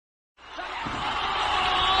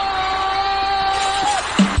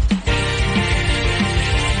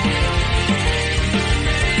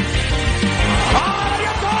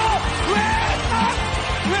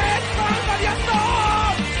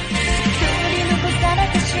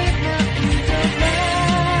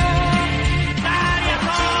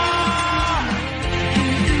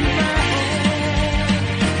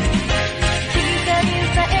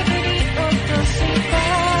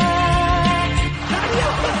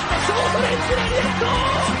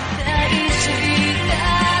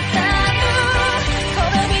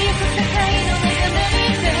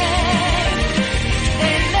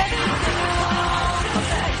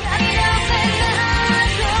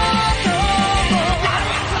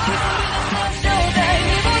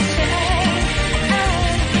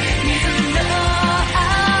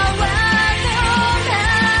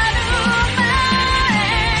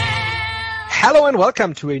and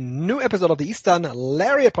welcome to a new episode of the Eastern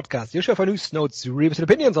Lariat podcast, your show for news, notes, reviews, and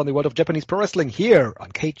opinions on the world of Japanese pro wrestling here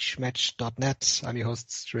on cagematch.net. I'm your host,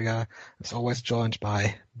 Strigga, as always joined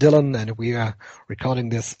by Dylan, and we are recording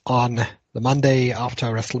this on the Monday after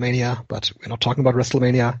WrestleMania, but we're not talking about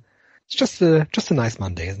WrestleMania. It's just a nice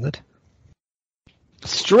Monday, isn't it?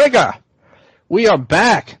 Strigga, we are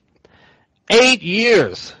back. 8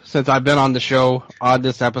 years since I've been on the show on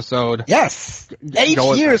this episode. Yes, 8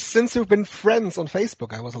 years since we've been friends on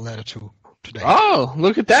Facebook. I was alerted to today. Oh,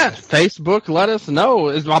 look at that! Facebook, let us know.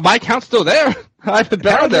 Is my account still there? I've been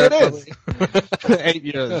down there for 8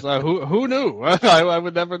 years. Who knew? I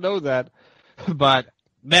would never know that. But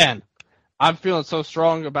man, I'm feeling so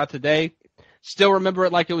strong about today. Still remember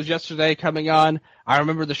it like it was yesterday coming on. I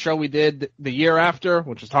remember the show we did the year after,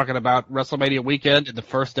 which was talking about WrestleMania weekend and the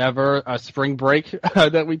first ever spring break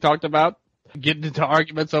that we talked about. Getting into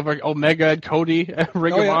arguments over Omega and Cody and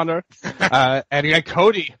Ring of Honor. And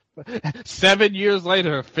Cody, 7 years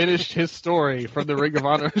later, finished his story from the Ring of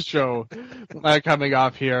Honor show coming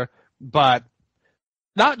off here. But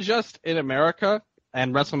not just in America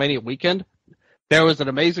and WrestleMania weekend. There was an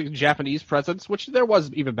amazing Japanese presence, which there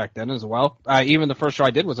was even back then as well. Even the first show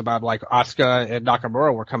I did was about like Asuka and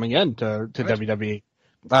Nakamura were coming in to WWE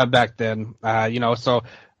back then. So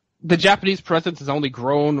the Japanese presence has only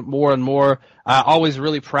grown more and more. Always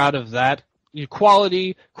really proud of that.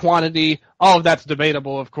 Quality, quantity, all of that's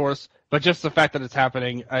debatable, of course, but just the fact that it's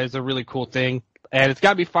happening is a really cool thing. And it's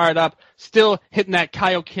got me fired up. Still hitting that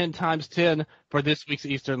Kaioken times 10 for this week's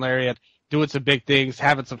Eastern Lariat. Doing some big things,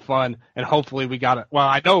 having some fun, and hopefully we got it. Well,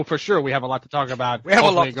 I know for sure we have a lot to talk about. We have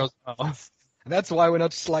hopefully a lot. And that's why we're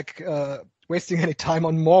not just wasting any time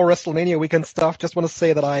on more WrestleMania weekend stuff. Just want to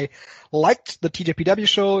say that I liked the TJPW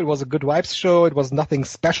show. It was a good vibes show. It was nothing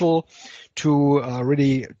special to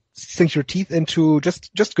really sink your teeth into.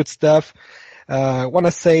 Just good stuff. I want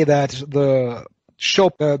to say that the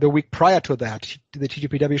show the week prior to that, the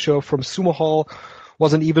TJPW show from Sumo Hall,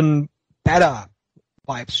 was an even better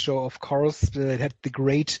vibes show, of course. It had the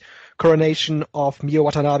great coronation of Mio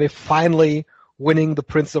Watanabe finally winning the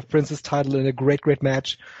Prince of Princes title in a great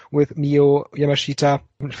match with Mio Yamashita,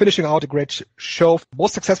 finishing out a great show,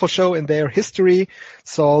 most successful show in their history.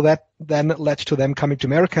 So that then led to them coming to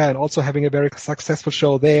America and also having a very successful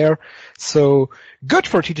show there. So good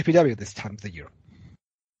for TJPW this time of the year.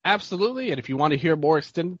 Absolutely, and if you want to hear more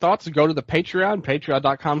extended thoughts, go to the Patreon,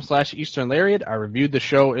 patreon.com/Eastern Lariat. I reviewed the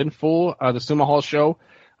show in full, the Sumo Hall show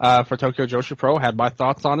for Tokyo Joshi Pro, had my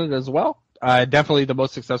thoughts on it as well. Definitely the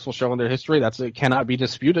most successful show in their history. It cannot be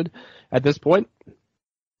disputed at this point.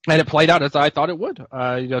 And it played out as I thought it would,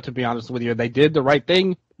 to be honest with you. They did the right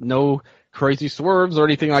thing, no crazy swerves or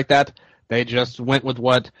anything like that. They just went with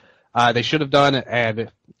what they should have done,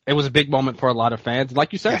 and it was a big moment for a lot of fans.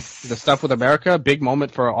 Like you said, The stuff with America, big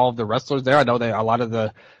moment for all of the wrestlers there. I know a lot of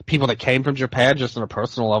the people that came from Japan, just on a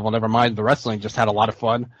personal level, never mind the wrestling, just had a lot of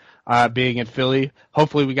fun being in Philly.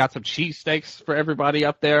 Hopefully we got some cheesesteaks for everybody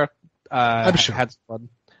up there. I'm sure. Had some fun.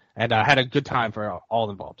 And had a good time for all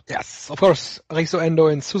involved. Yes, of course. Riso Endo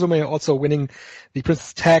and Suzume also winning the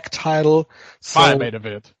Princess Tag title. My main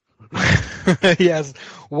event. Yes,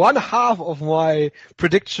 one half of my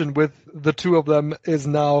prediction with the two of them is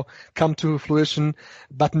now come to fruition,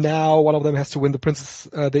 but now one of them has to win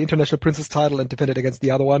the International Princess title and defend it against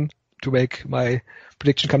the other one to make my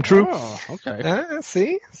prediction come true. Oh, okay.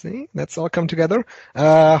 See, that's all come together.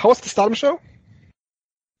 How was the Stardom show?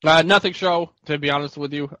 Nothing show, to be honest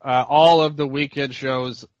with you. All of the weekend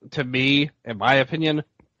shows, to me, in my opinion,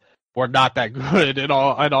 were not that good in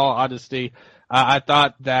all honesty. I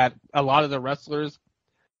thought that a lot of the wrestlers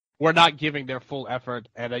were not giving their full effort.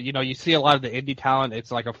 And, you see a lot of the indie talent. It's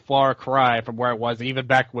like a far cry from where it was, even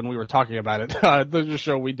back when we were talking about it. The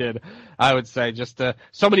show we did, I would say. Just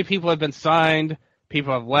so many people have been signed.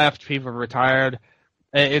 People have left. People have retired.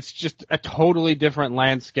 It's just a totally different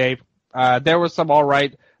landscape. There were some all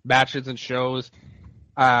right matches and shows.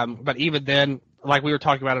 But even then, like we were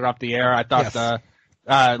talking about it off the air, I thought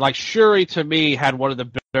like Shuri to me had one of the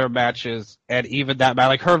better matches, and even that match,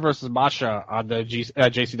 like her versus Masha on the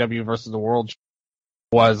JCW versus the World,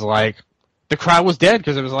 was like the crowd was dead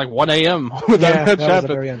because it was like 1 a.m. that was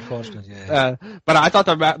very unfortunate. Yeah. But I thought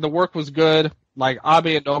the work was good. Like Abe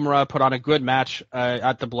and Nomura put on a good match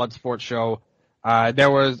at the Bloodsport show. There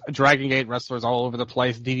was Dragon Gate wrestlers all over the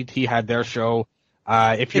place. DDT had their show.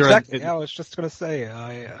 I was just gonna say,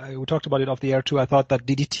 we talked about it off the air too. I thought that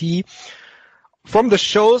DDT, from the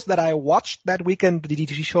shows that I watched that weekend, the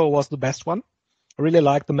DDT show was the best one. I really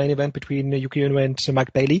liked the main event between Yuki Ueno and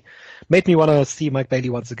Mike Bailey. Made me want to see Mike Bailey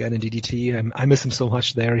once again in DDT. I miss him so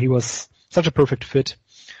much there. He was such a perfect fit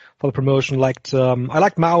for the promotion. I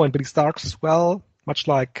liked Mao and Billy Starks as well, much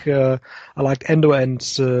like I liked Endo and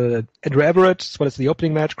Andrew Everett, as well as the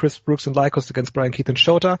opening match, Chris Brooks and Lycos against Brian Keith and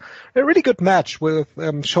Shota. A really good match with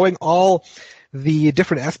showing all the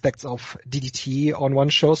different aspects of DDT on one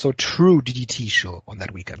show, so true DDT show on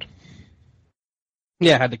that weekend.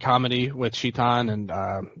 Yeah, had the comedy with Shitan and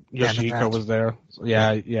Yoshihiko was there. So,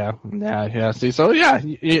 yeah. See, so yeah,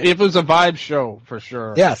 it was a vibe show for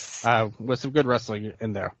sure. Yes. With some good wrestling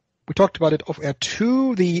in there. We talked about it off air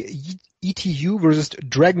too. The ETU versus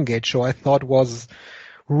Dragon Gate show I thought was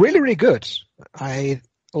really, really good. I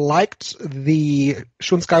liked the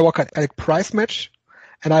Shun Skywalker and Alec Price match.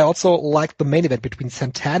 And I also liked the main event between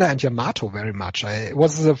Santana and Yamato very much. It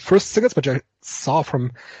was the first singles match I saw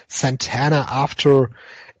from Santana after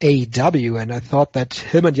AEW, and I thought that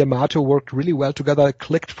him and Yamato worked really well together,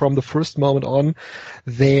 clicked from the first moment on.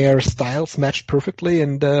 Their styles matched perfectly,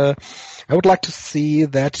 and I would like to see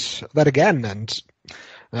that again.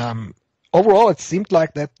 And overall, it seemed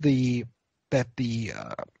like that the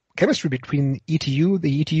chemistry between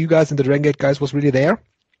the ETU guys and the Dragon Gate guys was really there.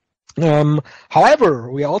 However,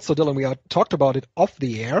 we talked about it off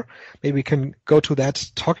the air. Maybe we can go to that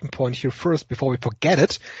talking point here first before we forget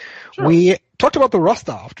it. Sure. We talked about the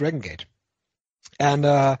roster of Dragon Gate.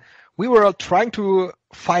 And we were trying to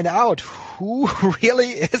find out who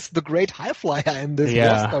really is the great high flyer in this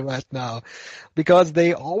roster right now. Because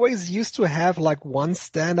they always used to have like one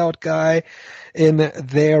standout guy in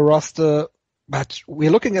their roster. But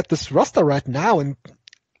we're looking at this roster right now, and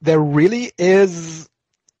there really is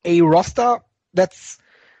a roster that's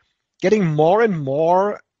getting more and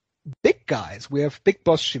more big guys. We have Big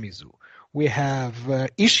Boss Shimizu. We have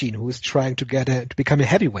Ishin, who is trying to become a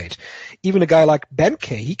heavyweight. Even a guy like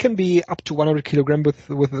Benkei, he can be up to 100 kilogram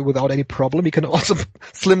without any problem. He can also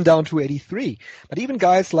slim down to 83. But even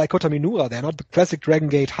guys like Kota Minura, they're not the classic Dragon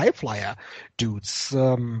Gate high flyer dudes.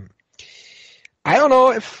 I don't know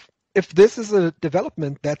if this is a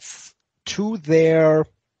development that's to their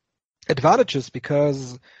advantages,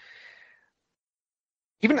 because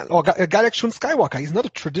even a guy like Shun Skywalker, he's not a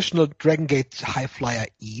traditional Dragon Gate high flyer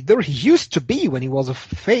either. He used to be when he was a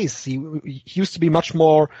face. He used to be much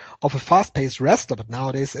more of a fast-paced wrestler, but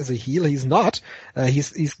nowadays as a heel, he's not.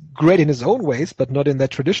 He's great in his own ways, but not in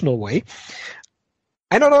that traditional way.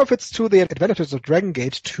 I don't know if it's to the advantages of Dragon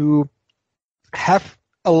Gate to have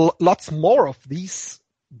lots more of these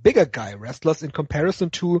bigger guy wrestlers in comparison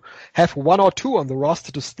to have one or two on the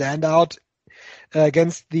roster to stand out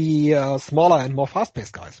against the smaller and more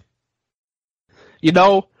fast-paced guys. You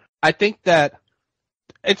know, I think that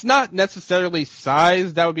it's not necessarily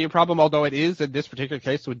size that would be a problem, although it is in this particular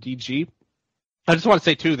case with DG. I just want to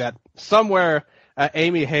say, too, that somewhere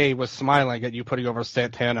Amy Hay was smiling at you putting over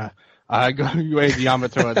Santana, Yuei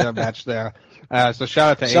Yamato in the match there. So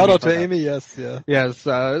shout out to Amy. Shout out to Amy, yes. Yeah. Yes.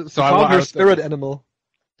 So I found her spirit animal.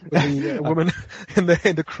 The woman in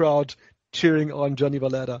the crowd cheering on Johnny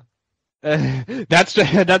Valletta. That's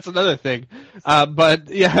another thing. But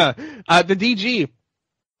yeah, the DG,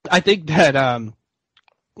 I think that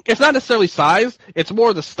it's not necessarily size, it's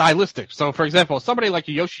more the stylistic. So for example, somebody like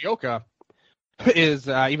Yoshioka is,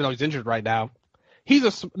 even though he's injured right now,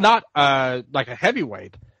 he's not like a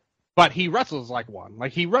heavyweight, but he wrestles like one.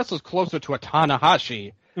 Like he wrestles closer to a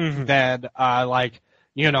Tanahashi than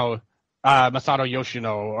Masato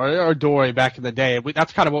Yoshino or Doi back in the day.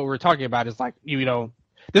 That's kind of what we were talking about, is like,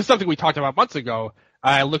 this is something we talked about months ago,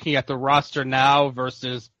 looking at the roster now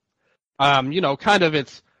versus, kind of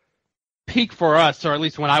its peak for us, or at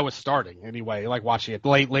least when I was starting anyway, like watching it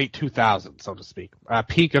late 2000, so to speak.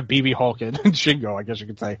 Peak of BB Hulk and Shingo, I guess you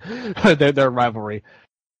could say, their rivalry.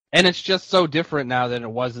 And it's just so different now than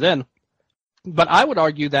it was then. But I would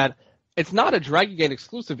argue that it's not a Dragon Gate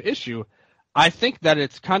exclusive issue. I think that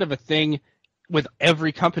it's kind of a thing with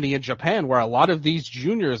every company in Japan, where a lot of these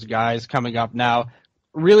juniors guys coming up now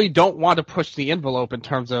really don't want to push the envelope in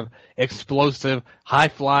terms of explosive,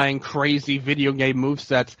 high-flying, crazy video game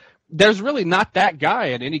movesets. There's really not that guy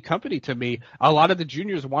in any company to me. A lot of the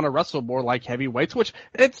juniors want to wrestle more like heavyweights, which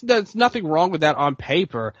there's nothing wrong with that on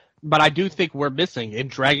paper, but I do think we're missing in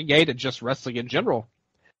Dragon Gate and just wrestling in general.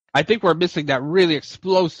 I think we're missing that really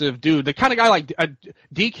explosive dude, the kind of guy like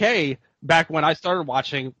DK back when I started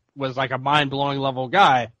watching was like a mind-blowing level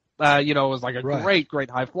guy. Was like a great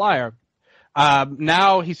high flyer.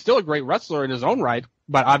 Now he's still a great wrestler in his own right,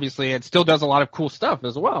 but obviously it still does a lot of cool stuff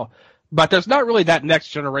as well. But there's not really that next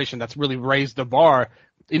generation that's really raised the bar.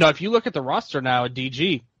 If you look at the roster now at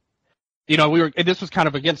DG, and this was kind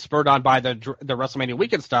of again spurred on by the WrestleMania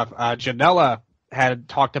weekend stuff. Janela had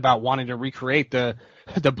talked about wanting to recreate the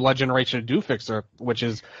the Blood Generation Do Fixer, which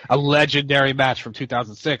is a legendary match from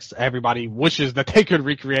 2006. Everybody wishes that they could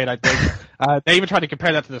recreate, I think. They even tried to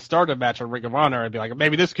compare that to the Stardom match on Ring of Honor and be like,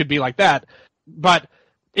 maybe this could be like that. But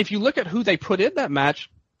if you look at who they put in that match,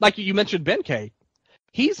 like you mentioned Ben-K,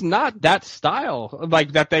 he's not that style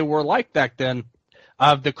like that they were like back then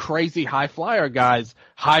of the crazy high flyer guys,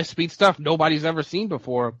 high speed stuff nobody's ever seen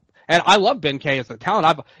before. And I love Ben-K as a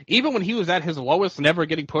talent. Even when he was at his lowest, never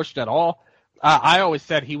getting pushed at all, I always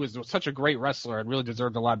said he was such a great wrestler and really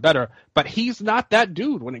deserved a lot better. But he's not that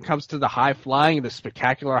dude when it comes to the high flying, the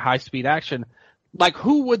spectacular high speed action. Like,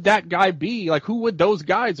 who would that guy be? Like, who would those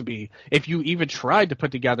guys be if you even tried to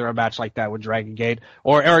put together a match like that with Dragon Gate?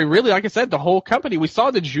 Or really, like I said, the whole company. We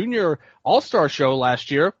saw the Junior All-Star show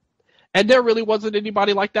last year, and there really wasn't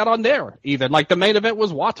anybody like that on there either. Like, the main event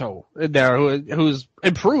was Wato in there, who's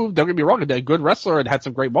improved. Don't get me wrong, a good wrestler and had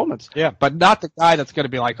some great moments. Yeah. But not the guy that's going to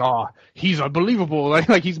be like, oh, he's unbelievable.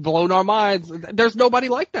 Like he's blown our minds. There's nobody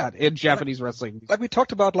like that in Japanese wrestling. Like we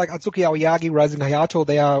talked about, like Atsuki Aoyagi, Rising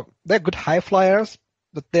Hayato, they're good high flyers,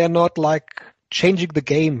 but they're not like changing the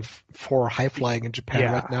game for high flying in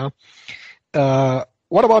Japan right now.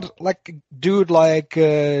 What about like a dude like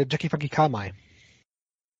Jackie Funky Kamai?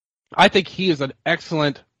 I think he is an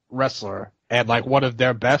excellent wrestler and like one of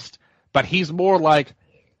their best, but he's more like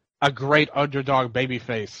a great underdog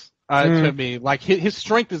babyface to me. Like his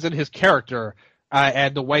strength is in his character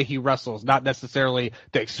and the way he wrestles, not necessarily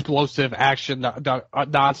the explosive action, the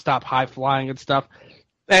nonstop high flying and stuff.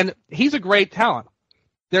 And he's a great talent.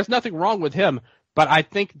 There's nothing wrong with him, but I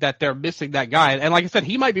think that they're missing that guy. And like I said,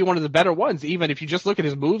 he might be one of the better ones, even if you just look at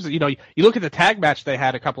his moves. You know, you look at the tag match they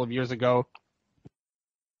had a couple of years ago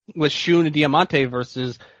with Shun and Diamante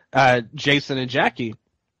versus Jason and Jackie.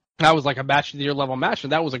 That was like a match of the year level match,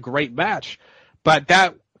 and that was a great match. But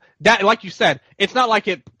that, like you said, it's not like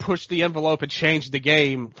it pushed the envelope and changed the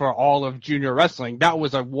game for all of junior wrestling. That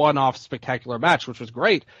was a one-off spectacular match, which was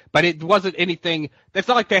great. But it wasn't anything. It's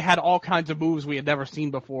not like they had all kinds of moves we had never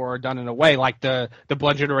seen before or done in a way like the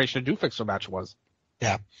Blood Generation Do Fixer match was.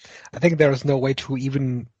 Yeah, I think there is no way to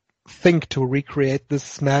even think to recreate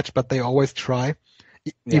this match, but they always try.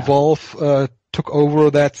 Evolve took over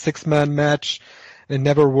that six-man match and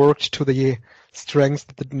never worked to the strengths,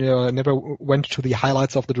 never went to the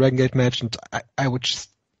highlights of the Dragon Gate match, and I would just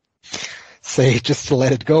say just to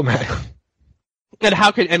let it go, man.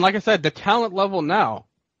 And like I said, the talent level now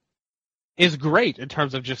is great in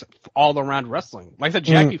terms of just all-around wrestling. Like I said,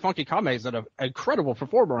 Jackie Funky Kamei is an incredible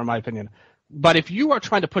performer, in my opinion. But if you are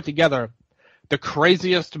trying to put together the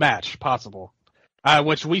craziest match possible,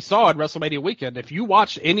 which we saw at WrestleMania weekend. If you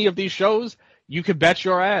watched any of these shows, you could bet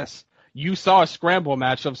your ass you saw a scramble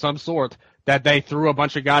match of some sort that they threw a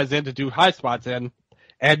bunch of guys in to do high spots in,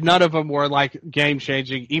 and none of them were like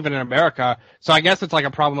game-changing, even in America. So I guess it's like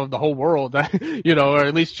a problem of the whole world, or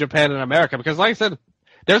at least Japan and America. Because like I said,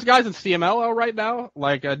 there's guys in CMLL right now,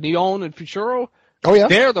 like Neon and Futuro. Oh yeah,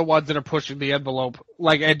 they're the ones that are pushing the envelope,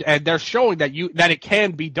 like, and they're showing that it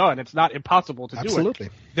can be done. It's not impossible to do it. Absolutely.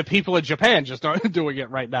 The people in Japan just aren't doing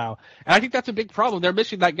it right now, and I think that's a big problem. They're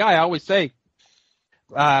missing that guy. I always say,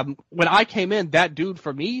 when I came in, that dude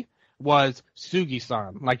for me was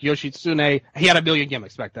Sugi-san, like Yoshitsune. He had a million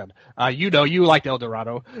gimmicks back then. You liked El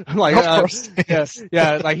Dorado, like of course, yes,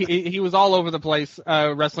 yeah, like he was all over the place,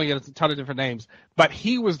 wrestling in a ton of different names, but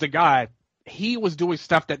he was the guy. He was doing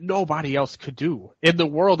stuff that nobody else could do in the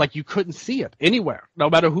world. Like, you couldn't see it anywhere, no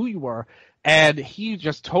matter who you were. And he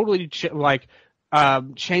just totally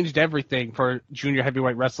changed everything for junior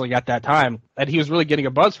heavyweight wrestling at that time. And he was really getting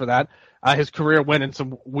a buzz for that. His career went in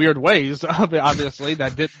some weird ways, obviously,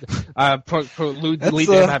 that didn't lead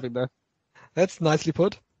to him having the. That's nicely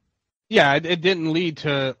put. Yeah, it didn't lead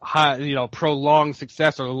to prolonged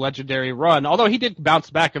success or a legendary run. Although he did bounce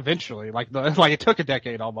back eventually, like it took a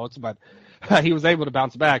decade almost, but he was able to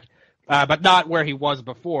bounce back, but not where he was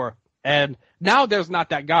before. And now there's not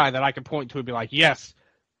that guy that I can point to and be like, yes,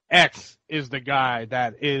 X is the guy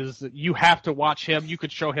that is. You have to watch him. You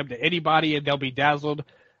could show him to anybody and they'll be dazzled.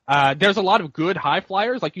 There's a lot of good high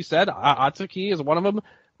flyers, like you said. Atsuki is one of them.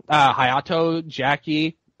 Hayato,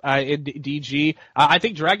 Jackie. In DG, I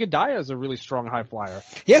think Dragon Dia is a really strong high flyer.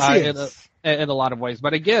 Yes, he is. In a lot of ways.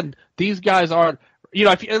 But again, these guys aren't.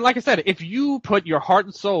 Like I said, if you put your heart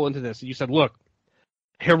and soul into this, and you said, "Look,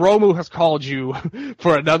 Hiromu has called you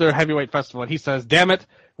for another heavyweight festival," and he says, "Damn it,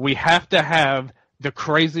 we have to have the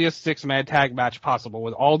craziest six-man tag match possible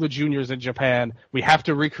with all the juniors in Japan. We have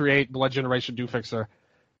to recreate Blood Generation Do Fixer."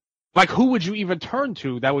 Like, who would you even turn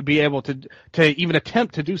to that would be able to even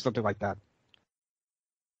attempt to do something like that?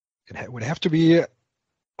 It would have to be,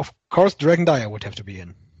 of course, Dragon Dia would have to be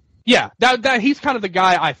in. Yeah, that he's kind of the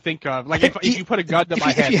guy I think of. Like if you put a gun to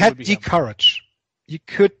my head, if you had D-Courage, you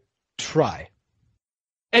could try.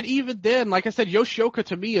 And even then, like I said, Yoshioka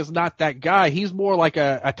to me is not that guy. He's more like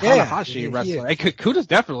a Tanahashi wrestler. And Kikuda's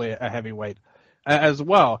definitely a heavyweight as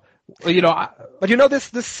well. You know, but you know this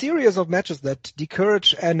series of matches that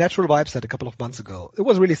D-Courage and Natural Vibes had a couple of months ago, it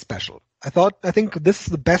was really special. I think this is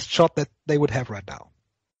the best shot that they would have right now.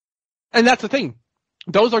 And that's the thing.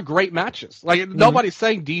 Those are great matches. Like nobody's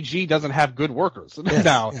saying DG doesn't have good workers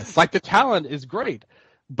now. Yes. Like the talent is great,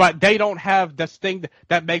 but they don't have this thing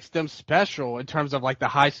that makes them special in terms of like the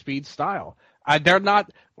high speed style. They're not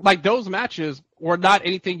like those matches were not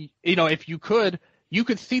anything. You know, if you could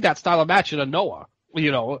see that style of match in a Noah.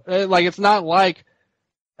 You know, like it's not like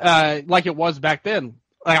it was back then.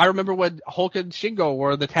 Like I remember when Hulk and Shingo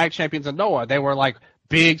were the tag champions in Noah. They were like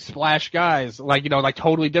big splash guys, like, you know, like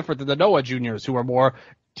totally different than the Noah Juniors who were more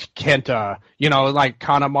Kenta, you know, like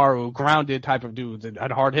Kanemaru, grounded type of dudes and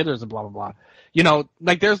hard hitters and blah, blah, blah. You know,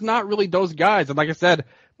 like there's not really those guys. And like I said,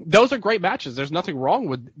 those are great matches. There's nothing wrong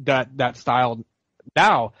with that style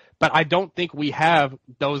now, but I don't think we have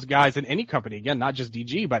those guys in any company. Again, not just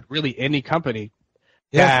DG, but really any company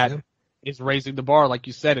that is raising the bar, like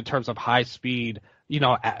you said, in terms of high speed, you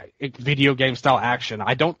know, video game style action.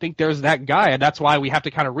 I don't think there's that guy, and that's why we have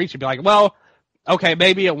to kind of reach and be like, well, okay,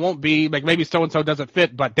 maybe it won't be, like maybe so-and-so doesn't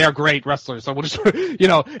fit, but they're great wrestlers, so we'll just, you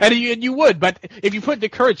know, and you would, but if you put the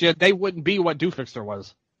courage in, they wouldn't be what Doofixer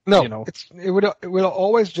was. No, you know? it will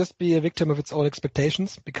always just be a victim of its own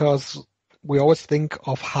expectations, because we always think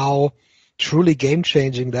of how truly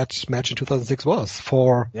game-changing that match in 2006 was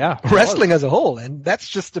for wrestling as a whole, and that's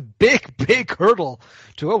just a big, big hurdle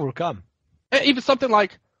to overcome. Even something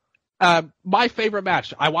like my favorite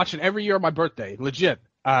match. I watch it every year on my birthday. Legit.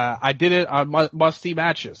 I did it on must-see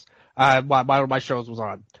matches. One of my shows was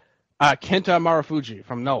on. Kenta Marufuji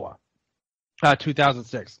from Noah,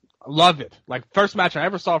 2006. Love it. Like, first match I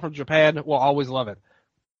ever saw from Japan. Will always love it.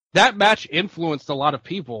 That match influenced a lot of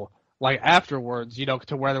people, like, afterwards, you know,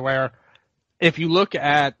 to where if you look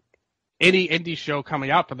at any indie show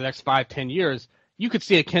coming out for the next 5-10 years, you could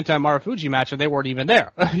see a Kenta and Marufuji match and they weren't even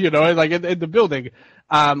there, you know, like in the building.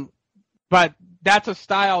 But that's a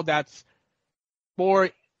style that's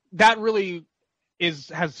more, that really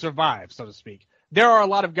has survived, so to speak. There are a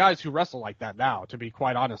lot of guys who wrestle like that now, to be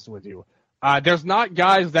quite honest with you. There's not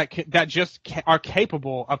guys that just are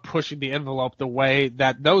capable of pushing the envelope the way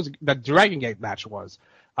that Dragon Gate match was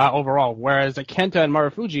overall. Whereas a Kenta and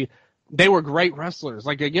Marufuji, they were great wrestlers.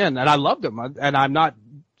 Like, again, and I loved them, and I'm not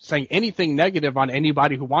saying anything negative on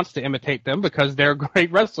anybody who wants to imitate them, because they're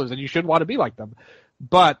great wrestlers and you should want to be like them.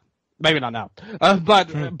 But maybe not now.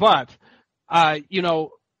 You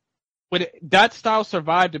know, when that style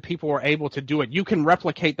survived and people were able to do it, you can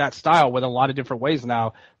replicate that style with a lot of different ways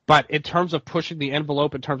now. But in terms of pushing the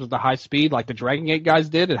envelope, in terms of the high speed, like the Dragon Gate guys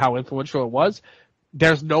did and how influential it was,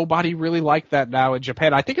 there's nobody really like that now in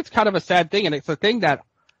Japan. I think it's kind of a sad thing, and it's a thing that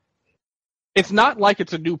it's not like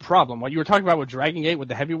it's a new problem. What you were talking about with Dragon Gate, with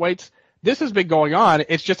the heavyweights, this has been going on.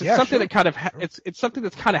 It's just something that kind of it's something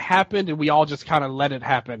that's kind of happened, and we all just kind of let it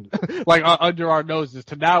happen, like under our noses.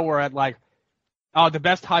 To now we're at like, the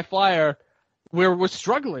best high flyer. We're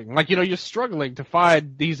struggling. Like, you know, you're struggling to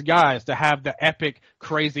find these guys to have the epic,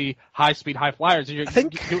 crazy, high speed high flyers. And I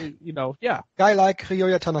think guy like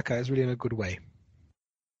Ryoya Tanaka is really in a good way.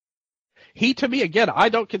 He, to me, again, I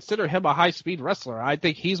don't consider him a high-speed wrestler. I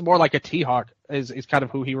think he's more like a T-Hawk is kind of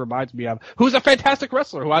who he reminds me of, who's a fantastic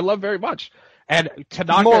wrestler, who I love very much. And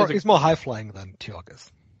Tanaka he's more high-flying than T-Hawk is.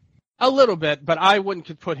 A little bit, but I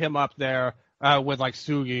wouldn't put him up there with, like,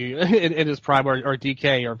 Sugi in his prime, or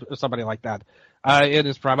DK or somebody like that in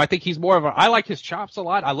his prime. I think he's more of I like his chops a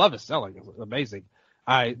lot. I love his selling. It's amazing.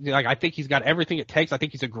 I think he's got everything it takes. I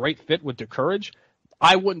think he's a great fit with the Courage.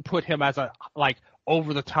 I wouldn't put him as a, like,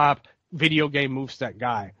 over-the-top video game moveset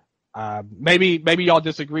guy. Maybe y'all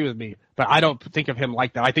disagree with me, but I don't think of him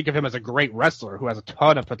like that. I think of him as a great wrestler who has a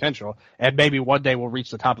ton of potential, and maybe one day will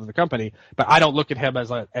reach the top of the company. But I don't look at him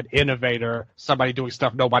as an innovator, somebody doing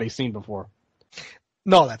stuff nobody's seen before.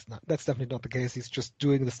 No, that's definitely not the case. He's just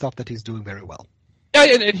doing the stuff that he's doing very well. Yeah,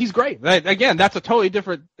 and he's great. Again, that's a totally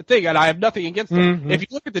different thing, and I have nothing against him. Mm-hmm. If you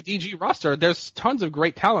look at the DG roster, there's tons of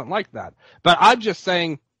great talent like that. But I'm just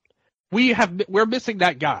saying we're missing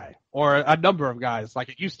that guy, or a number of guys like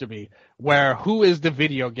it used to be, where who is the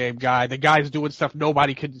video game guy? The guy's doing stuff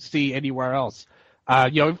nobody could see anywhere else.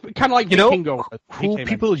 Kind of like Kingo. Who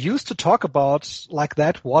people used to talk about like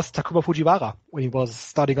that was Takuma Fujiwara when he was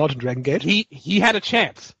starting out in Dragon Gate. He had a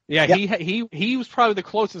chance. Yeah. He was probably the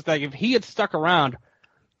closest thing. If he had stuck around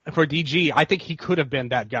for DG, I think he could have been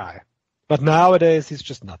that guy. But nowadays, he's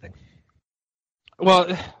just nothing.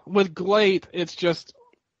 Well, with Glate, it's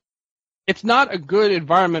not a good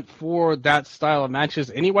environment for that style of matches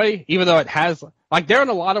anyway, even though it has, like, they're in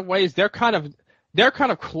a lot of ways, they're kind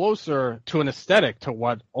of closer to an aesthetic to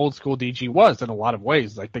what old school DG was in a lot of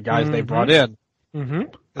ways, like the guys they brought in. Mm-hmm.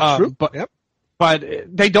 That's true. But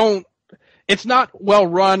they don't, it's not well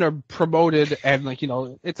run or promoted, and, like,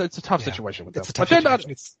 it's a tough situation with them. But they're not,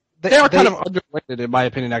 they are kind of underrated, in my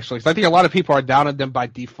opinion, actually, because I think a lot of people are down on them by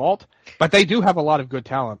default, but they do have a lot of good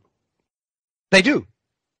talent. They do,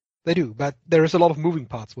 but there is a lot of moving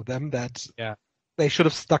parts with them that they should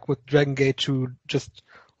have stuck with Dragon Gate to just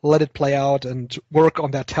let it play out and work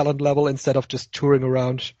on their talent level instead of just touring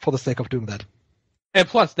around for the sake of doing that. And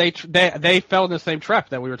plus, they fell in the same trap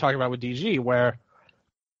that we were talking about with DG, where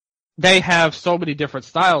they have so many different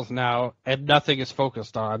styles now, and nothing is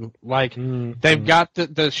focused on. Like, they've got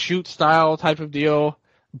the shoot style type of deal,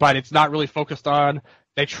 but it's not really focused on.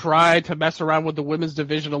 They tried to mess around with the women's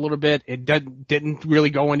division a little bit. It didn't really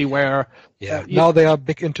go anywhere. Yeah. Now they are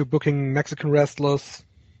big into booking Mexican wrestlers.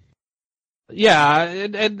 Yeah,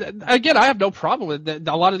 and again, I have no problem with that.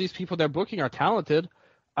 A lot of these people they're booking are talented.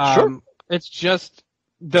 Sure. It's just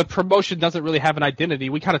the promotion doesn't really have an identity.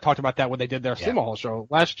 We kind of talked about that when they did their Sumo Hall show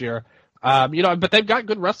last year. But they've got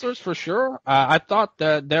good wrestlers for sure. I thought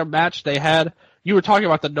that their match they had, you were talking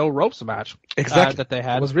about the no ropes match that they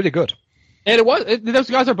had. It was really good. And those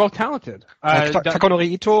guys are both talented. Takanori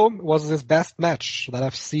Ito was his best match that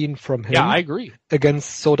I've seen from him. Yeah, I agree. Against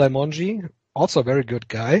So Daimonji, also a very good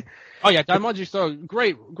guy. Oh yeah, Daimonji's so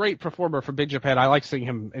great performer for Big Japan. I like seeing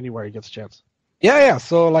him anywhere he gets a chance. Yeah.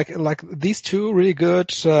 So like these two really good.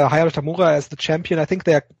 Hayato Tamura as the champion. I think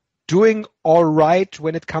they're doing all right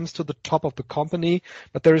when it comes to the top of the company,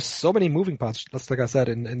 but there is so many moving parts. Just like I said,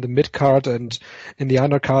 in the mid card and in the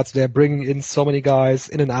undercards, they're bringing in so many guys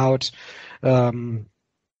in and out. And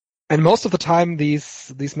most of the time,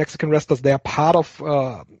 these Mexican wrestlers, they are part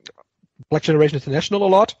of Black Generation International a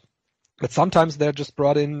lot, but sometimes they're just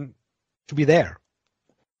brought in to be there.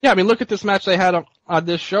 Yeah, I mean, look at this match they had on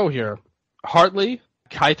this show here. Hartley,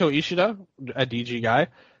 Kaito Ishida, a DG guy,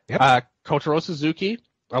 Kotaro Suzuki,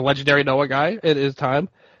 a legendary Noah guy at his time.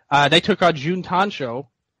 They took on Jun Tansho,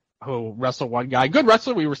 who wrestled one guy. Good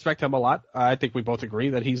wrestler. We respect him a lot. I think we both agree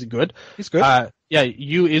that he's good. He's good.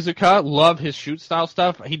 Yu Izuka, love his shoot style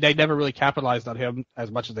stuff. They never really capitalized on him as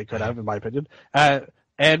much as they could have, in my opinion. And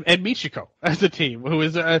Michiko as a team, who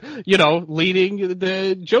is, leading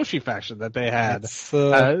the Joshi faction that they had.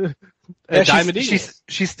 Diamond Eagles.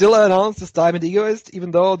 She's still announced as Diamond Egoist,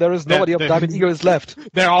 even though there is nobody of Diamond Egoist left.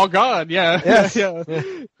 They're all gone, yeah. Yes.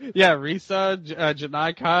 Yeah, Risa,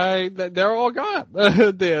 Janai Kai, they're all gone.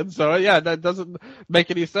 So, that doesn't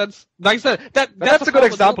make any sense. Like I said, that's a good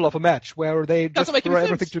example of a match where they just throw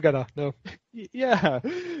everything together. No. Yeah.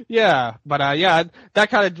 But, that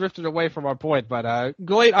kind of drifted away from our point. But,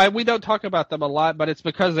 Glade, we don't talk about them a lot, but it's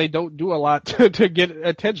because they don't do a lot to get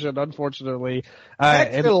attention, unfortunately. I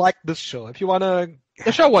actually like this show. If you want to,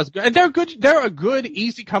 the show was good, and they're good. They're a good,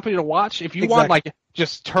 easy company to watch. If you want, like,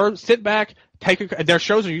 just sit back, their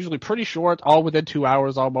shows are usually pretty short, all within 2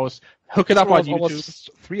 hours almost. Hook it up on YouTube.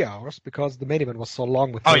 Almost 3 hours because the main event was so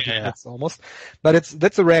long with 30 minutes almost. But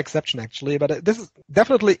that's a rare exception actually. But this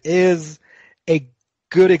definitely is a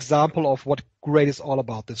good example of what great is all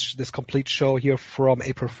about. This complete show here from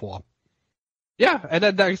April 4. Yeah, and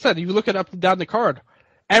then like I said, you look it up and down the card.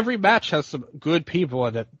 Every match has some good people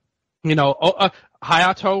in it.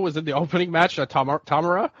 Hayato was in the opening match.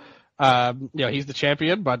 Tamura, he's the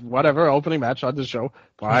champion, but whatever. Opening match on the show,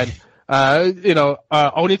 fine.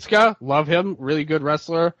 Onitsuka, love him, really good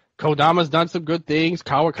wrestler. Kodama's done some good things.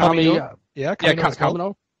 Kawakami,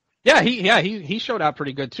 Kamino. He showed out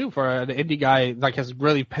pretty good too for an indie guy. Like, has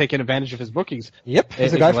really taken advantage of his bookings. Yep,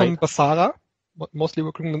 he's a guy from Basara, mostly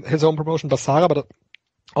working his own promotion, Basara, but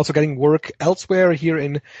also getting work elsewhere. Here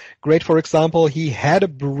in Great, for example, he had a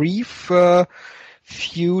brief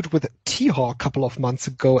feud with T-Hawk a couple of months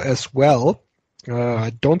ago as well.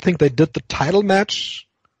 I don't think they did the title match.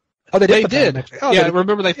 Oh, they did.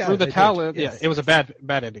 Remember they threw the towel in? Yes. Yeah, it was a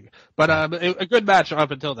bad ending. But a good match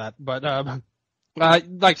up until that. But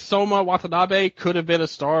like Soma Watanabe could have been a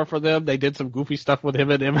star for them. They did some goofy stuff with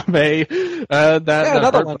him in MMA.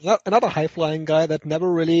 Another high-flying guy that never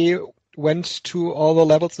really went to all the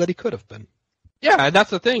levels that he could have been. Yeah, and that's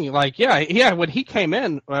the thing. Like, when he came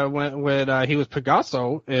in, when he was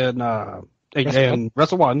Pegaso in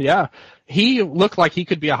Wrestle 1, he looked like he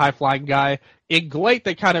could be a high-flying guy. In Glate,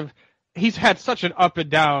 he's had such an up and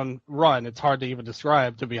down run, it's hard to even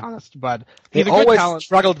describe, to be honest. But he's always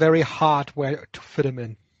struggled very hard where to fit him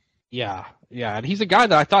in. Yeah, and he's a guy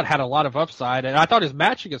that I thought had a lot of upside, and I thought his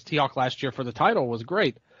match against T-Hawk last year for the title was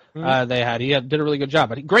great. Mm-hmm. He did a really good job.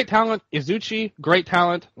 But great talent. Izuchi, great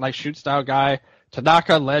talent, nice shoot style guy.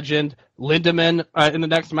 Tanaka, legend. Lindemann in the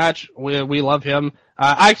next match, we love him.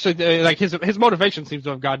 I actually like his motivation seems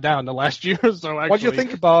to have gone down the last year. So actually, What do you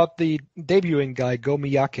think about the debuting guy, Go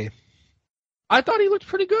Miyake? I thought he looked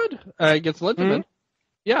pretty good against Lindemann. Mm-hmm.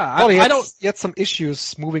 Yeah, he had some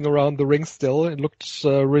issues moving around the ring still. It looked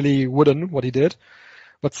really wooden, what he did.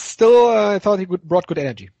 But still, I thought he brought good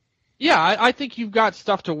energy. Yeah, I think you've got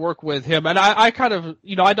stuff to work with him. And I kind of,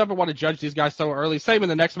 I never want to judge these guys so early. Same in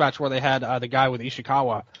the next match where they had the guy with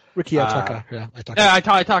Ishikawa. Riki Aitaka.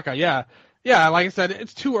 Aitaka, yeah. Yeah, like I said,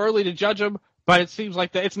 it's too early to judge him, but it seems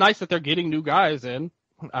like it's nice that they're getting new guys in.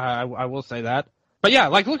 I will say that. But yeah,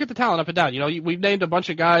 like look at the talent up and down. We've named a bunch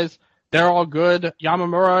of guys. They're all good.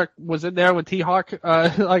 Yamamura was in there with T-Hawk in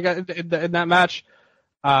that match.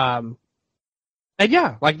 And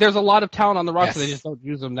yeah, like there's a lot of talent on the roster. Yes. They just don't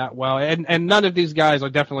use them that well. And none of these guys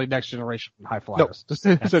are definitely next generation high flyers. Nope.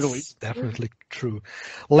 That's definitely true.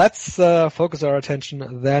 Let's focus our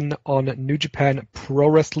attention then on New Japan Pro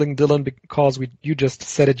Wrestling, Dylan, because you just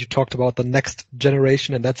said it. You talked about the next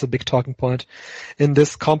generation, and that's a big talking point in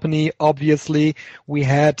this company. Obviously, we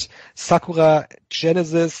had Sakura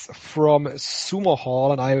Genesis from Sumo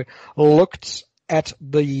Hall, and I looked at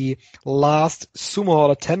the last Sumo Hall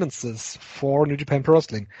attendances for New Japan Pro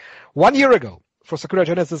Wrestling. 1 year ago, for Sakura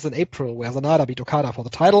Genesis in April, where Sanada beat Okada for the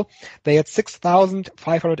title, they had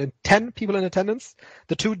 6,510 people in attendance.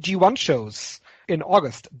 The two G1 shows in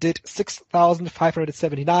August did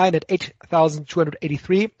 6,579 and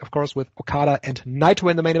 8,283, of course, with Okada and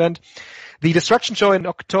Naito in the main event. The Destruction show in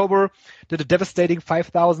October did a devastating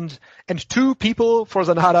 5,002 people for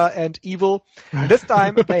Sanada and Evil. And this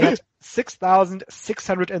time they had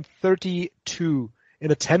 6,632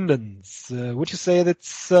 in attendance. Would you say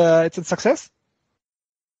that's it's a success?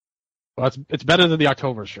 Well, it's better than the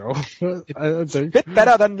October show. It's a bit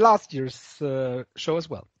better than last year's show as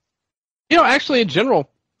well. Actually, in general,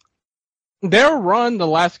 their run the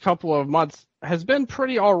last couple of months has been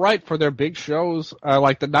pretty all right for their big shows.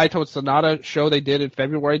 Like the Naito and Sanada show they did in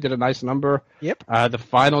February did a nice number. Yep. The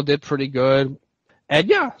final did pretty good. And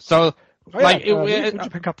yeah, so... New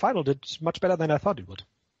Japan Cup final did much better than I thought it would.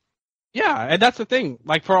 Yeah, and that's the thing.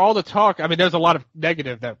 Like for all the talk, I mean, there's a lot of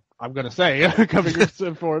negative that I'm going to say coming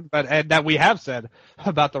forward, and that we have said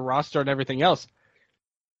about the roster and everything else.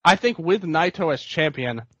 I think with Naito as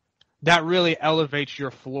champion, that really elevates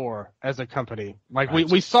your floor as a company. Like right.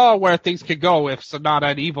 we saw where things could go if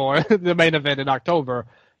Sanada and Evil are in the main event in October.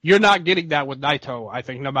 You're not getting that with Naito, I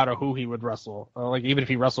think, no matter who he would wrestle. Like even if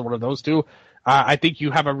he wrestled one of those two, I think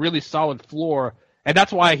you have a really solid floor, and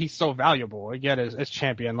that's why he's so valuable, again, as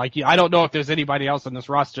champion. Like I don't know if there's anybody else on this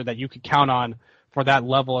roster that you could count on for that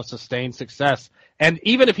level of sustained success. And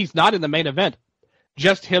even if he's not in the main event,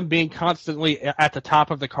 just him being constantly at the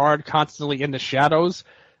top of the card, constantly in the shadows,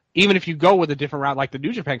 even if you go with a different route like the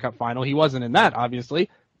New Japan Cup final, he wasn't in that, obviously,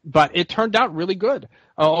 but it turned out really good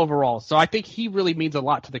overall. So I think he really means a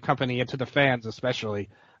lot to the company and to the fans especially,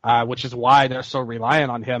 which is why they're so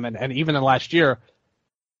reliant on him. And even in last year,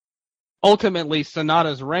 ultimately,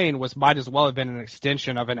 Sanada's reign might as well have been an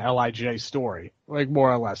extension of an LIJ story, like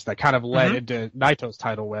more or less, that kind of led into Naito's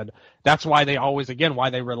title win. That's why they why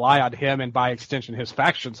they rely on him and by extension his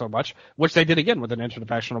faction so much, which they did again with an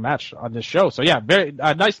interfactional match on this show. So yeah, very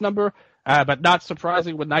nice number, but not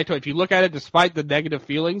surprising with Naito. If you look at it, despite the negative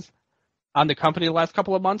feelings on the company the last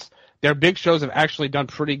couple of months, their big shows have actually done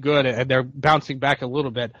pretty good, and they're bouncing back a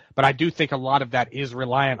little bit. But I do think a lot of that is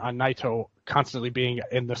reliant on Naito constantly being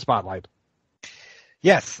in the spotlight.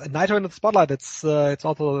 Yes, Naito in the spotlight. It's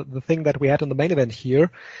also the thing that we had in the main event here.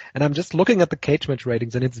 And I'm just looking at the cage match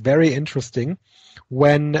ratings, and it's very interesting.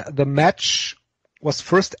 When the match was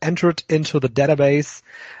first entered into the database,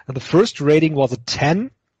 and the first rating was a 10,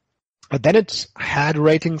 but then it had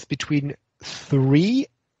ratings between 3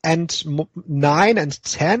 and 9 and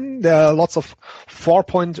 10. There are lots of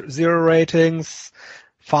 4.0 ratings,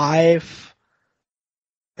 5.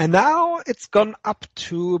 And now it's gone up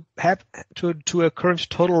to a current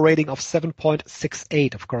total rating of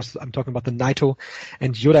 7.68. Of course, I'm talking about the Naito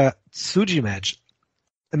and Yota Tsuji match.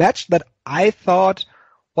 A match that I thought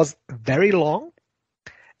was very long,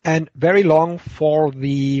 and very long for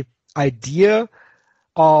the idea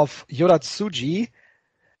of Yota Tsuji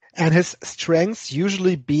and his strengths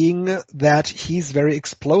usually being that he's very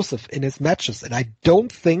explosive in his matches. And I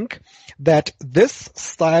don't think that this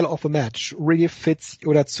style of a match really fits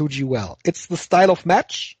Yota Tsuji well. It's the style of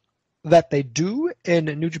match that they do in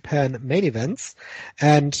New Japan main events.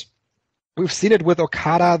 And we've seen it with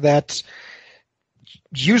Okada that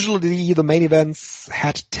usually the main events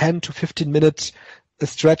had 10 to 15 minute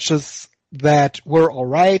stretches that were all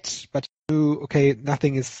right, but okay,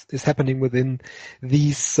 nothing is happening within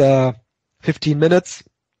these 15 minutes.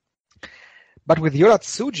 But with Yota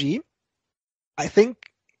Tsuji, I think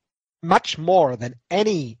much more than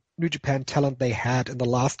any New Japan talent they had in the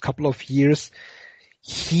last couple of years,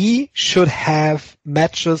 he should have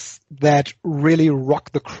matches that really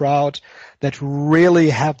rock the crowd, that really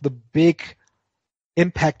have the big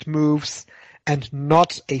impact moves, and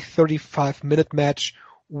not a 35-minute match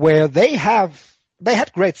where they had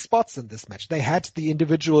great spots in this match. They had the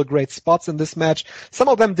individual great spots in this match. Some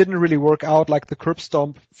of them didn't really work out, like the curb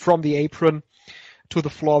stomp from the apron to the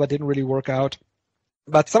floor that didn't really work out.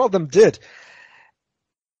 But some of them did.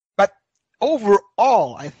 But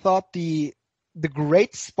overall, I thought the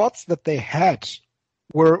great spots that they had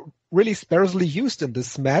were really sparsely used in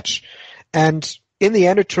this match. And in the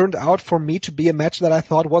end, it turned out for me to be a match that I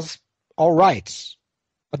thought was all right,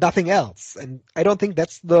 but nothing else. And I don't think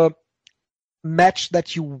that's the match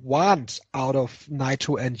that you want out of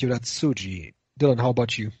Naito and Yota Tsuji. Dylan, how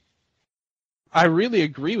about you? I really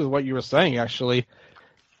agree with what you were saying, actually.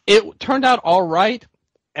 It turned out all right,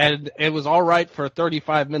 and it was all right for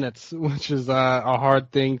 35 minutes, which is a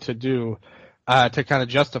hard thing to do, to kind of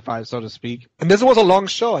justify, so to speak. And this was a long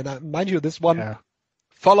show, and mind you, this one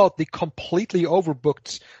followed the completely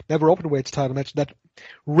overbooked Never Openweight title match that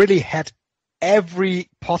really had every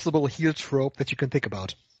possible heel trope that you can think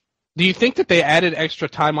about. Do you think that they added extra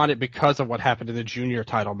time on it because of what happened in the junior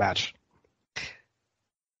title match?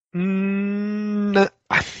 I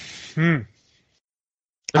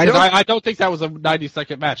don't think that was a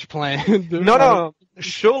 90-second match planned. No,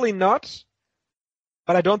 surely not.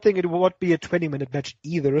 But I don't think it would be a 20-minute match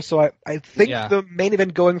either. So I think the main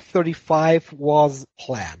event going 35 was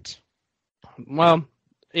planned. Well,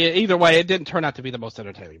 either way, it didn't turn out to be the most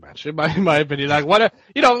entertaining match, in my opinion. Like, like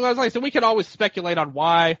I said, we can always speculate on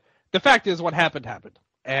why. The fact is, what happened.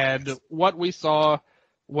 And what we saw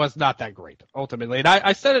was not that great, ultimately. And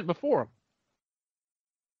I said it before.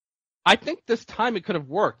 I think this time it could have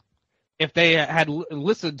worked if they had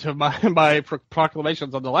listened to my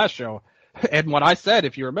proclamations on the last show. And what I said,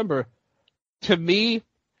 if you remember, to me,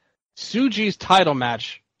 Tsuji's title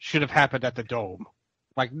match should have happened at the Dome.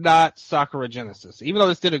 Like, not Sakura Genesis. Even though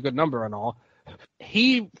this did a good number and all,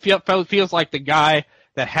 he feels like the guy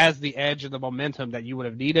that has the edge and the momentum that you would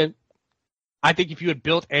have needed. I think if you had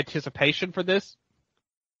built anticipation for this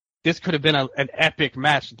could have been an epic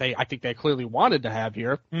match that I think they clearly wanted to have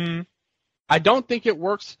here. I don't think it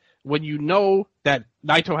works when you know that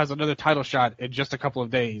Naito has another title shot in just a couple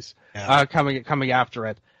of days coming after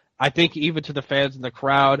it. I think even to the fans in the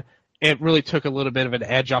crowd, it really took a little bit of an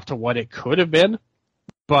edge off to what it could have been.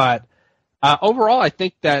 But overall, I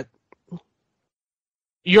think that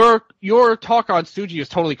your talk on Tsuji is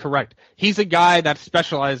totally correct. He's a guy that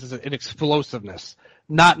specializes in explosiveness,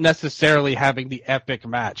 not necessarily having the epic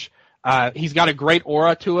match. He's got a great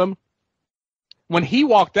aura to him. When he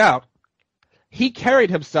walked out, he carried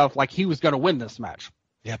himself like he was going to win this match.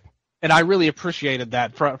 Yep. And I really appreciated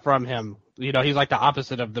that from him. You know, he's like the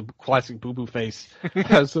opposite of the classic boo-boo face,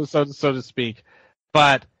 so to speak.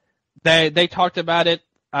 But they talked about it.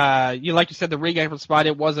 Like you said, the ring apron spot,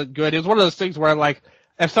 it wasn't good. It was one of those things where, like,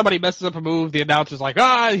 if somebody messes up a move, the announcer's like,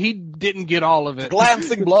 he didn't get all of it.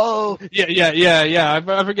 Glancing blow. Yeah.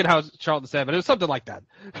 I forget how Charlton said, but it was something like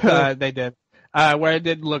that. They did. Where it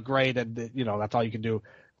didn't look great, and, that's all you can do.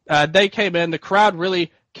 They came in. The crowd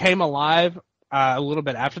really came alive a little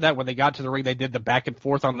bit after that. When they got to the ring, they did the back and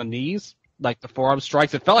forth on the knees, like the forearm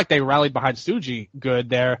strikes. It felt like they rallied behind Tsuji good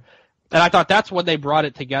there. And I thought that's when they brought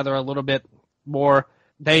it together a little bit more.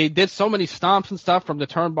 They did so many stomps and stuff from the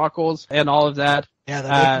turnbuckles and all of that.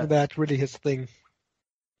 Yeah, that's really his thing.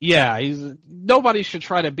 Yeah, nobody should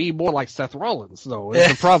try to be more like Seth Rollins, though.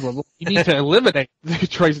 It's a problem. You need to eliminate the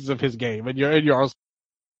traces of his game, and you're also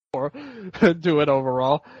do it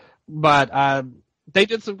overall. But they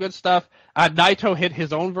did some good stuff. Naito hit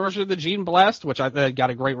his own version of the Gene Blast, which I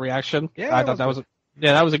got a great reaction. Yeah, I thought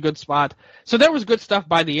that was a good spot. So there was good stuff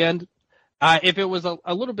by the end. If it was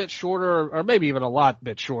a little bit shorter, or maybe even a lot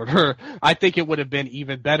bit shorter, I think it would have been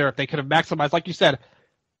even better if they could have maximized, like you said,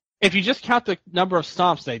 if you just count the number of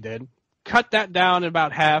stomps they did, cut that down in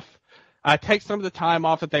about half, take some of the time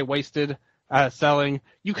off that they wasted selling,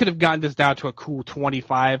 you could have gotten this down to a cool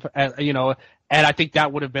 25, and I think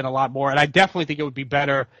that would have been a lot more. And I definitely think it would be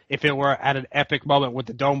better if it were at an epic moment with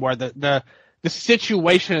the Dome where the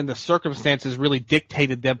situation and the circumstances really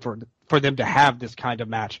dictated them for them to have this kind of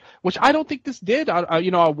match, which I don't think this did.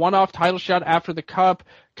 A one-off title shot after the Cup,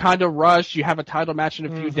 kind of rushed. You have a title match in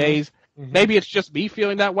a few days. Mm-hmm. Maybe it's just me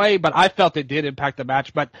feeling that way, but I felt it did impact the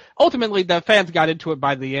match. But ultimately, the fans got into it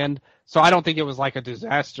by the end, so I don't think it was like a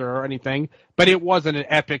disaster or anything. But it wasn't an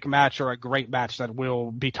epic match or a great match that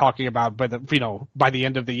we'll be talking about by the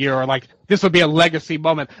end of the year, or like this would be a legacy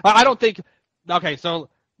moment. I don't think. Okay, so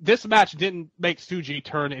this match didn't make Tsuji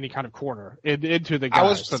turn any kind of corner into the guy. I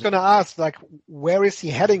was just going to ask, like, where is he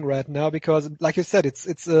heading right now? Because, like you said,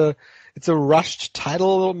 it's a rushed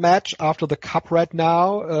title match after the Cup right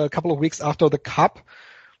now, a couple of weeks after the Cup,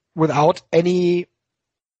 without any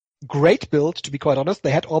great build, to be quite honest. They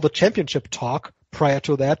had all the championship talk prior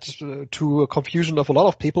to that, to a confusion of a lot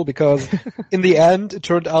of people, because in the end it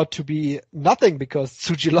turned out to be nothing, because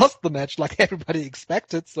Tsuji lost the match like everybody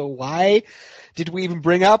expected. So why did we even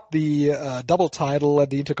bring up the double title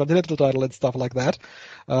and the Intercontinental title and stuff like that?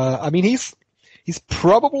 He's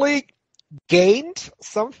probably gained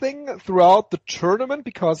something throughout the tournament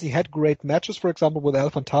because he had great matches, for example, with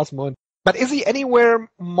El Fantasma. But is he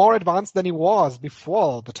anywhere more advanced than he was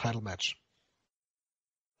before the title match?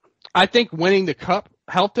 I think winning the Cup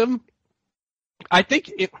helped him. I think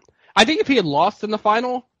if he had lost in the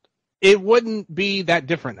final, it wouldn't be that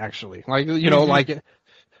different, actually. He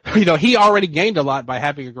already gained a lot by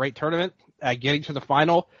having a great tournament, getting to the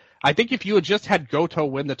final. I think if you had just had Goto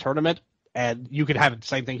win the tournament, and you could have the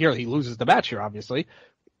same thing here, he loses the match here, obviously,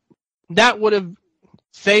 that would have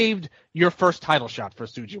saved your first title shot for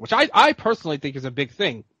Tsuji, which I personally think is a big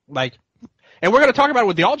thing. And we're going to talk about it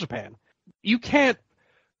with the All Japan. You can't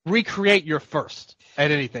recreate your first at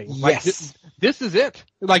anything. Yes. This is it.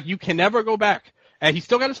 You can never go back. And he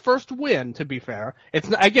still got his first win, to be fair.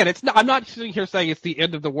 I'm not sitting here saying it's the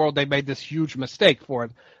end of the world. They made this huge mistake for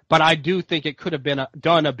it. But I do think it could have been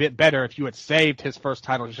done a bit better if you had saved his first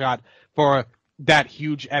title shot for that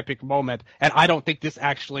huge epic moment. And I don't think this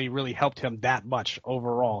actually really helped him that much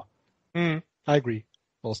overall. I agree.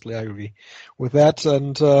 Mostly I agree with that.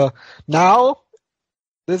 And now,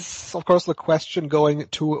 this, of course, the question going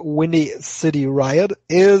to Windy City Riot.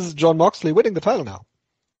 Is Jon Moxley winning the title now?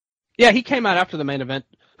 Yeah, he came out after the main event,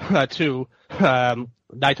 too.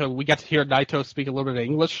 Naito, we got to hear Naito speak a little bit of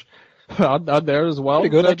English on there as well.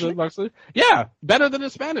 Pretty good, actually. Moxley. Yeah, better than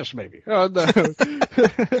his Spanish, maybe.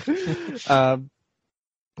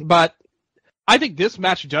 But I think this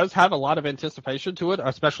match does have a lot of anticipation to it,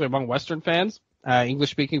 especially among Western fans,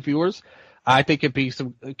 English-speaking viewers. I think it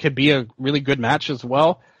could be a really good match as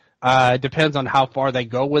well. It depends on how far they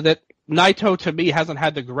go with it. Naito, to me, hasn't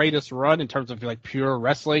had the greatest run in terms of pure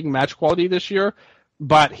wrestling match quality this year,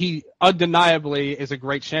 but he undeniably is a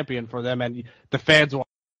great champion for them, and the fans will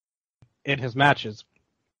in his matches.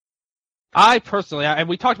 I personally, and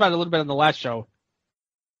we talked about it a little bit in the last show,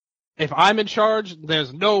 if I'm in charge,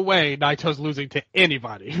 there's no way Naito's losing to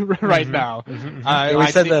anybody right now. We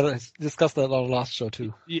discussed that on our last show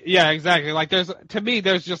too. Yeah, exactly. To me,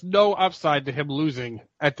 there's just no upside to him losing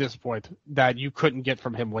at this point that you couldn't get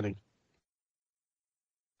from him winning.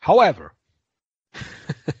 However,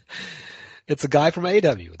 it's a guy from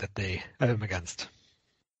AEW that they have him against.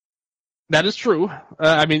 That is true.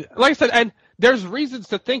 Like I said, and there's reasons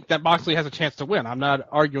to think that Moxley has a chance to win. I'm not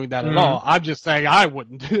arguing that at all. I'm just saying I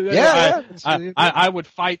wouldn't. I would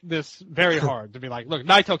fight this very hard to be like, look,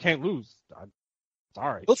 Naito can't lose. I'm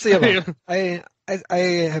sorry. We'll see about it. I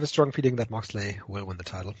have a strong feeling that Moxley will win the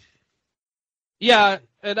title. Yeah,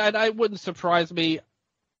 and I wouldn't surprise me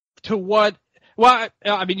to what. Well,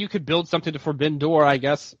 you could build something to Forbidden Door, I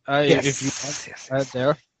guess, if you want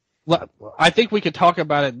there. I think we could talk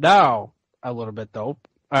about it now a little bit, though.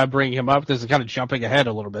 Bringing him up. This is kind of jumping ahead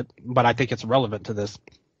a little bit, but I think it's relevant to this.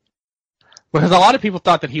 Because a lot of people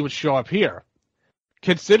thought that he would show up here.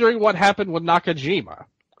 Considering what happened with Nakajima,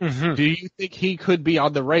 do you think he could be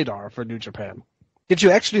on the radar for New Japan? Did you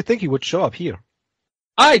actually think he would show up here?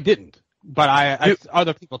 I didn't, but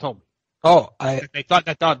other people told me. Oh,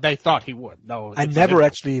 they thought he would. No, I never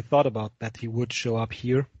actually thought about that he would show up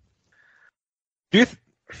here. Do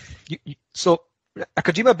you? So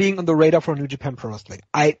Nakajima being on the radar for New Japan Pro Wrestling,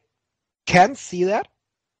 I can see that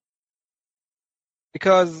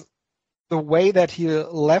because the way that he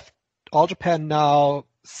left All Japan now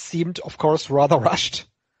seemed, of course, rather rushed.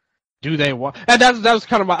 Do they want? And that was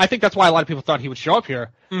kind of I think that's why a lot of people thought he would show up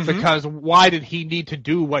here because why did he need to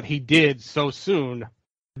do what he did so soon?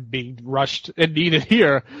 Being rushed and needed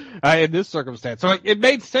here in this circumstance. So it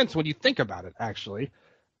made sense when you think about it, actually.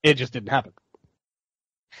 It just didn't happen.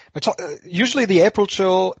 But usually the April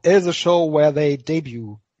show is a show where they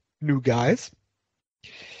debut new guys.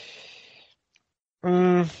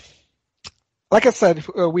 like I said,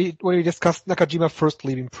 when we discussed Nakajima first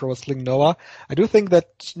leaving Pro Wrestling Noah, I do think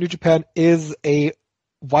that New Japan is a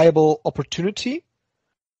viable opportunity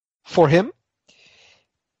for him.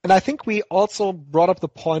 And I think we also brought up the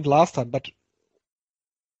point last time, but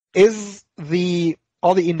is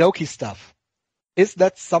all the Inoki stuff, is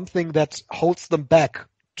that something that holds them back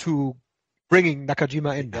to bringing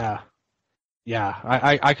Nakajima in? Yeah.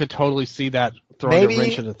 I could totally see that throwing a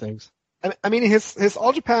wrench into things. I mean, his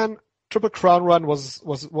All Japan Triple Crown run was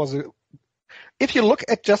if you look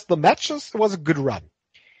at just the matches, it was a good run.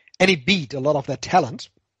 And he beat a lot of that talent.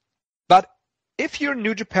 But if you're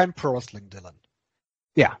New Japan Pro Wrestling, Dylan,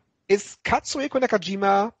 yeah, is Katsuhiko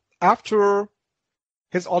Nakajima, after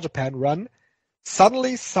his All Japan run,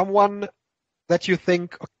 suddenly someone that you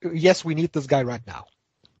think, yes, we need this guy right now?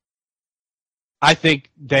 I think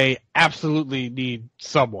they absolutely need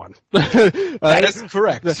someone. That is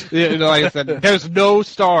correct. Like I said, there's no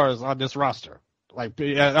stars on this roster.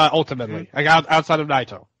 Ultimately, outside of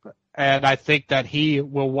Naito, and I think that he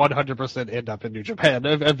will 100% end up in New Japan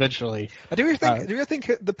eventually. Do you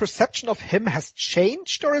think the perception of him has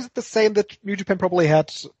changed, or is it the same that New Japan probably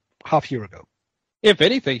had half a year ago? If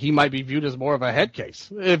anything, he might be viewed as more of a head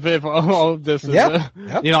case. If all of this is,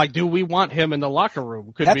 do we want him in the locker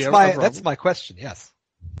room? That's my question. Yes.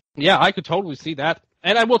 Yeah, I could totally see that,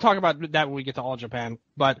 and I will talk about that when we get to All Japan.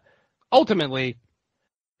 But ultimately,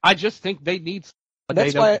 I just think they need.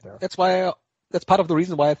 That's part of the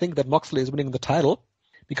reason why I think that Moxley is winning the title,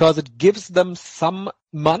 because it gives them some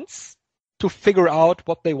months to figure out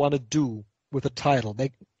what they want to do with the title.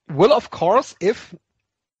 They will, of course, if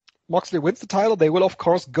Moxley wins the title, they will, of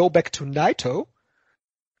course, go back to Naito,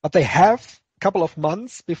 but they have a couple of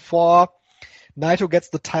months before Naito gets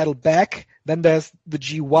the title back. Then there's the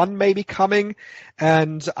G1 maybe coming,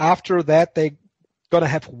 and after that they're going to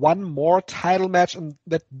have one more title match, and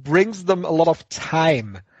that brings them a lot of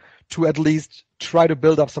time to at least try to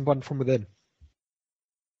build up someone from within.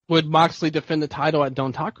 Would Moxley defend the title at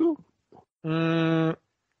Dontaku?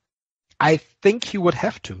 I think he would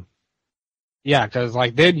have to. Yeah, because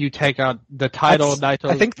then you take out the title. Naito.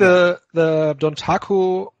 I think the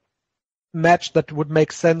Dontaku match that would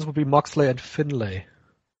make sense would be Moxley and Finlay.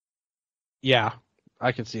 Yeah,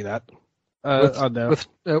 I can see that.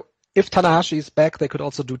 If Tanahashi is back, they could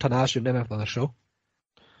also do Tanahashi and MF on the show.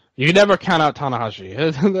 You never count out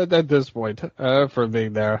Tanahashi at this point for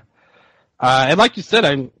being there. And like you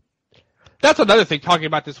said, that's another thing. Talking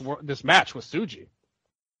about this match with Tsuji.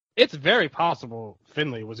 It's very possible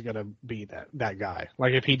Finlay was going to be that guy.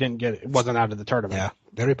 If he wasn't out of the tournament. Yeah,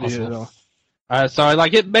 very possible. So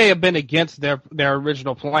it may have been against their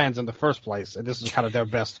original plans in the first place, and this is kind of their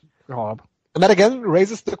best call-up. And that again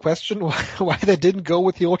raises the question why they didn't go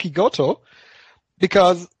with Hiroki Goto,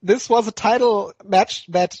 because this was a title match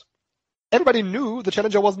that everybody knew the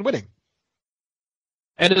challenger wasn't winning.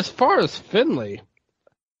 And as far as Finlay,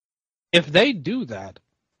 if they do that,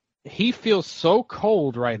 he feels so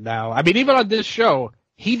cold right now. I mean, even on this show,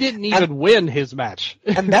 he didn't even win his match.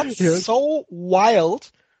 And that's so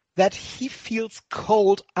wild that he feels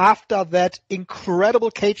cold after that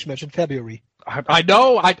incredible cage match in February. I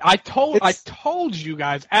know. I told you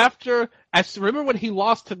guys after. I remember when he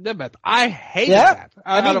lost to Nemeth. I hated that.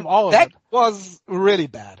 Out of all of it, that was really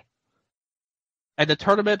bad. And the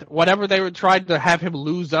tournament, whatever they were trying to have him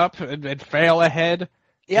lose up and fail ahead.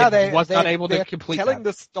 Yeah, they was not able to complete. Telling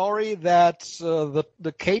the story that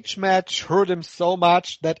the cage match hurt him so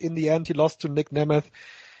much that in the end he lost to Nick Nemeth.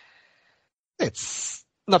 It's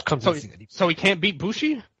not convincing anymore. So he can't beat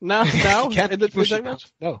Bushi now? He can't beat Bushi match?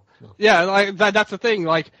 No. Yeah, that's the thing.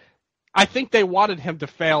 I think they wanted him to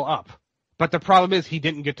fail up, but the problem is he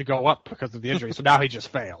didn't get to go up because of the injury. So now he just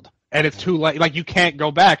failed, and it's too late. You can't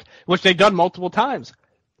go back, which they've done multiple times.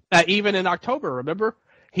 Even in October, remember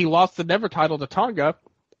he lost the Never title to Tonga.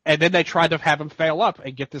 And then they tried to have him fail up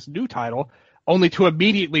and get this new title, only to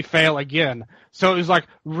immediately fail again. So it was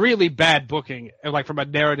really bad booking, from a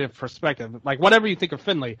narrative perspective. Whatever you think of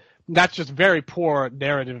Finlay, that's just very poor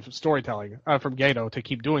narrative storytelling from Gato to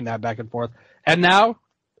keep doing that back and forth. And now,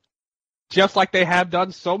 just like they have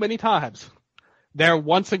done so many times, they're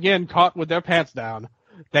once again caught with their pants down.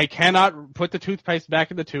 They cannot put the toothpaste back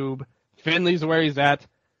in the tube. Finlay's where he's at.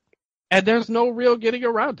 And there's no real getting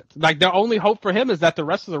around it. Their only hope for him is that the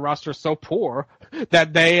rest of the roster is so poor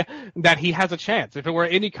that he has a chance. If it were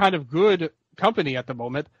any kind of good company at the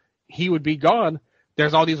moment, he would be gone.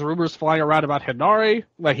 There's all these rumors flying around about Hinari.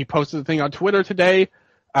 He posted a thing on Twitter today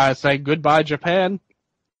saying goodbye Japan.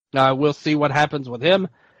 We'll see what happens with him.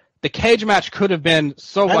 The cage match could have been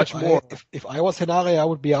so much more. If I was Hinari, I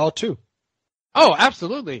would be out too. Oh,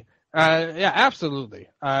 absolutely. Yeah, absolutely.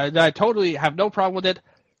 I totally have no problem with it.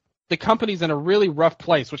 The company's in a really rough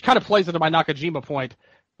place, which kind of plays into my Nakajima point.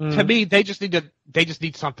 To me, they just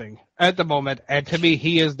need something at the moment, and to me,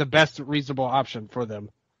 he is the best reasonable option for them.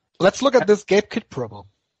 Let's look at this Gabe Kidd promo,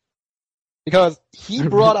 because he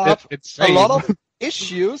brought up a lot of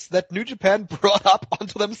issues that New Japan brought up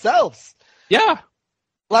onto themselves. Yeah,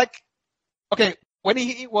 like, okay, when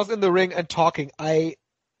he was in the ring and talking, I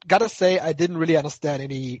gotta say I didn't really understand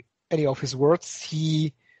any of his words.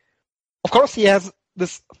 Of course, he has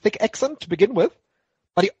this thick accent to begin with,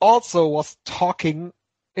 but he also was talking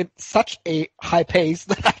in such a high pace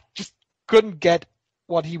that I just couldn't get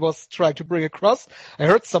what he was trying to bring across. I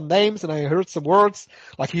heard some names and I heard some words,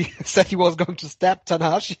 like he said he was going to stab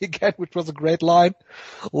Tanahashi again, which was a great line.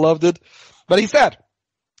 Loved it. But he said,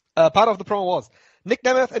 part of the promo was, Nick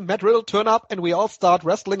Nemeth and Matt Riddle turn up and we all start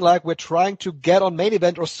wrestling like we're trying to get on main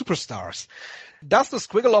event or superstars. Does the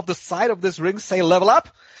squiggle of the side of this ring say level up?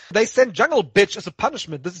 They send Jungle Bitch as a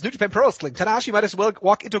punishment. This is New Japan Pro Wrestling. Tanahashi might as well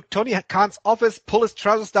walk into Tony Khan's office, pull his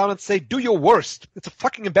trousers down and say, do your worst. It's a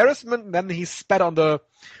fucking embarrassment. And then he spat on the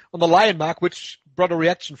lion mark, which brought a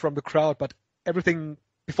reaction from the crowd. But everything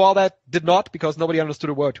before that did not, because nobody understood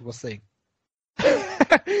a word he was saying.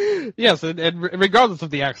 Yes, and regardless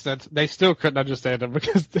of the accent, they still couldn't understand him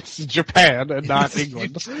because this is Japan and not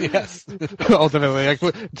England. Yes. Ultimately,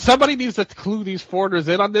 like, somebody needs to clue these foreigners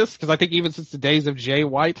in on this, because I think even since the days of Jay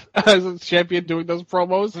White as a champion doing those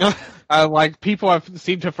promos, like, people have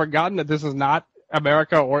seemed to have forgotten that this is not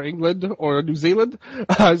America or England or New Zealand.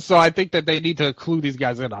 So I think that they need to clue these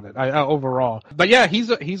guys in on it overall. But yeah, he's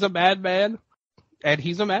a madman, and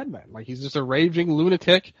he's a madman. Like, he's just a raging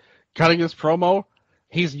lunatic cutting his promo.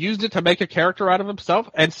 He's used it to make a character out of himself,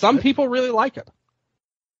 and some people really like it.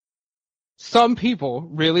 Some people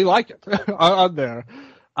really like it on there.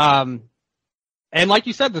 And like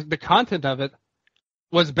you said, the content of it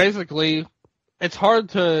was basically, it's hard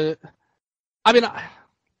to, I mean,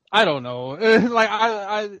 I don't know.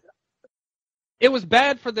 Like, it was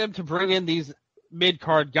bad for them to bring in these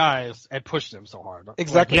mid-card guys and push them so hard.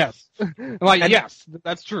 Exactly. Like, yes,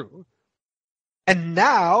 that's true. And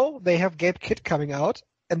now they have Gabe Kidd coming out,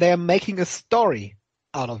 and they are making a story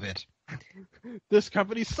out of it. This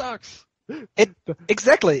company sucks.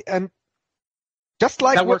 Exactly, and just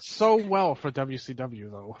like that works so well for WCW,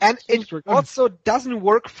 though. And it also doesn't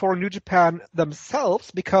work for New Japan themselves,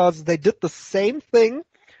 because they did the same thing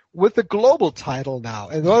with the global title now.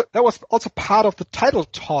 And that was also part of the title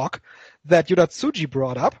talk that Yota Tsuji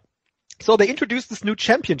brought up. So they introduced this new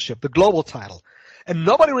championship, the global title. And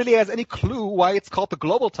nobody really has any clue why it's called the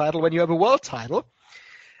global title when you have a world title.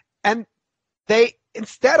 And they,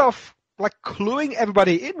 instead of like cluing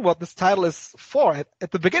everybody in what this title is for,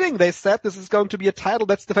 at the beginning they said this is going to be a title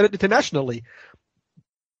that's defended internationally.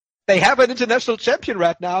 They have an international champion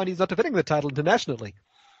right now, and he's not defending the title internationally.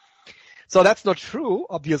 So that's not true,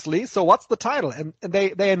 obviously. So what's the title? And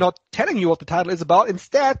they are not telling you what the title is about.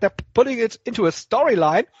 Instead, they're putting it into a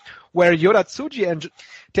storyline where Yota Tsuji and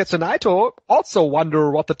Tetsuya Naito also wonder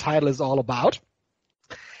what the title is all about.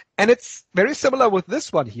 And it's very similar with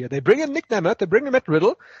this one here. They bring in Nick Nemeth, they bring in Matt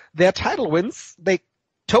Riddle. Their title wins, they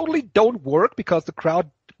totally don't work because the crowd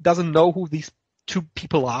doesn't know who these two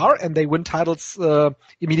people are, and they win titles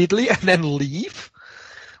immediately and then leave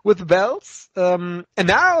with belts. And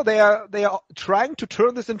now they are trying to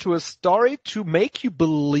turn this into a story to make you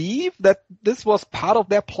believe that this was part of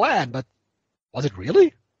their plan. But was it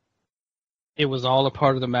really? It was all a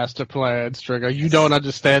part of the master plan, Strigger. You don't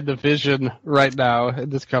understand the vision right now in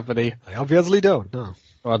this company. I obviously don't, no.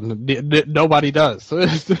 Well, nobody does. So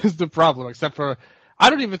this is the problem, except for, I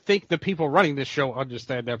don't even think the people running this show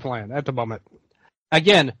understand their plan at the moment.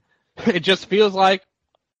 Again, it just feels like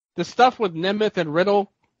the stuff with Nemeth and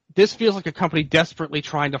Riddle, this feels like a company desperately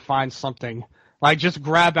trying to find something. Like, just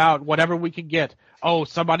grab out whatever we can get. Oh,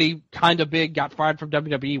 somebody kind of big got fired from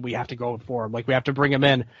WWE. We have to go for him. Like, we have to bring him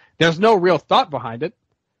in. There's no real thought behind it.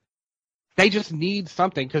 They just need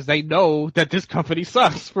something because they know that this company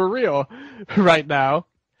sucks for real right now.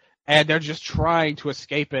 And they're just trying to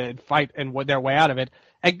escape it and fight and their way out of it.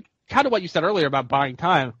 And kind of what you said earlier about buying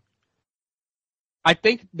time. I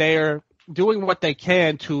think they're doing what they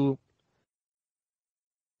can to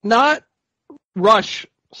not rush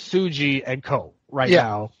Tsuji and Co. now.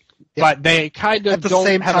 Yeah. But they kind of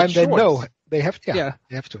don't have a choice. At the same time, they know they have to. Yeah,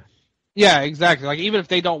 they have to. Yeah, exactly. Like, even if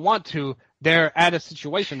they don't want to, they're at a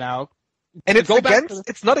situation now. And it's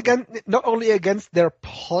not only against their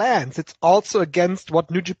plans, it's also against what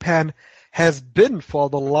New Japan has been for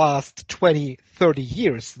the last 20, 30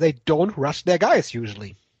 years. They don't rush their guys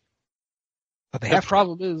usually. But the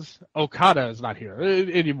problem is Okada is not here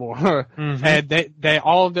anymore, and they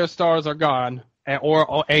all of their stars are gone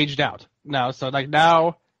or aged out now. So like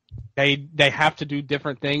now they have to do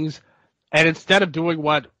different things, and instead of doing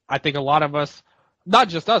what I think a lot of us, not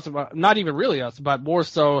just us, not even really us, but more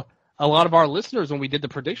so a lot of our listeners when we did the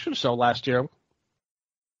prediction show last year,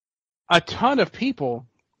 a ton of people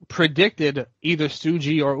predicted either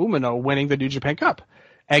Tsuji or Umino winning the New Japan Cup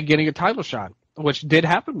and getting a title shot, which did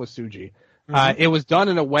happen with Tsuji. It was done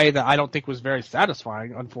in a way that I don't think was very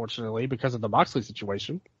satisfying, unfortunately, because of the Moxley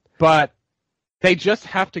situation. But they just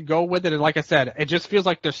have to go with it. And like I said, it just feels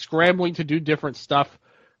like they're scrambling to do different stuff.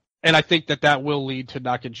 And I think that will lead to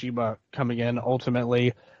Nakajima coming in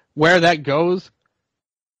ultimately. Where that goes,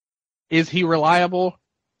 is he reliable?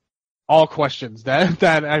 All questions that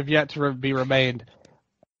have yet to be remained.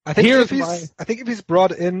 I think if he's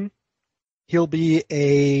brought in, he'll be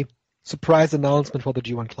a surprise announcement for the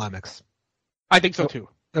G1 Climax. I think so too.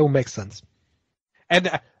 That will make sense. And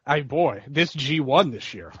this G1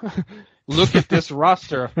 this year. Look at this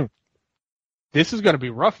roster. This is going to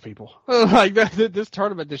be rough, people. Like this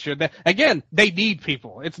tournament this year. They need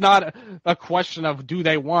people. It's not a question of do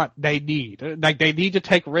they want. They need. Like they need to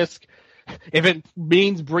take risk. If it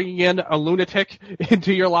means bringing in a lunatic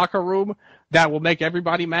into your locker room that will make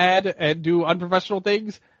everybody mad and do unprofessional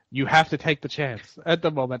things, you have to take the chance at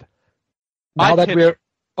the moment. My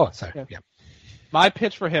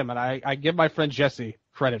pitch for him, and I give my friend Jesse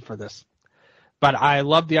credit for this, but I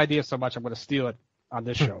love the idea so much I'm going to steal it on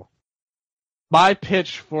this show. My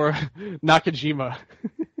pitch for Nakajima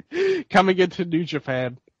coming into New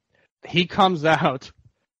Japan, he comes out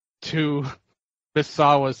to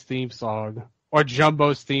Misawa's theme song, or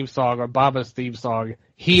Jumbo's theme song, or Baba's theme song.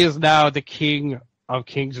 He is now the king of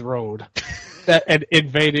King's Road. And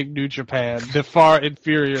invading New Japan, the far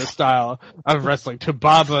inferior style of wrestling to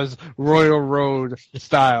Baba's Royal Road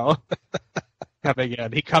style. Coming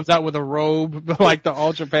in, he comes out with a robe like the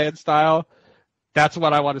All Japan style. That's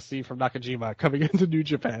what I want to see from Nakajima coming into New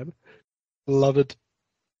Japan. Love it.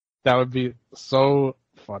 That would be so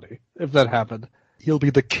funny if that happened. He'll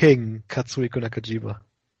be the king, Katsuhiko Nakajima.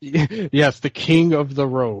 Yes, the king of the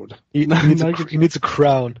road. He needs a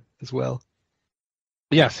crown as well.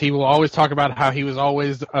 Yes, he will always talk about how he was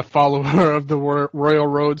always a follower of the Royal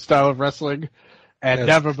Road style of wrestling and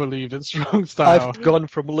never believed in strong style. I've gone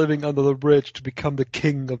from living under the bridge to become the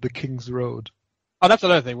king of the King's Road. Oh, that's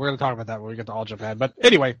another thing. We're going to talk about that when we get to All Japan. But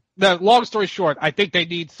anyway, the long story short, I think they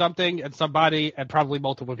need something and somebody and probably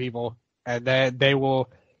multiple people, and then they will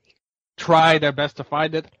try their best to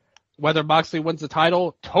find it. Whether Moxley wins the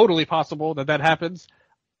title, totally possible that happens.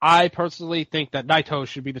 I personally think that Naito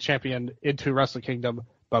should be the champion into Wrestle Kingdom,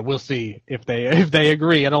 but we'll see if they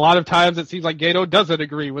agree. And a lot of times it seems like Gato doesn't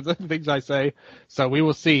agree with the things I say, so we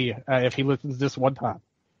will see if he listens this one time.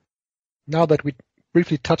 Now that we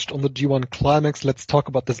briefly touched on the G1 Climax, let's talk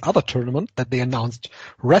about this other tournament that they announced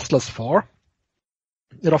wrestlers for.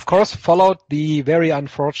 It, of course, followed the very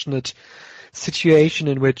unfortunate situation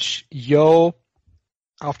in which Yo,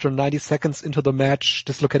 after 90 seconds into the match,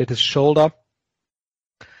 dislocated his shoulder.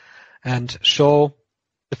 And Sho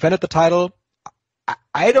defended the title.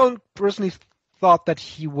 I don't personally thought that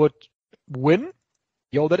he would win.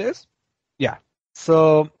 Yo, that is. Yeah.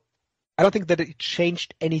 So I don't think that it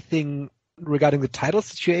changed anything regarding the title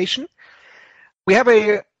situation. We have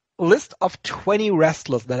a list of 20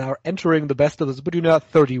 wrestlers that are entering the Best of the Super Junior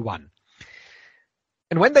 31.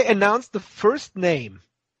 And when they announced the first name,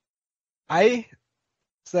 I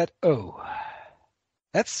said, oh,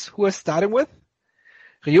 that's who we're starting with?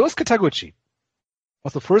 Ryosuke Taguchi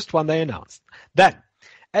was the first one they announced. Then,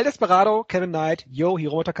 El Desperado, Kevin Knight, Yo,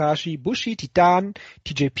 Hiromu Takahashi, Bushi, Titan,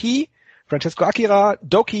 TJP, Francesco Akira,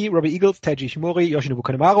 Doki, Robbie Eagles, Taiji Ishimori, Yoshinobu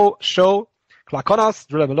Kanemaru, Sho, Clark Connors,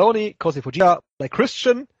 Drilla Maloney, Kosei Fujita, Blake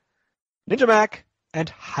Christian, Ninja Mac,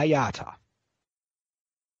 and Hayata.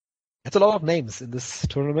 That's a lot of names in this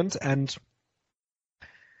tournament, and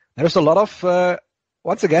there's a lot of,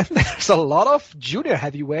 once again, there's a lot of junior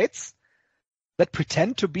heavyweights that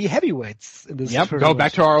pretend to be heavyweights in this tournament. Go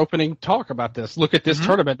back to our opening talk about this. Look at this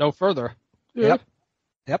tournament no further. Yep.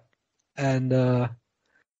 And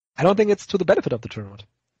I don't think it's to the benefit of the tournament.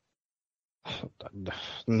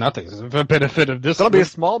 Nothing's the benefit of this. It's going to be a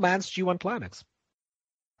small man's G1 Climax.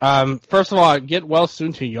 First of all, get well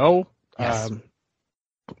soon to Yo. Yes.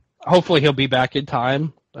 Hopefully he'll be back in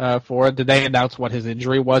time for it. Did they announce what his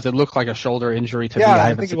injury was? It looked like a shoulder injury to me. Yeah,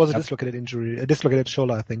 I think it was a dislocated injury, a dislocated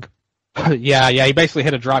shoulder, I think. Yeah, he basically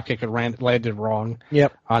hit a drop kick and landed wrong.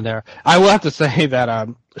 Yep. On there. I will have to say that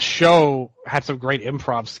Sho had some great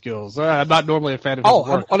improv skills. I'm not normally a fan of his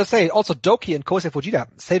work. I want to say also Doki and Kosei Fujita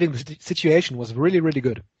saving the situation was really, really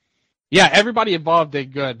good. Yeah, everybody involved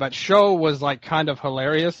did good, but Sho was like kind of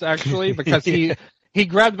hilarious actually because he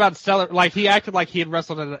grabbed about he acted like he had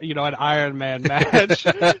wrestled an Iron Man match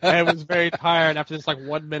and was very tired after this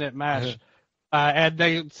 1 minute match.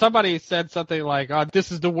 And somebody said something like, "Oh,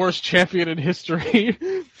 this is the worst champion in history,"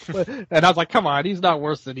 and I was like, "Come on, he's not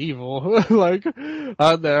worse than Evil."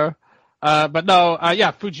 On there, but no,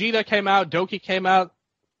 Fujita came out, Doki came out,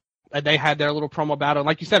 and they had their little promo battle.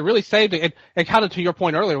 Like you said, really saved it. And kind of to your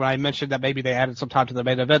point earlier when I mentioned that maybe they added some time to the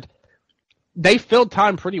main event, they filled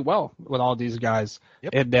time pretty well with all these guys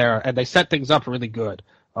in there, and they set things up really good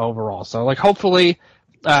overall. So hopefully,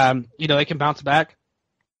 they can bounce back.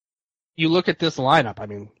 You look at this lineup, I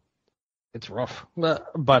mean, it's rough.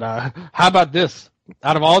 But how about this?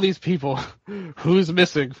 Out of all these people, who's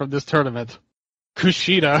missing from this tournament?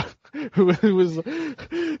 Kushida, who was...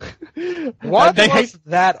 What they was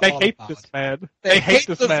that They all hate about? this man. They hate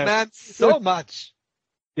this man so much.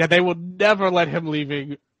 Yeah, they will never let him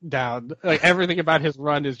leaving down. Everything about his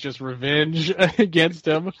run is just revenge against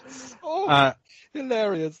him. Oh,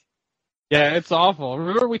 hilarious. Yeah, it's awful.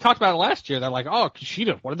 Remember we talked about it last year. They're like, oh,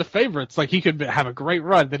 Kushida, one of the favorites. He could have a great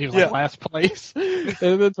run. Then he was last place in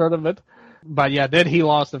the tournament. But yeah, then he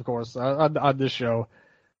lost, of course, on this show.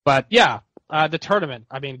 But yeah, the tournament.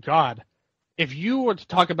 I mean, God, if you were to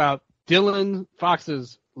talk about Dylan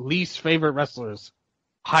Fox's least favorite wrestlers,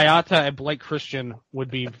 Hayata and Blake Christian would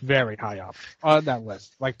be very high up on that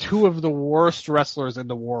list. Two of the worst wrestlers in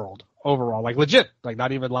the world overall. Legit.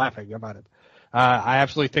 Not even laughing about it. I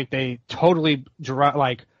absolutely think they totally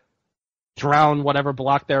drown whatever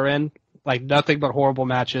block they're in. Nothing but horrible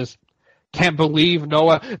matches. Can't believe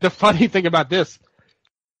Noah. The funny thing about this,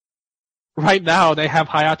 right now they have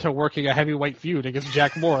Hayata working a heavyweight feud against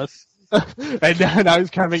Jack Morris. And now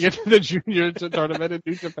he's coming into the junior tournament in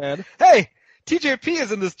New Japan. Hey, TJP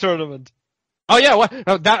is in this tournament. Oh yeah, what?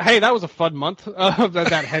 That was a fun month of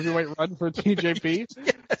that heavyweight run for TJP.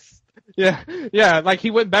 Yes. Yeah.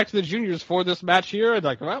 He went back to the juniors for this match here, and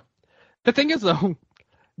well, the thing is though,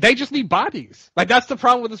 they just need bodies. That's the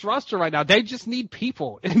problem with this roster right now. They just need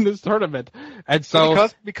people in this tournament, and so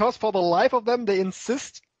because for the life of them, they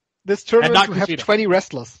insist this tournament to have 20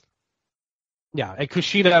 wrestlers. Yeah, and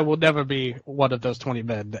Kushida will never be one of those 20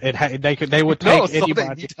 men. They would take anybody.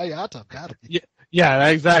 They need Hayata badly. Yeah,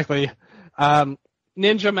 exactly.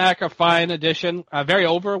 Ninja Mac, a fine addition. Very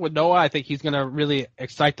over with Noah. I think he's going to really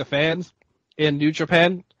excite the fans in New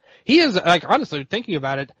Japan. He is, honestly, thinking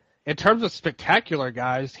about it, in terms of spectacular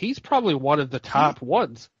guys, he's probably one of the top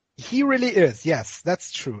ones. He really is, yes,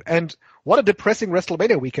 that's true. And what a depressing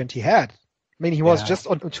WrestleMania weekend he had. I mean, he was just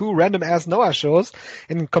on 2 random-ass Noah shows.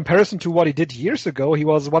 In comparison to what he did years ago, he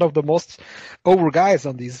was one of the most over guys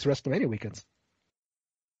on these WrestleMania weekends.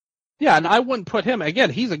 Yeah, and I wouldn't put him,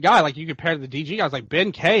 again, he's a guy, you compare to the DG guys,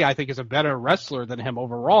 Ben Kay, I think, is a better wrestler than him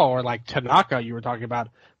overall, or Tanaka you were talking about,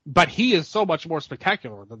 but he is so much more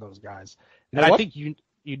spectacular than those guys. And I think you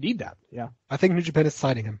need that, yeah. I think New Japan is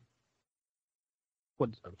signing him.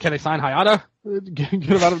 What, can they sign Hayata? Get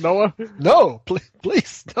him out of Noah? No,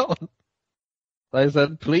 please don't. I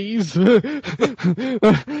said, please. But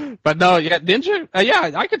no, yeah, Ninja,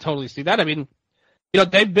 I could totally see that. I mean,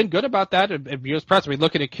 they've been good about that in years past. I mean,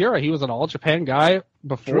 look at Akira. He was an all-Japan guy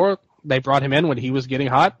before they brought him in when he was getting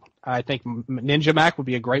hot. I think Ninja Mac would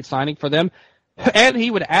be a great signing for them. And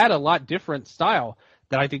he would add a lot different style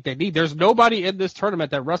that I think they need. There's nobody in this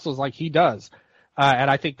tournament that wrestles like he does.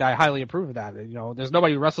 And I think I highly approve of that. There's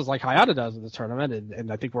nobody who wrestles like Hayata does in this tournament,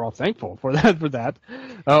 and I think we're all thankful for that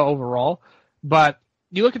overall. But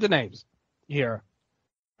you look at the names here.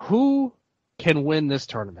 Who can win this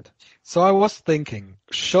tournament? So I was thinking,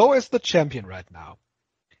 Sho is the champion right now.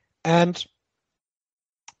 And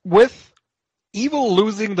with Evil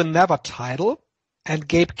losing the Never title and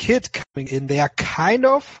Gabe Kidd coming in, they are kind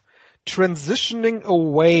of transitioning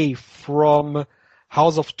away from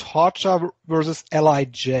House of Torture versus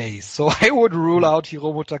LIJ. So I would rule out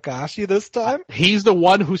Hiromu Takahashi this time. He's the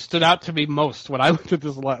one who stood out to me most when I looked at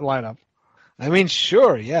this lineup. I mean,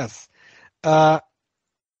 sure, yes. With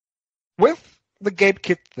the Gabe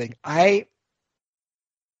Kidd thing, I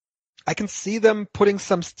can see them putting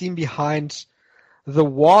some steam behind the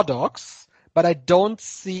War Dogs, but I don't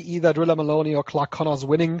see either Drilla Maloney or Clark Connors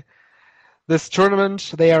winning this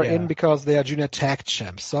tournament. They are in because they are junior tag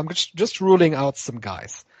champs. So I'm just ruling out some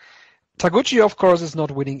guys. Taguchi, of course, is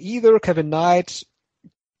not winning either. Kevin Knight.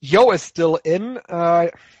 Yo is still in.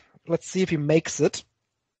 Let's see if he makes it.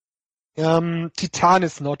 Titan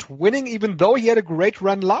is not winning, even though he had a great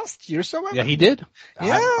run last year. So Yeah, he did.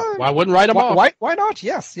 Yeah, I wouldn't write him off. Why not?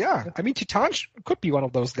 Yes, yeah. I mean, Titan could be one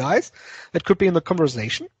of those guys that could be in the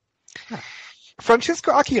conversation.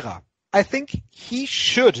 Francisco Akira, I think he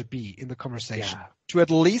should be in the conversation to at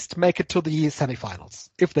least make it to the semifinals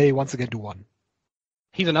if they once again do one.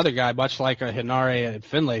 He's another guy, much like Hinare and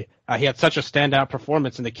Finlay. He had such a standout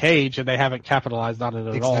performance in the cage, and they haven't capitalized on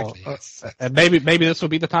it at all. And maybe this will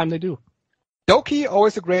be the time they do. Doki,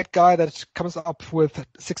 always a great guy that comes up with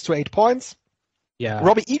 6 to 8 points. Yeah.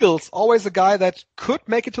 Robbie Eagles, always a guy that could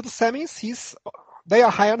make it to the semis. They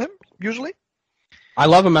are high on him, usually. I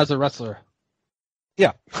love him as a wrestler.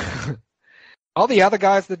 Yeah. All the other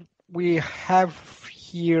guys that we have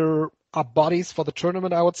here are bodies for the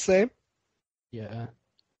tournament, I would say. Yeah.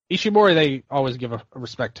 Ishimori, they always give a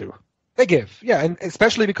respect to. They give, yeah, and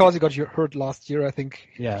especially because he got hurt last year, I think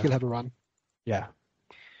he'll have a run. Yeah.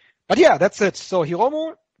 But yeah, that's it. So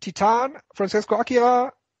Hiromu, Titan, Francisco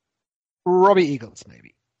Akira, Robbie Eagles,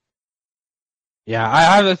 maybe. Yeah,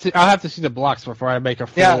 I'll have to see the blocks before I make a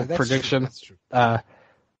full prediction. True. That's true.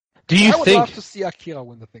 Do you think? I would love to see Akira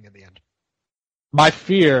win the thing in the end. My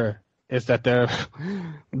fear is that they're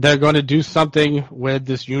going to do something with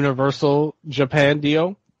this Universal Japan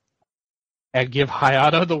deal and give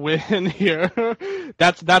Hayato the win here.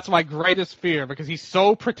 That's my greatest fear because he's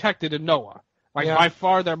so protected in Noah. By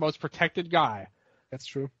far their most protected guy. That's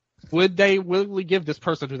true. Would they willingly give this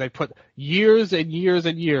person who they put years and years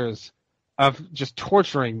and years of just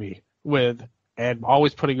torturing me with and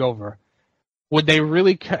always putting over, would they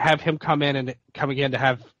really have him come again to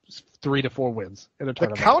have 3 to 4 wins in a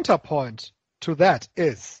tournament? The counterpoint to that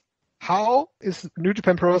is, how is New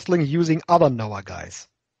Japan Pro Wrestling using other Noah guys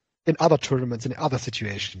in other tournaments, in other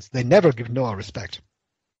situations? They never give Noah respect.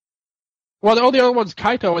 Well, the only other one's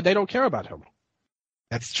Kaito, and they don't care about him.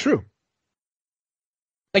 That's true.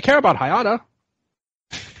 They care about Hayata.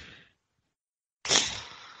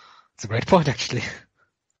 It's a great point, actually.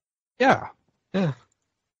 Yeah. Yeah.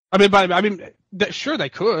 Sure they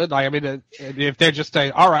could. If they're just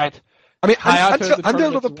saying, all right.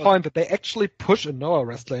 Until to the point that they actually push a Noah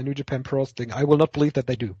wrestler in New Japan Pro Wrestling, I will not believe that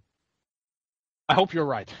they do. I hope you're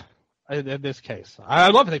right in this case. I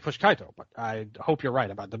love if they push Kaito, but I hope you're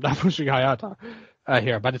right about them not pushing Hayata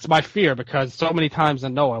here. But it's my fear because so many times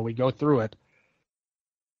in Noah we go through it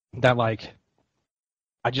that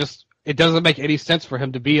it doesn't make any sense for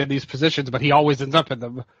him to be in these positions, but he always ends up in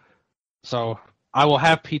them. So I will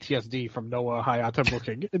have PTSD from Noah Hayata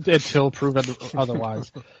booking until proven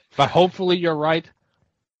otherwise. But hopefully you're right.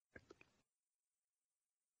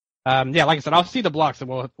 Like I said, I'll see the blocks and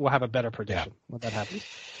we'll have a better prediction when that happens.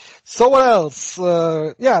 So what else?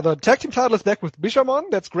 The tag team title is back with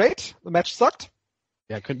Bishamon. That's great. The match sucked.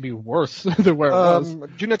 Yeah, it could be worse than where it was.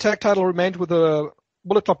 Junior tag title remained with the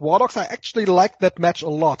Bullet Club War Dogs. I actually liked that match a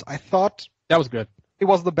lot. I thought that was good. It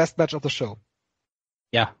was the best match of the show.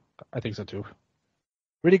 Yeah, I think so too.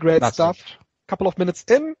 Really great stuff. Couple of minutes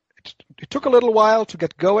in, it took a little while to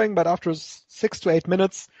get going, but after 6 to 8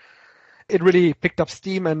 minutes, it really picked up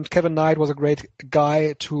steam, and Kevin Knight was a great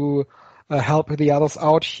guy to help the others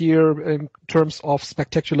out here in terms of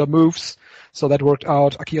spectacular moves. So that worked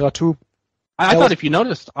out. Akira too. I thought if you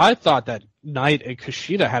noticed, I thought that Knight and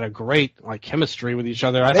Kushida had a great chemistry with each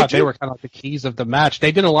other. I thought they were kind of like the keys of the match.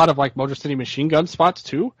 They did a lot of Motor City Machine Gun spots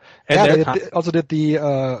too. And they also did the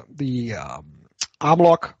arm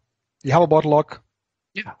lock, the hoverboard lock.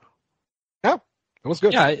 Yeah. Yeah, it was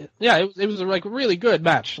good. Yeah, it was a really good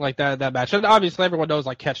match, that match. And obviously everyone knows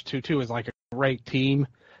Catch 2 is a great team.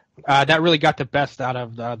 That really got the best out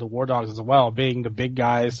of the War Dogs as well, being the big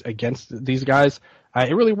guys against these guys.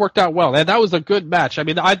 It really worked out well, and that was a good match.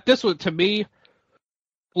 This was, to me,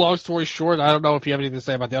 long story short, I don't know if you have anything to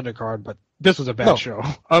say about the undercard, but this was a bad show.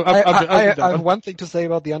 I have one thing to say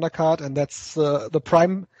about the undercard, and that's the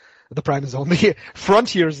Prime Zone, the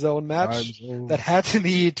Frontier Zone match that had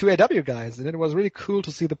the 2AW guys, and it was really cool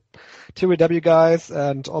to see the 2AW guys,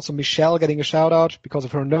 and also Michelle getting a shout out because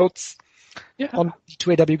of her notes. Yeah. On the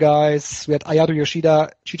 2AW guys, we had Ayado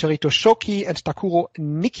Yoshida, Chicharito Shoki, and Takuro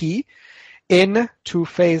Nikki in to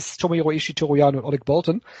face Tomohiro Ishii, Toru Yano, and Oleg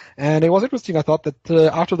Bolton. And it was interesting, I thought, that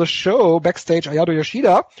after the show, backstage, Ayado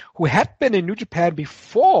Yoshida, who had been in New Japan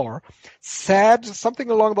before, said something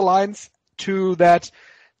along the lines to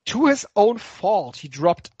his own fault, he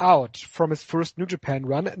dropped out from his first New Japan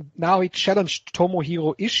run, and now he challenged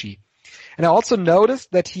Tomohiro Ishii. And I also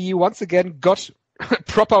noticed that he once again got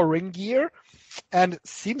proper ring gear and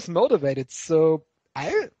seems motivated. So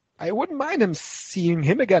I wouldn't mind seeing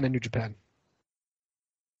him again in New Japan.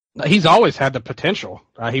 He's always had the potential.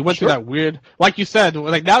 He went through that weird, like you said,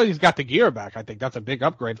 like now that he's got the gear back, I think that's a big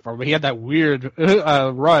upgrade for him. He had that weird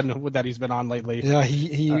run that he's been on lately. Yeah,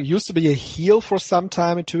 he used to be a heel for some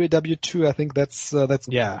time in 2AW2. I think that's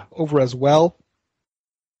over as well.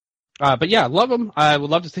 But yeah, love him. I would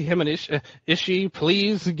love to see him and Ishii.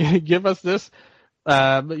 Please give us this.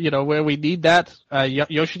 Where we need that.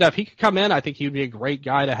 Yoshida, if he could come in, I think he would be a great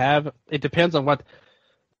guy to have. It depends on what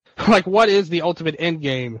is the ultimate end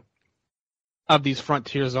game of these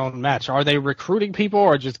Frontier Zone match? Are they recruiting people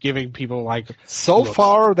or just giving people So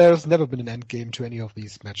far, there's never been an end game to any of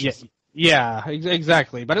these matches. Yeah,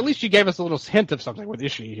 exactly. But at least you gave us a little hint of something with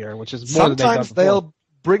Ishii here, which is more sometimes than they'll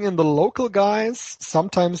bring in the local guys.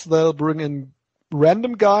 Sometimes they'll bring in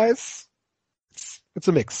random guys. It's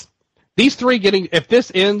a mix. These three if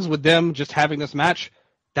this ends with them just having this match,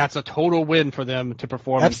 that's a total win for them to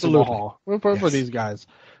perform in Sumo Hall for these guys.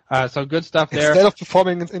 So good stuff there. Instead of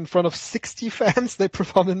performing in front of 60 fans, they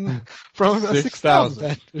perform in front of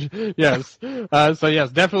 6,000. Yes. So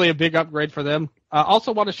yes, definitely a big upgrade for them.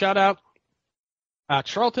 Also want to shout out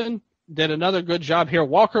Charlton did another good job here.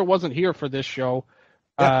 Walker wasn't here for this show,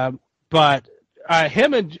 but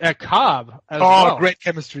him and Cobb as well. Oh, great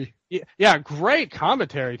chemistry. Yeah, great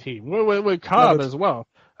commentary team with Cobb as well.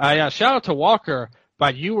 Shout out to Walker.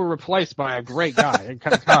 But you were replaced by a great guy,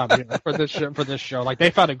 Cobb, for this show. Like they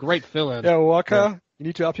found a great fill-in. Yeah, Walker, you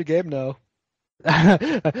need to up your game now.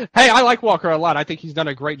 Hey, I like Walker a lot. I think he's done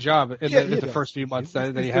a great job in the first few months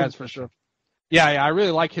that he has for sure. Yeah, I really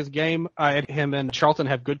like his game. Him and Charlton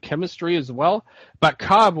have good chemistry as well. But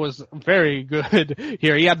Cobb was very good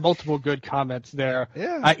here. He had multiple good comments there.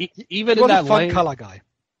 Yeah, even in that fun color guy.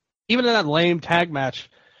 Even in that lame tag match,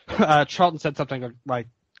 Charlton said something like,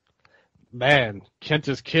 "Man,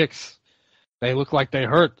 Kenta's kicks, they look like they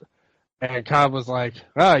hurt." And Cobb was like,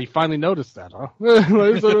 you finally noticed that, huh?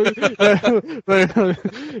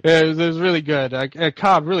 It was really good.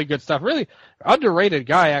 Cobb, really good stuff. Really underrated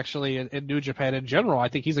guy, actually, in New Japan in general. I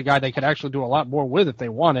think he's a guy they could actually do a lot more with if they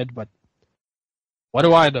wanted, but what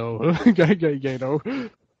do I know?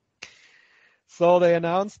 So they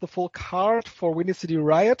announced the full card for Windy City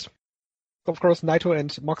Riot. Of course, Naito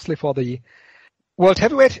and Moxley for the World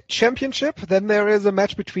Heavyweight Championship. Then there is a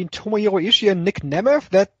match between Tomohiro Ishii and Nick Nemeth.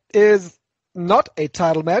 That is not a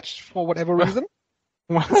title match for whatever reason.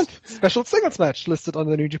 What? Special singles match listed on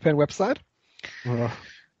the New Japan website.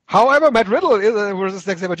 However, Matt Riddle versus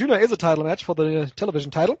Zack Sabre Jr. is a title match for the television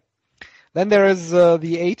title. Then there is the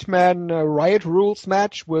 8-man Riot Rules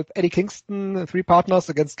match with Eddie Kingston, 3 partners,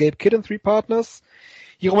 against Gabe Kidd and 3 partners.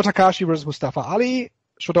 Hiromu Takahashi versus Mustafa Ali.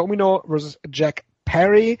 Shota Umino versus Jack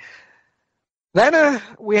Perry. Then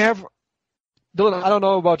we have, Dylan, I don't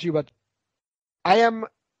know about you, but I am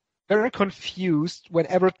very confused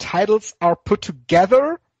whenever titles are put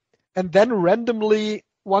together and then randomly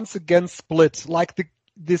once again split, like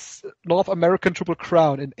this North American Triple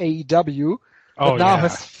Crown in AEW that now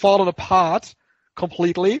has fallen apart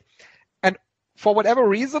completely. And for whatever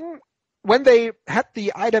reason, when they had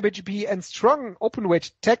the IWGP and Strong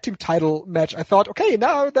Openweight Tag Team title match, I thought, okay,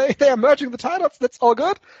 now they are merging the titles, that's all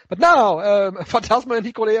good. But now, Phantasma and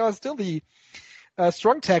Hikuleo are still the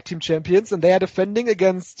Strong Tag Team champions, and they are defending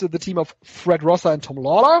against the team of Fred Rosser and Tom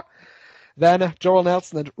Lawler, then Jorel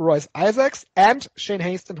Nelson and Royce Isaacs, and Shane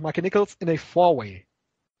Haste and Mikey Nichols in a 4-way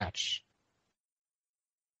match.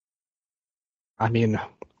 I mean,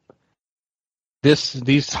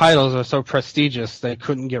 these titles are so prestigious they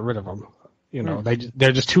couldn't get rid of them.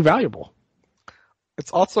 They're just too valuable.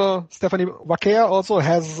 It's also Stephanie Wakea also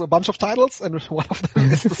has a bunch of titles, and one of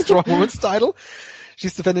them is the Strong Women's title.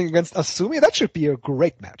 She's defending against Asumi. That should be a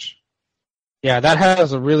great match. Yeah, that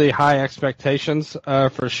has a really high expectations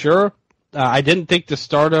for sure. I didn't think the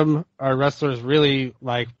Stardom wrestlers really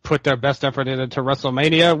put their best effort into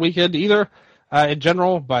WrestleMania weekend either. In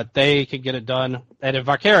general, but they can get it done. And if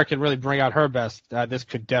Vakera can really bring out her best, this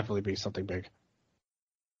could definitely be something big.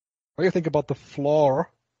 What do you think about the floor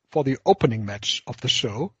for the opening match of the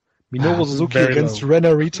show? Minoru Suzuki against Ren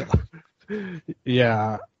Narita.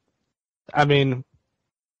 Yeah. I mean,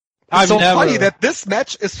 it's funny that this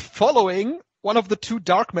match is following one of the 2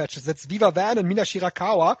 dark matches. That's Viva Van and Mina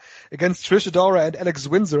Shirakawa against Trish Adora and Alex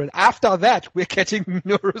Windsor. And after that, we're getting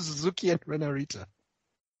Minoru Suzuki and Ren Narita.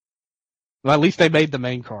 Well, at least they made the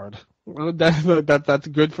main card. That's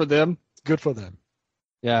good for them. Good for them.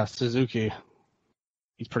 Yeah, Suzuki.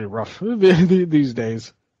 He's pretty rough these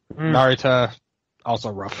days. Narita, also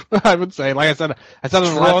rough, I would say. Like I said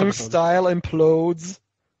Strong style implodes.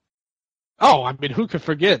 Oh, I mean, who could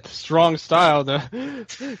forget Strong Style, the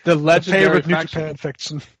legendary favorite New Japan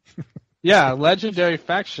faction. Yeah, legendary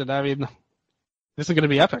faction. I mean, This is going to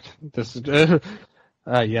be epic. This is,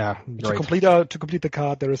 yeah. To complete the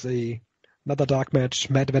card, there is another dark match,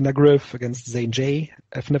 Matt Vandergriff against Zane J.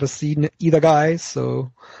 I've never seen either guy,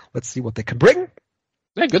 so let's see what they can bring.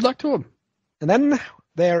 Yeah, good luck to him. And then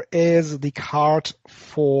there is the card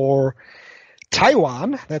for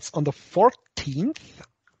Taiwan. That's on the 14th.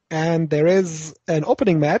 And there is an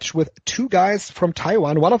opening match with two guys from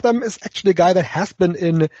Taiwan. One of them is actually a guy that has been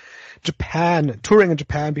in Japan, touring in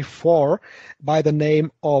Japan before, by the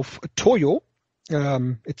name of Toyo.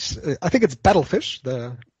 I think it's Battlefish.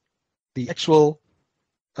 The actual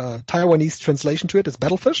Taiwanese translation to it is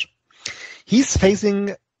Battlefish. He's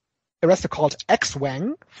facing a wrestler called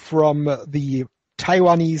X-Wang from the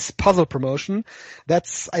Taiwanese puzzle promotion.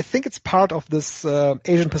 I think it's part of this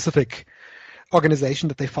Asian Pacific organization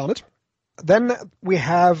that they founded. Then we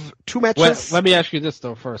have two matches. Let me ask you this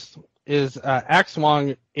though first: is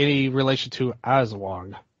X-Wang any relation to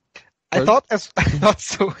Aswang? I thought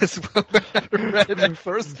so as well when I read it at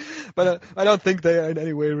first, but I don't think they are in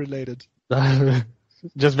any way related.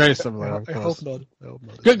 Just very similar. I hope not.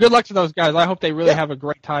 Good luck to those guys. I hope they really have a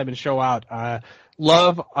great time and show out.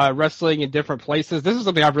 Love wrestling in different places. This is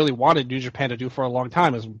something I've really wanted New Japan to do for a long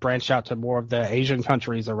time, is branch out to more of the Asian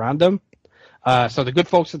countries around them. So the good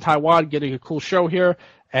folks in Taiwan getting a cool show here,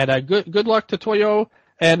 and good luck to Toyo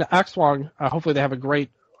and Axwang. Hopefully they have a great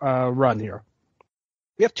run here.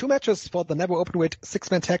 We have two matches for the Never Openweight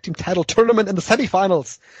 6-man tag team title tournament in the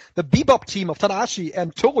semifinals. The Bebop team of Tanahashi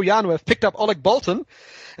and Toru Yano have picked up Oleg Boltin,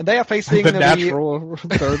 and they are facing the natural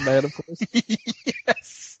third man, of course.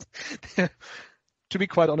 Yes. To be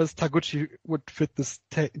quite honest, Taguchi would fit this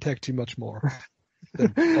tag team much more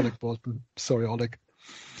than Oleg Boltin. Sorry, Oleg.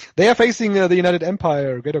 They are facing the United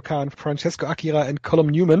Empire, Gredo Khan, Francesco Akira, and Colum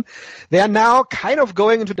Newman. They are now kind of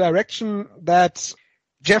going into direction that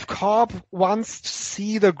Jeff Cobb wants to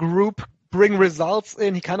see the group bring results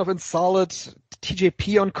in. He kind of installed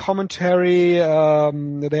TJP on commentary.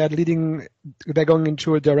 They're going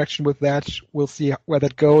into a direction with that. We'll see where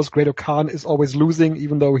that goes. Gredo Khan is always losing,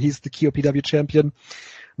 even though he's the KOPW champion.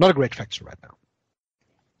 Not a great faction right now.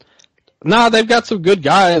 No, they've got some good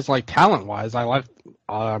guys, like talent-wise. I like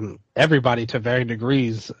everybody to varying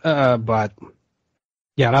degrees, but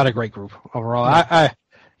yeah, not a great group overall. No.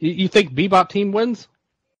 You think Bebop team wins?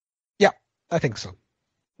 Yeah, I think so.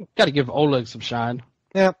 Got to give Oleg some shine.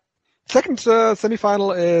 Yeah. Second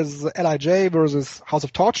semifinal is LIJ versus House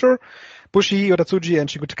of Torture. Bushi, Yota Tsuji, and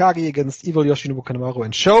Shingo Takagi against Evil, Yoshinobu Kanemaru,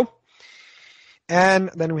 and Sho. And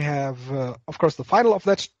then we have, of course, the final of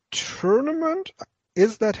that tournament.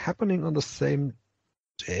 Is that happening on the same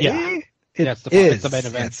day? Yeah. It's the main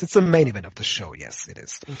event. Yes, it's the main event of the show. Yes, it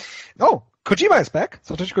is. Oh, Kojima is back.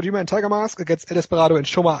 Satoshi Kojima in Tiger Mask against El Desperado and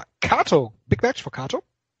Shoma Kato. Big match for Kato.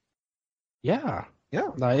 Yeah.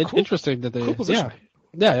 Yeah. Cool. Interesting that they. Cool position.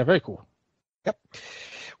 Yeah, very cool. Yep.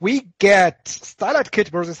 We get Starlight Kid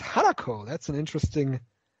versus Hanako. That's an interesting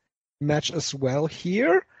match as well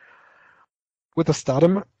here with the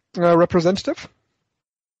Stardom representative.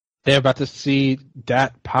 They're about to see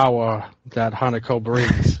that power that Hanako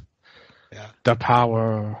brings. Yeah. The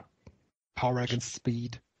power. Power against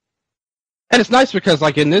speed. And it's nice because,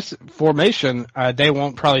 like, in this formation, they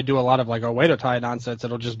won't probably do a lot of, like, Oedo tie nonsense.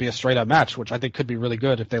 It'll just be a straight-up match, which I think could be really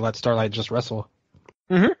good if they let Starlight just wrestle.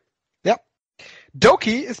 Mm-hmm. Yep.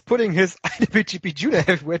 Doki is putting his IWGP Junior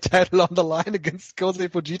Heavyweight title on the line against Kosei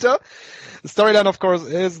Fujita. The storyline, of course,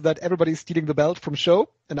 is that everybody's stealing the belt from Sho,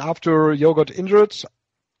 and after Yo got injured,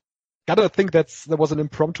 gotta think there was an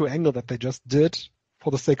impromptu angle that they just did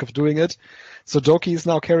for the sake of doing it. So Doki is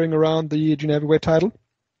now carrying around the Junior Heavyweight title.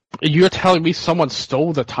 You're telling me someone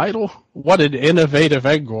stole the title? What an innovative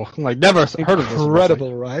angle. Like, never heard of this.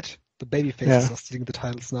 Incredible, right? The babyfaces are stealing the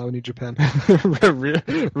titles now in New Japan.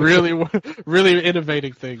 really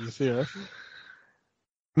innovating things here.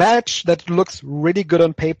 Match that looks really good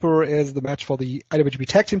on paper is the match for the IWGP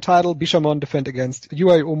Tag Team title. Bishamon defend against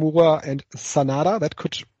Yui Omura and Sanada. That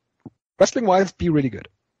could, wrestling-wise, be really good.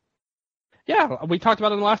 Yeah, we talked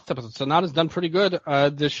about it in the last episode. Sonata's done pretty good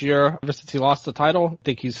this year ever since he lost the title. I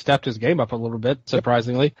think he's stepped his game up a little bit,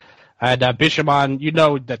 surprisingly. Yep. And Bishamon, you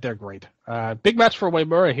know that they're great. Big match for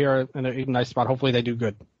Uemura here in a nice spot. Hopefully they do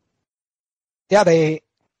good. Yeah, they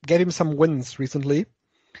gave him some wins recently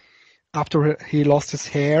after he lost his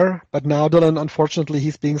hair. But now, Dylan, unfortunately,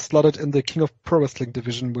 he's being slotted in the King of Pro Wrestling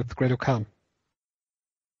division with Gredo Khan.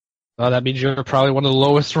 That means you're probably one of the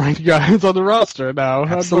lowest ranked guys on the roster now.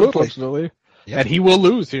 Absolutely. Unfortunately. Yep. And he will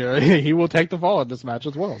lose here. He will take the fall in this match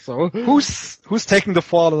as well. So who's taking the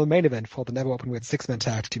fall in the main event for the Never Openweight 6-man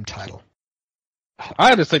tag team title?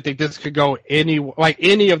 I honestly think this could go any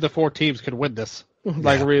of the four teams could win this.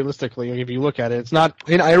 Like, realistically, if you look at it, it's not...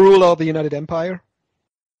 And I rule out the United Empire.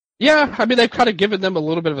 Yeah, I mean, they've kind of given them a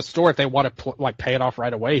little bit of a story if they want to pay it off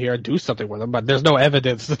right away here and do something with them, but there's no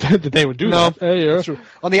evidence that they would do that. That's true.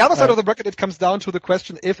 On the other side of the bracket, it comes down to the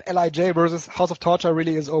question if LIJ versus House of Torture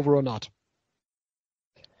really is over or not.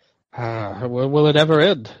 Will it ever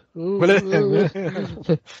end? Will it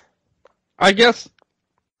ever? I guess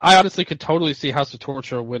I honestly could totally see House of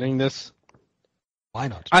Torture winning this. Why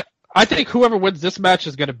not? I think whoever wins this match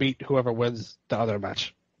is going to beat whoever wins the other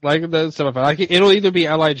match. Like the semifinal, like it'll either be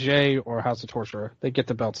LIJ or House of Torture. They get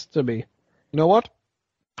the belts to me. You know what?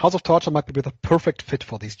 House of Torture might be the perfect fit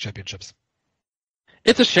for these championships.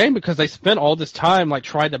 It's a shame because they spent all this time like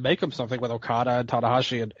trying to make them something with Okada and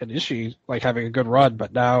Tanahashi and Ishii like having a good run,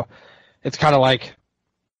 but now it's kind of like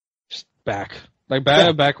just back where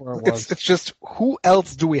it was. It's just who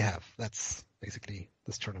else do we have? That's basically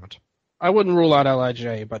this tournament. I wouldn't rule out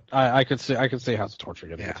LIJ, but I could see House of Torture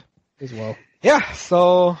getting it as well. Yeah,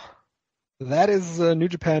 so that is New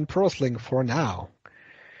Japan Pro Wrestling for now.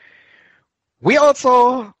 We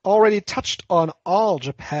also already touched on All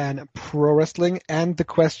Japan Pro Wrestling and the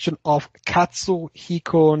question of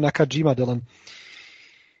Katsuhiko Nakajima, Dylan.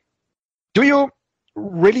 Do you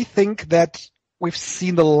really think that we've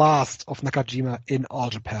seen the last of Nakajima in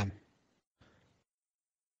All Japan?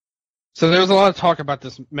 So there was a lot of talk about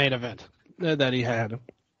this main event that he had.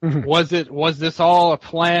 Mm-hmm. Was this all a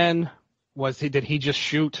plan? Did he just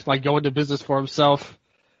shoot, like go into business for himself,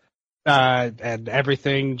 and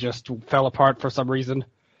everything just fell apart for some reason?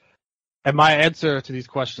 And my answer to these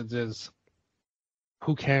questions is,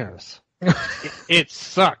 who cares? it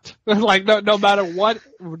sucked. Like no matter what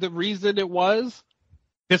the reason it was,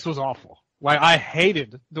 this was awful. Like I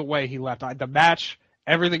hated the way he left. The match,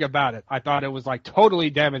 everything about it. I thought it was like totally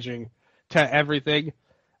damaging to everything.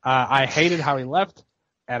 I hated how he left,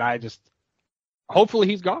 and hopefully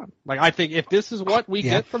he's gone. Like I think if this is what we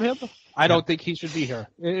get from him, I don't think he should be here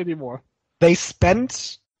anymore. They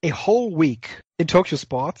spent a whole week in Tokyo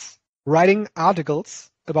Sports writing articles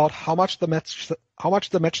about how much the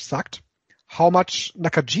match sucked, how much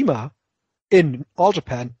Nakajima in All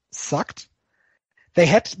Japan sucked. They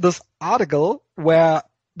had this article where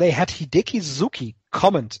they had Hideki Suzuki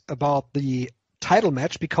comment about the title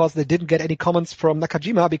match because they didn't get any comments from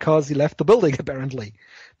Nakajima because he left the building apparently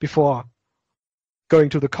before going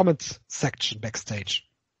to the comments section backstage.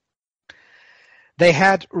 They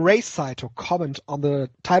had Rei Saito comment on the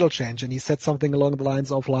title change, and he said something along the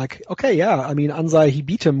lines of like, okay, yeah, I mean, Anzai, he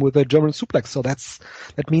beat him with a German suplex, so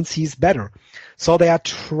that means he's better. So they are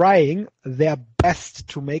trying their best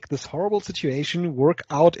to make this horrible situation work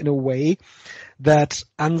out in a way that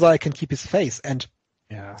Anzai can keep his face. And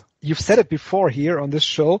you've said it before here on this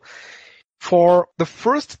show, for the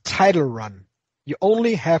first title run, you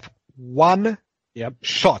only have one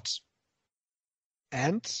shot.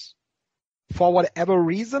 And for whatever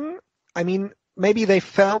reason, I mean, maybe they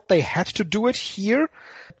felt they had to do it here.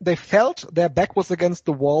 They felt their back was against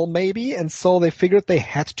the wall maybe, and so they figured they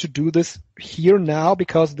had to do this here now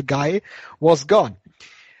because the guy was gone.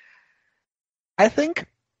 I think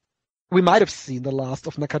we might have seen the last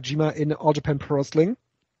of Nakajima in All Japan Pro Wrestling,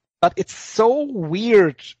 but it's so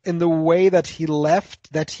weird in the way that he left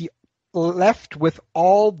with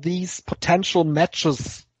all these potential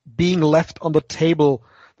matches being left on the table.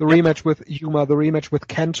 The rematch with Yuma, the rematch with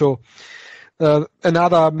Kento,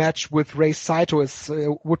 another match with Rei Saito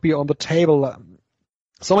would be on the table.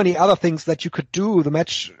 So many other things that you could do. The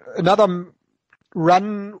match, another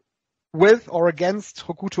run with or against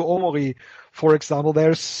Hokuto Omori, for example.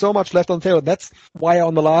 There's so much left on the table. That's why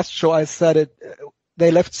on the last show I said it. They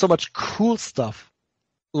left so much cool stuff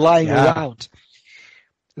lying around.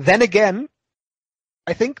 Then again,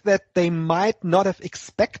 I think that they might not have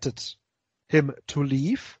expected him to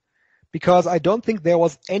leave, because I don't think there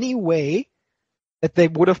was any way that they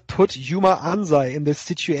would have put Yuma Anzai in this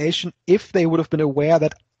situation if they would have been aware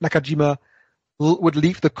that Nakajima would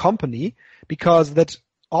leave the company, because that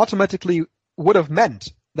automatically would have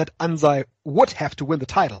meant that Anzai would have to win the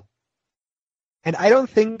title. And I don't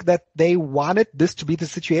think that they wanted this to be the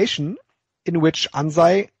situation in which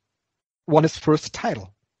Anzai won his first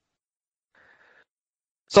title.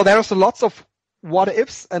 So there's lots of what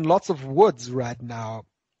ifs and lots of woods right now.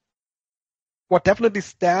 What definitely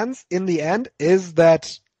stands in the end is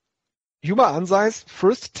that Yuma Anzai's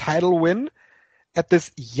first title win at this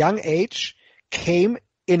young age came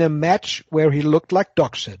in a match where he looked like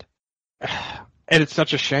dog shit. And it's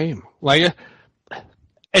such a shame. Like,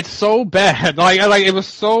 it's so bad. Like it was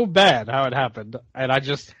so bad how it happened. And I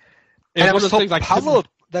was so puzzled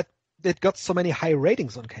that it got so many high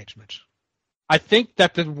ratings on Cage Match. I think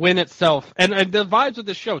that the win itself, and the vibes of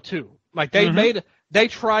the show too, like they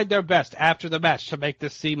tried their best after the match to make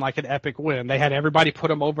this seem like an epic win. They had everybody put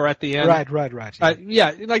them over at the end. Right.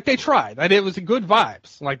 Yeah, like they tried, and it was good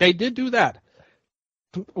vibes. Like they did do that.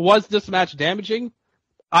 Was this match damaging?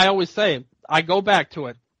 I always say, I go back to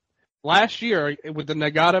it. Last year, with the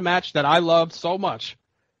Nagata match that I loved so much,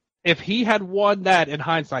 if he had won that in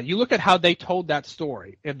hindsight, you look at how they told that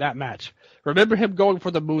story in that match. Remember him going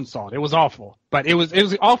for the moonsault. It was awful. But it was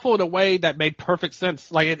awful in a way that made perfect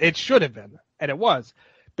sense. Like it should have been. And it was.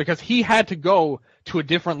 Because he had to go to a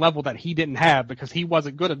different level that he didn't have because he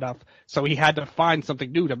wasn't good enough. So he had to find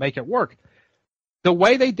something new to make it work. The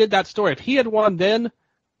way they did that story, if he had won then,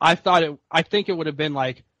 I think it would have been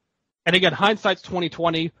like, and again, hindsight's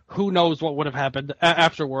 2020. Who knows what would have happened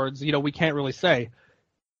afterwards? You know, we can't really say.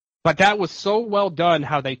 But that was so well done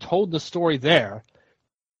how they told the story there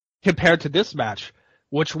compared to this match,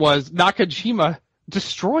 which was Nakajima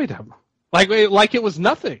destroyed him. Like it was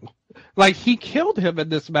nothing. Like he killed him in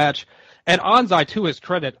this match. And Anzai, to his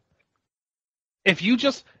credit, if you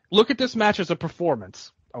just look at this match as a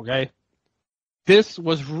performance, okay? This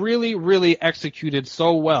was really, really executed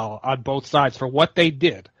so well on both sides for what they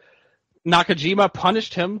did. Nakajima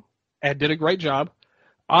punished him and did a great job.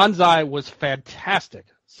 Anzai was fantastic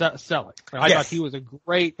selling. I thought he was a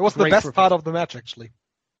great. It was the best part of the match, actually.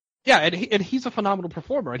 Yeah, and he's a phenomenal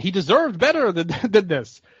performer, and he deserved better than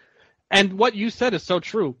this. And what you said is so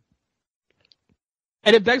true.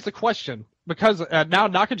 And it begs the question, because now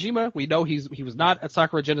Nakajima, we know he was not at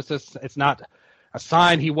Sakura Genesis. It's not a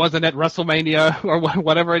sign he wasn't at WrestleMania or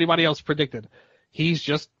whatever anybody else predicted. He's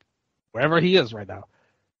just wherever he is right now.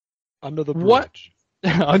 Under the bridge.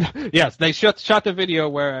 Yes, they shot the video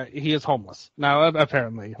where he is homeless. Now,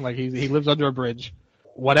 apparently. Like, he lives under a bridge.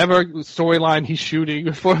 Whatever storyline he's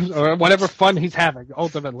shooting for, or whatever fun he's having,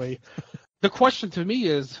 ultimately. The question to me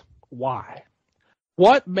is, why?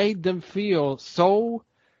 What made them feel so,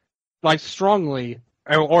 like, strongly,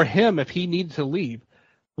 or him if he needed to leave?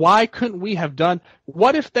 Why couldn't we have done,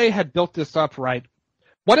 what if they had built this up right?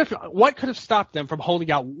 What could have stopped them from holding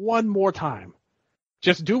out one more time?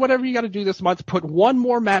 Just do whatever you got to do this month. Put one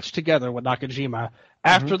more match together with Nakajima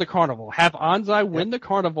after the Carnival. Have Anzai win the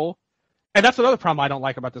Carnival. And that's another problem I don't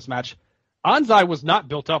like about this match. Anzai was not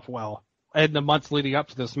built up well in the months leading up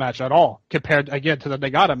to this match at all, compared, again, to the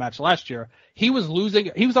Nagata match last year. He was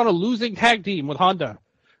on a losing tag team with Honda,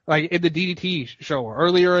 like in the DDT show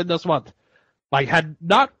earlier in this month. Like, had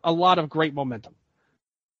not a lot of great momentum.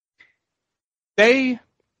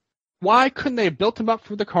 Why couldn't they have built him up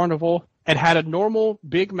for the Carnival and had a normal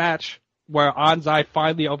big match where Anzai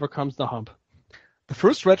finally overcomes the hump? The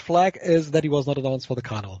first red flag is that he was not announced for the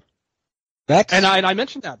Carnival. And I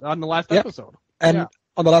mentioned that on the last episode. And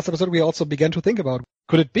on the last episode, we also began to think about,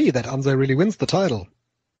 could it be that Anzai really wins the title?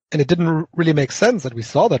 And it didn't really make sense that we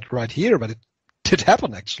saw that right here, but it did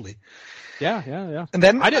happen, actually. Yeah. And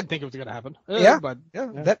then I didn't think it was going to happen.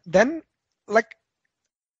 Then, like,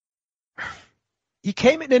 he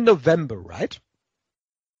came in November, right?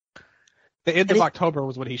 The end of October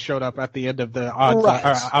was when he showed up at the end of the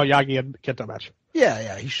Aoyagi and Kento match.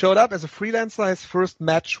 Yeah. He showed up as a freelancer. His first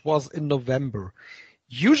match was in November.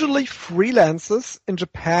 Usually freelancers in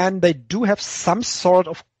Japan, they do have some sort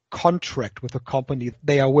of contract with the company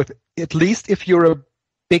they are with, at least if you're a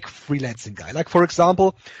big freelancing guy. Like, for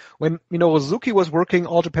example, when Ozuki was working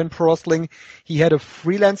All Japan Pro Wrestling, he had a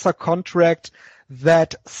freelancer contract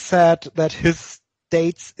that said that his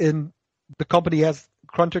dates in the company he has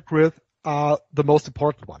contract with are the most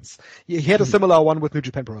important ones. He had a similar one with New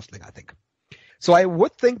Japan Pro Wrestling, I think. So I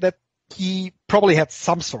would think that he probably had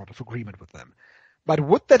some sort of agreement with them. But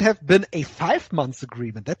would that have been a 5 months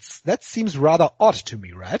agreement? That seems rather odd to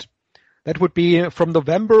me, right? That would be from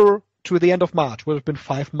November to the end of March, would have been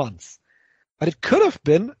 5 months. But it could have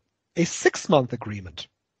been a 6-month agreement.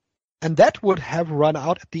 And that would have run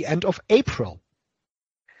out at the end of April.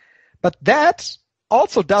 But that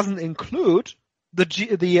also doesn't include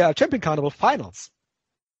the Champion Carnival finals.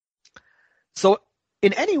 So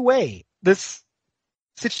in any way, this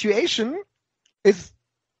situation is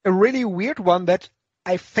a really weird one that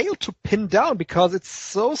I failed to pin down because it's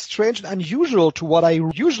so strange and unusual to what I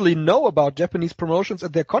usually know about Japanese promotions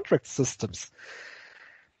and their contract systems.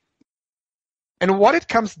 And what it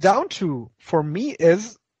comes down to for me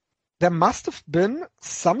is there must have been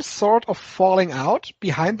some sort of falling out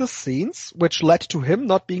behind the scenes, which led to him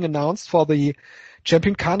not being announced for the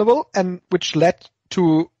Champion Carnival and which led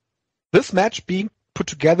to this match being put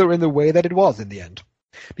together in the way that it was in the end.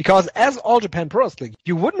 Because as All Japan Pro Wrestling,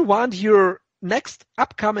 you wouldn't want your next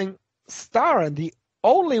upcoming star in the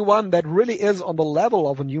only one that really is on the level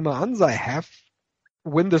of a Numa Anzai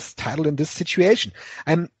win this title in this situation.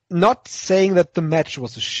 I'm not saying that the match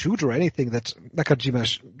was a shoot or anything, that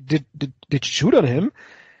Nakajima did shoot on him.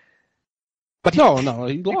 But he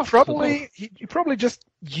lost. He probably just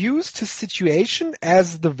used his situation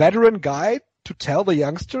as the veteran guy to tell the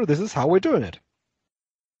youngster, this is how we're doing it.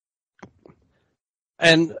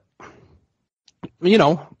 And,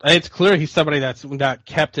 it's clear he's somebody that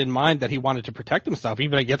kept in mind that he wanted to protect himself,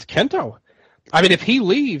 even against Kento. I mean, if he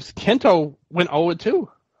leaves, Kento went 0-2.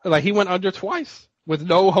 Like, he went under twice with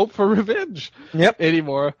no hope for revenge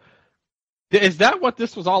anymore. Is that what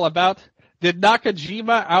this was all about? Did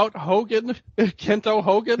Nakajima out Hogan, Kento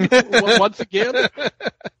Hogan, once again?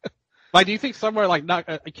 Like, do you think somewhere like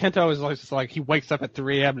Kento is just like he wakes up at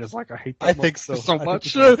 3 a.m. and is like, I hate that so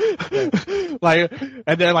much. Like,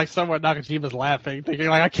 and then like somewhere Nakajima's laughing, thinking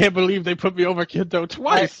like, I can't believe they put me over Kento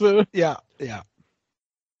twice. Yeah.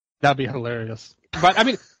 That'd be hilarious. But I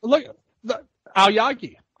mean, look,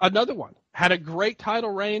 Aoyagi, another one, had a great title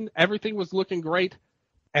reign. Everything was looking great,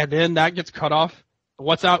 and then that gets cut off.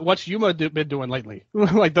 What's Yuma been doing lately?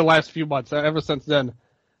 Like the last few months, ever since then.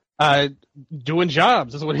 Doing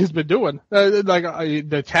jobs is what he's been doing.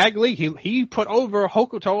 The tag league, he put over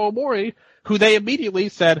Hokuto Omori, who they immediately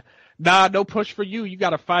said, nah, no push for you. You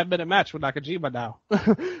got a 5-minute match with Nakajima now.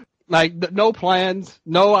 Like, no plans,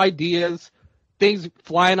 no ideas, things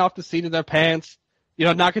flying off the seat of their pants.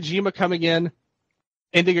 Nakajima coming in,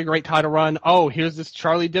 ending a great title run. Oh, here's this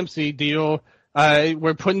Charlie Dempsey deal.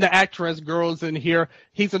 We're putting the actress girls in here.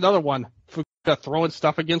 He's another one. Throwing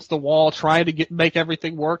stuff against the wall, trying to make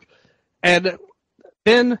everything work. And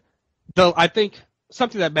then I think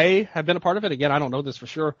something that may have been a part of it, again, I don't know this for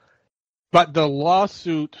sure, but the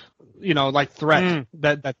lawsuit, threat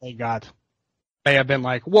that they got, may have been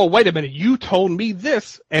like, whoa, wait a minute, you told me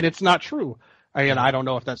this, and it's not true. Again, I don't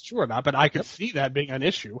know if that's true or not, but I could see that being an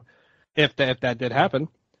issue if that did happen.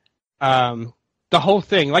 The whole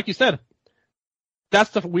thing, like you said,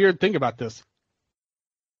 that's the weird thing about this.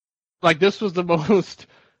 Like, this was the most,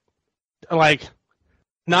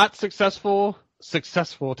 not successful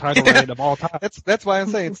title reign of all time. That's why I'm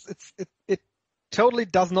saying it totally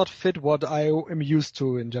does not fit what I am used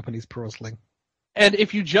to in Japanese pro wrestling. And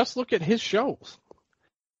if you just look at his shows,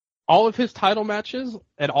 all of his title matches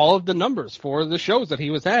and all of the numbers for the shows that he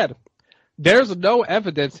was at, there's no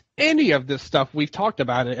evidence any of this stuff we've talked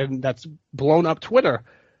about it and that's blown up Twitter.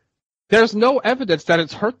 There's no evidence that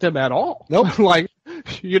it's hurt them at all. Nope.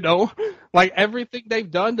 Everything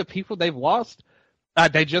they've done, the people they've lost,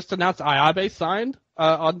 they just announced Ayabe signed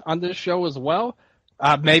on this show as well.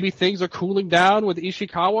 Maybe things are cooling down with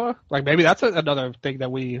Ishikawa. Like, maybe that's another thing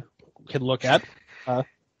that we can look at.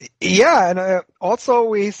 And also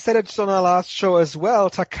we said it on our last show as well,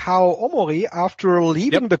 Takao Omori, after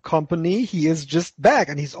leaving the company, he is just back.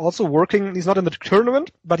 And he's also working, he's not in the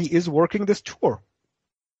tournament, but he is working this tour.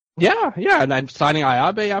 Yeah, and I'm signing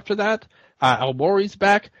Ayabe after that. Omori's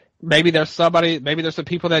back. Maybe there's some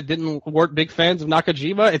people that weren't big fans of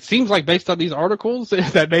Nakajima. It seems like based on these articles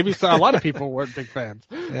that maybe a lot of people weren't big fans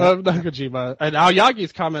of Nakajima. And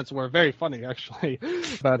Aoyagi's comments were very funny, actually,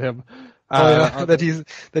 about him. That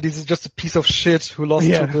he's just a piece of shit who lost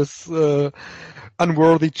to this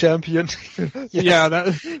unworthy champion.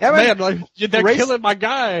 They're killing my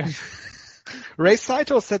guy. Rei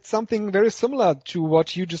Saito said something very similar to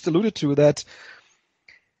what you just alluded to, that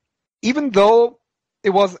even though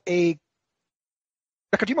Nakajima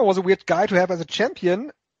was a weird guy to have as a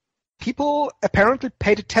champion, people apparently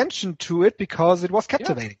paid attention to it because it was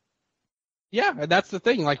captivating. Yeah, and that's the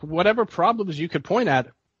thing. Like, whatever problems you could point at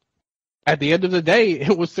the end of the day,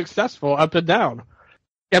 it was successful up and down.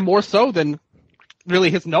 And more so than really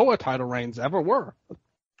his Noah title reigns ever were.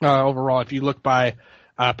 Overall, if you look by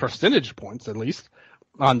percentage points, at least,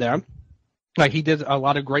 on there. Like, he did a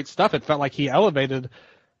lot of great stuff. It felt like he elevated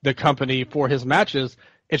the company for his matches.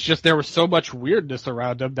 It's just there was so much weirdness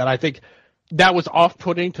around him that I think that was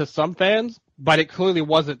off-putting to some fans, but it clearly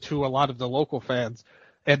wasn't to a lot of the local fans,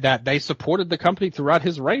 and that they supported the company throughout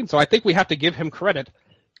his reign. So I think we have to give him credit.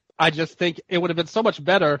 I just think it would have been so much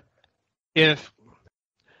better if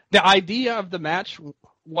the idea of the match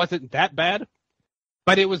wasn't that bad,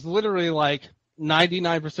 but it was literally like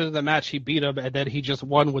 99% of the match he beat him, and then he just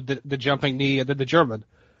won with the jumping knee and then the German.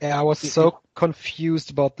 Yeah, I was so confused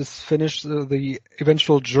about this finish, the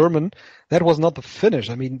eventual German. That was not the finish.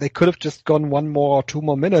 I mean, they could have just gone 1 more or 2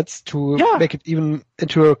 more minutes to make it even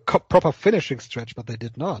into a proper finishing stretch, but they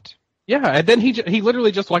did not. Yeah, and then he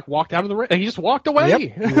literally just walked out of the ring. He just walked away. Yep, he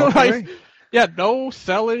walked away. Yeah, no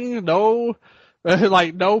selling, no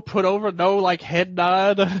Like, no put over, no, like, head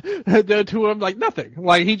nod to him, like, nothing.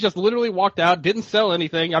 Like, he just literally walked out, didn't sell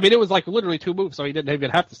anything. I mean, it was, like, literally 2 moves, so he didn't even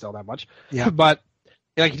have to sell that much. Yeah. But,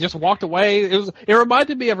 like, he just walked away. It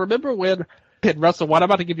reminded me of, remember when in Wrestle 1, I'm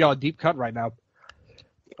about to give y'all a deep cut right now,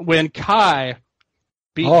 when Kai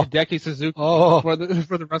beat Hideki Suzuki for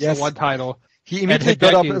the Wrestle 1 title. He immediately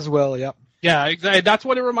got up as well, yeah. Yeah, exactly. That's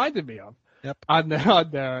what it reminded me of. Yep. On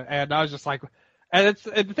there. And I was just like, and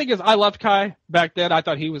the thing is, I loved Kai back then. I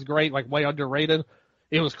thought he was great, like way underrated.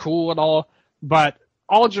 It was cool and all. But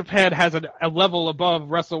All Japan has a level above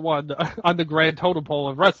Wrestle 1 on the grand totem pole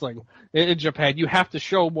of wrestling in Japan. You have to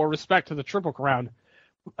show more respect to the Triple Crown,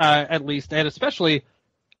 at least. And especially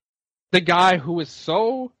the guy who is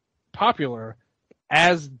so popular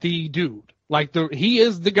as the dude. Like, he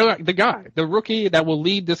is the guy, the rookie that will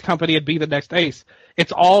lead this company and be the next ace.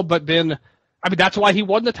 It's all but been... I mean, that's why he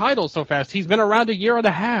won the title so fast. He's been around a year and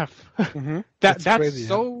a half. Mm-hmm. That's crazy,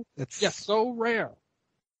 so so rare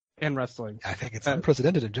in wrestling. I think it's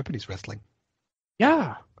unprecedented in Japanese wrestling.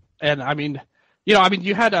 Yeah, and I mean, you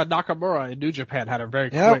had Nakamura in New Japan had a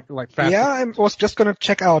very quick, like fast. Yeah, I was just gonna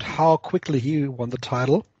check out how quickly he won the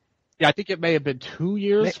title. Yeah, I think it may have been 2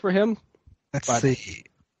 years for him. Let's see.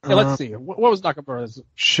 Yeah, let's see. What was Nakamura's?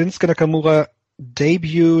 Shinsuke Nakamura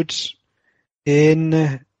debuted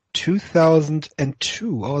in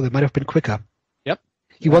 2002. Oh, they might have been quicker. Yep.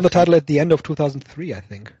 He won the title at the end of 2003, I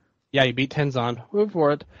think. Yeah, he beat Tenzan. Move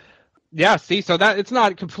for it. Yeah, see, so that it's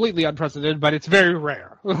not completely unprecedented, but it's very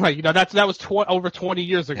rare. Like, that was over 20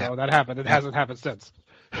 years ago that happened. It hasn't happened since.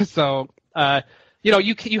 So,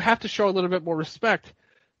 you have to show a little bit more respect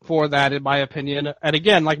for that, in my opinion. And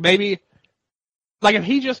again, like maybe, like if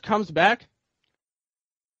he just comes back,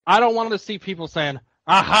 I don't want to see people saying,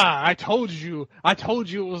 aha, I told you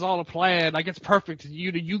it was all a plan. Like, it's perfect.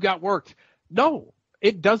 You got worked. No,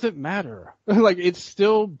 it doesn't matter. Like, it's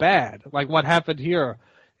still bad. Like, what happened here.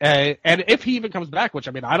 And if he even comes back, which,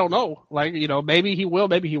 I mean, I don't know. Like, maybe he will,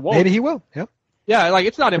 maybe he won't. Maybe he will, yeah. Yeah, like,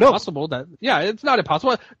 it's not impossible it's not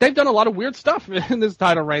impossible. They've done a lot of weird stuff in this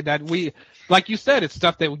title reign that like you said, it's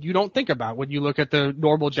stuff that you don't think about when you look at the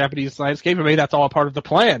normal Japanese landscape. Maybe that's all a part of the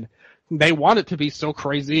plan. They want it to be so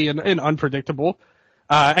crazy and unpredictable.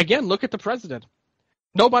 Again, look at the president.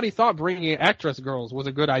 Nobody thought bringing actress girls was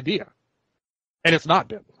a good idea. And it's not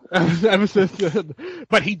been.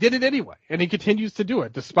 But he did it anyway, and he continues to do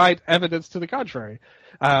it, despite evidence to the contrary.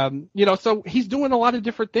 So he's doing a lot of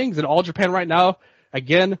different things in All Japan right now.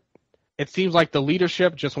 Again, it seems like the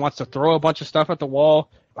leadership just wants to throw a bunch of stuff at the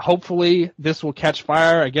wall. Hopefully this will catch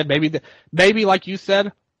fire. Again, maybe like you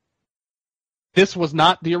said, this was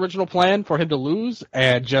not the original plan for him to lose,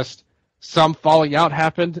 and just some falling out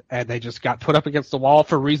happened, and they just got put up against the wall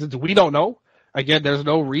for reasons we don't know. Again, there's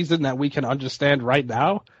no reason that we can understand right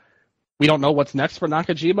now. We don't know what's next for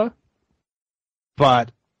Nakajima.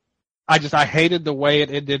 But I hated the way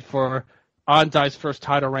it ended for Anzai's first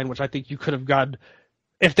title reign, which I think you could have gotten.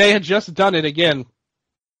 If they had just done it again,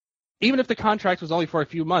 even if the contract was only for a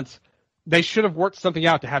few months, they should have worked something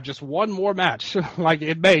out to have just one more match, like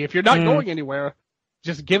in May. If you're not going anywhere,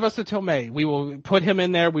 just give us until May. We will put him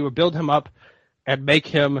in there, we will build him up, and make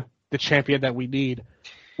him the champion that we need,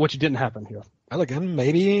 which didn't happen here. Well, again,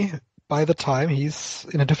 maybe by the time he's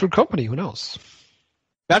in a different company, who knows?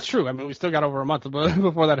 That's true. I mean, we still got over a month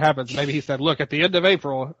before that happens. Maybe he said, look, at the end of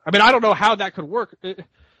April. I mean, I don't know how that could work. I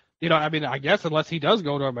mean, I guess unless he does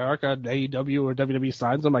go to America and AEW or WWE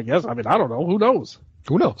signs him, I guess. I mean, I don't know. Who knows?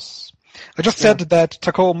 Who knows? I just said that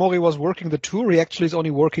Takao Mori was working the tour. He actually is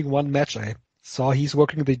only working one match. I saw he's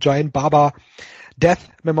working the Giant Baba Death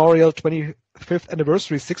Memorial 25th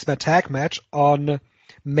Anniversary 6-man tag match on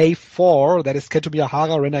May 4. That is Kento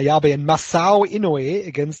Miyahara, Ren Ayabe, and Masao Inoue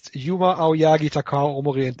against Yuma Aoyagi, Takao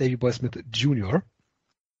Omori, and Davey Boy Smith Jr.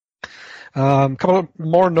 Couple of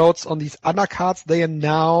more notes on these undercards. They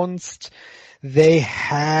announced they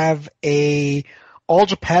have a All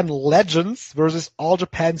Japan Legends versus All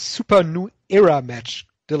Japan Super New Era match,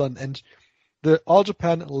 Dylan. And the All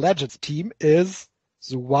Japan Legends team is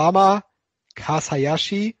Suwama, Kaz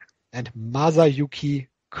Hayashi, and Masayuki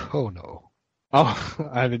Kono. Oh,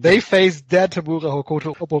 I mean, they face Dead Tamura,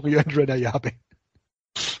 Hokuto Omori, and Ren Ayabe.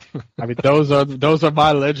 I mean, those are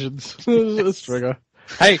my legends. STRIGGA.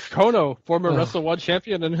 Hey, Kono, former Wrestle 1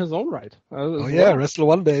 champion in his own right. Yeah, Wrestle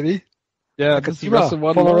 1, baby. Yeah, Nakajima,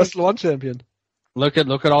 former Wrestle 1 champion. Look at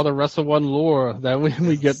all the Wrestle 1 lore that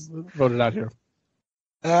we get voted out here.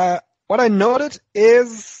 What I noted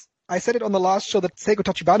is I said it on the last show that Seiko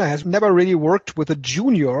Tachibana has never really worked with the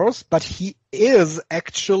juniors, but he is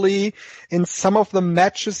actually in some of the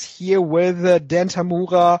matches here with Dan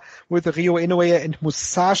Tamura, with Ryo Inoue and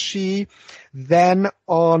Musashi. Then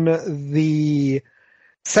on the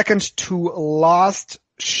second to last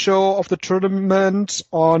show of the tournament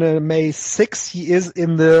on May 6th, he is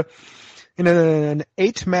in an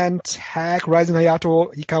 8-man tag, Rising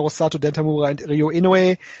Hayato, Hikaru Sato, Dentamura, and Ryo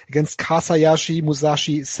Inoue against Kasayashi,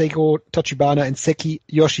 Musashi, Seiko Tachibana, and Seki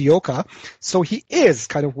Yoshioka. So he is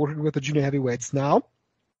kind of working with the junior heavyweights now,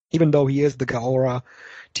 even though he is the Gaora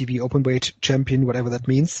TV Openweight champion, whatever that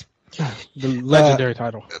means. The legendary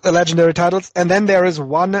title. The legendary titles. And then there is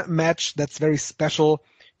one match that's very special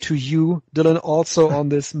to you, Dylan, also on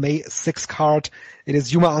this May 6th card. It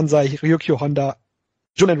is Yuma Anzai, Ryukyu Honda,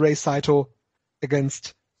 Jun and Ray Saito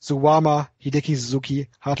against Suwama, Hideki Suzuki,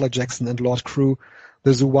 Hartler Jackson, and Lord Crew.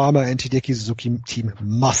 The Suwama and Hideki Suzuki team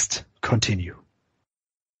must continue.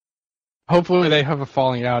 Hopefully they have a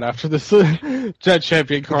falling out after this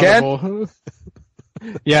Champion Carnival.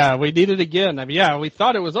 Yeah, we need it again. I mean, yeah, we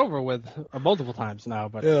thought it was over with multiple times now,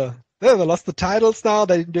 but yeah, they lost the titles now.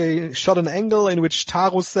 They shot an angle in which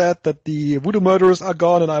Taru said that the Voodoo Murderers are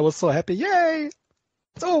gone, and I was so happy. Yay!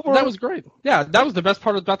 It's over. That was great. Yeah, that was the best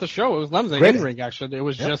part about the show. It was Lemsey in-ring action. It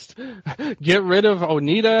was just get rid of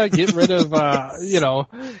Onita, get rid of,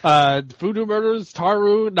 Voodoo Murders,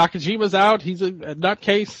 Taru, Nakajima's out. He's a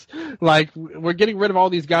nutcase. Like, we're getting rid of all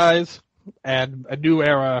these guys and a new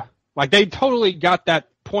era. Like, they totally got that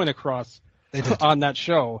point across on that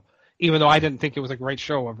show, even though I didn't think it was a great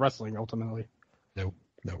show of wrestling, ultimately. No.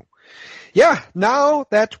 Yeah, now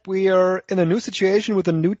that we're in a new situation with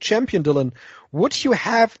a new champion, Dylan, would you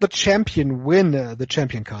have the champion win the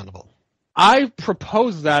Champion Carnival? I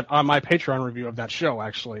proposed that on my Patreon review of that show,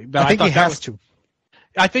 actually. I think he has to.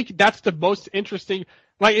 I think that's the most interesting,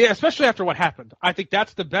 like, especially after what happened. I think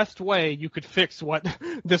that's the best way you could fix what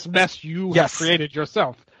this mess you have created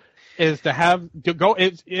yourself, is to go.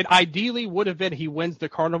 It ideally would have been he wins the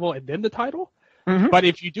Carnival and then the title. Mm-hmm. But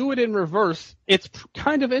if you do it in reverse, it's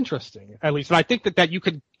kind of interesting, at least. And I think that you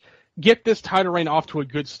could get this title reign off to a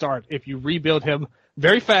good start if you rebuild him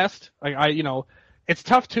very fast. It's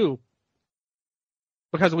tough too,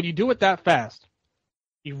 because when you do it that fast,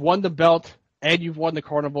 you've won the belt and you've won the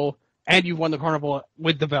Carnival and you've won the Carnival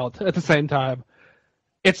with the belt at the same time.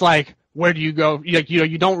 It's like, where do you go?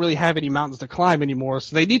 You don't really have any mountains to climb anymore.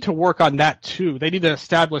 So they need to work on that too. They need to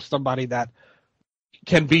establish somebody that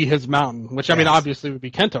can be his mountain, which I mean, obviously would be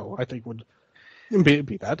Kento. I think would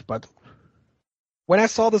be that. But when I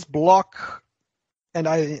saw this block and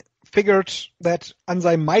I figured that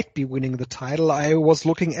Anzai might be winning the title, I was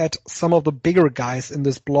looking at some of the bigger guys in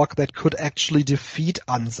this block that could actually defeat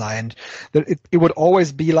Anzai, and that it would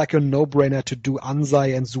always be like a no-brainer to do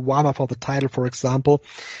Anzai and Suwama for the title, for example.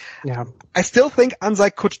 Yeah, I still think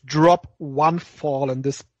Anzai could drop one fall in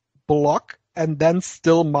this block and then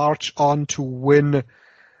still march on to win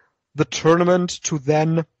the tournament, to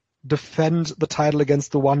then defend the title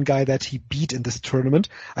against the one guy that he beat in this tournament.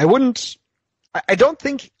 I don't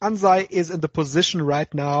think Anzai is in the position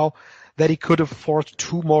right now that he could afford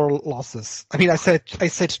 2 more losses. I mean, I said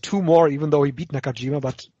 2 more, even though he beat Nakajima,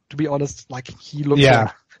 but to be honest, like, he looked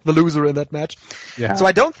like the loser in that match. Yeah. So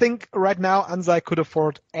I don't think right now Anzai could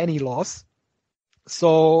afford any loss.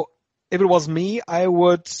 So if it was me, I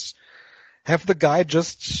would have the guy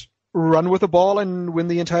just run with the ball and win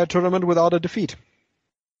the entire tournament without a defeat.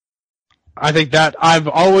 I think that I've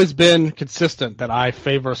always been consistent that I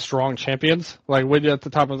favor strong champions, like winning at the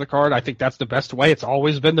top of the card. I think that's the best way. It's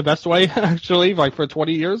always been the best way, actually, like for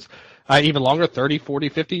 20 years, even longer, 30, 40,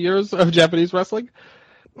 50 years of Japanese wrestling.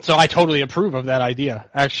 So I totally approve of that idea,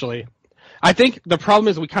 actually. I think the problem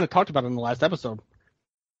is, we kind of talked about it in the last episode,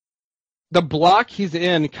 the block he's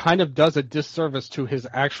in kind of does a disservice to his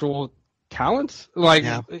actual talents,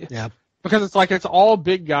 because it's like it's all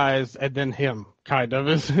big guys and then him kind of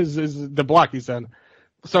is the block he's in.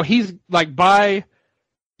 So he's like, by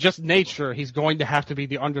just nature, he's going to have to be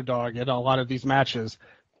the underdog in a lot of these matches,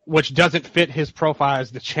 which doesn't fit his profile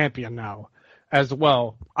as the champion now as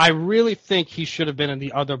well. I really think he should have been in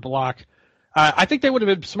the other block. I think they would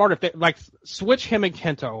have been smart if they switch him and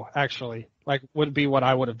Kento, actually, would be what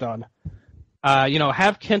I would have done.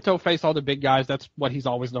 Have Kento face all the big guys. That's what he's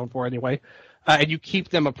always known for anyway. And you keep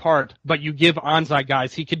them apart, but you give Anzai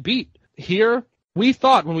guys he could beat. Here, we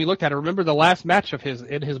thought when we looked at it, remember the last match of his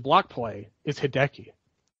in his block play is Hideki.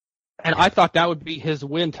 And I thought that would be his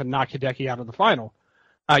win to knock Hideki out of the final.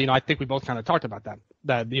 I think we both kind of talked about that.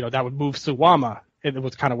 That would move Suwama. It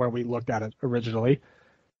was kind of where we looked at it originally.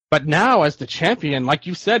 But now, as the champion, like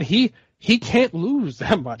you said, he he can't lose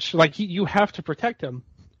that much. Like, you have to protect him.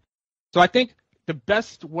 So I think the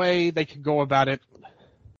best way they could go about it,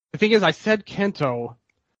 the thing is, I said Kento,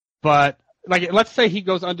 but like, let's say he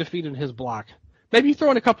goes undefeated in his block. Maybe you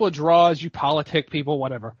throw in a couple of draws, you politic people,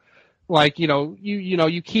 whatever. Like,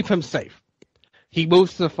 you keep him safe. He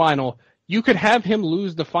moves to the final. You could have him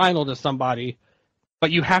lose the final to somebody,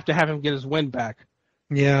 but you have to have him get his win back.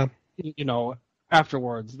 Yeah.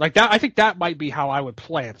 Afterwards. Like that, I think that might be how I would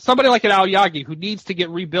play it. Somebody like an Aoyagi who needs to get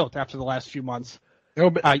rebuilt after the last few months. It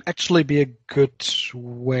would actually be a good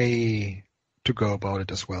way to go about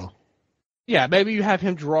it as well. Yeah, maybe you have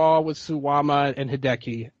him draw with Suwama and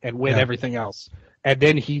Hideki and win everything else. And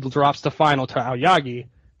then he drops the final to Aoyagi,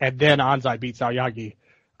 and then Anzai beats Aoyagi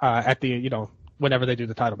at the, whenever they do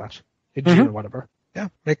the title match in June or whatever. Yeah,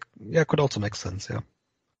 could also make sense, yeah.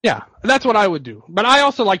 Yeah, that's what I would do. But I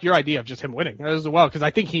also like your idea of just him winning as well, because I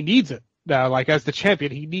think he needs it. Like, as the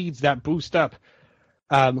champion, he needs that boost up.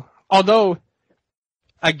 Although,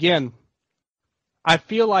 again, I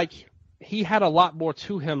feel like he had a lot more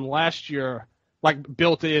to him last year,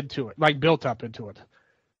 built up into it.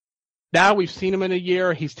 Now we've seen him in a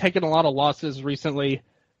year. He's taken a lot of losses recently,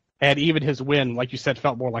 and even his win, like you said,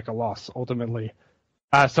 felt more like a loss, ultimately.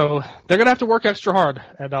 So they're going to have to work extra hard,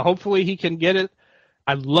 and hopefully he can get it.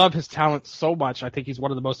 I love his talent so much. I think he's one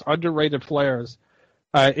of the most underrated players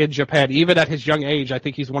in Japan. Even at his young age, I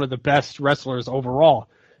think he's one of the best wrestlers overall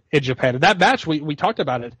in Japan. And that match, we talked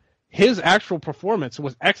about it, his actual performance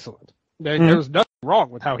was excellent. There was nothing wrong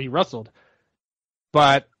with how he wrestled.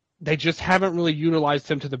 But they just haven't really utilized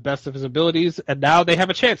him to the best of his abilities, and now they have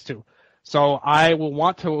a chance to. So I will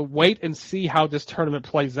want to wait and see how this tournament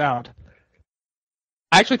plays out.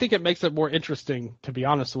 I actually think it makes it more interesting, to be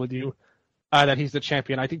honest with you, that he's the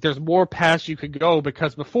champion. I think there's more past you could go,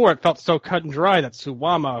 because before it felt so cut and dry that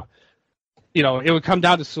Suwama, it would come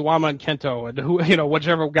down to Suwama and Kento, and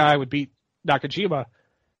whichever guy would beat Nakajima.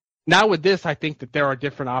 Now with this, I think that there are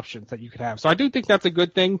different options that you could have. So I do think that's a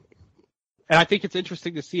good thing, and I think it's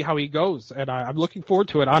interesting to see how he goes, and I'm looking forward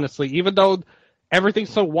to it, honestly. Even though everything's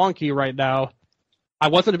so wonky right now, I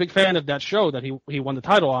wasn't a big fan of that show that he won the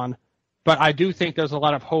title on, but I do think there's a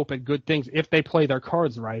lot of hope and good things if they play their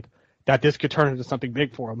cards right, that this could turn into something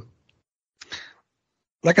big for him.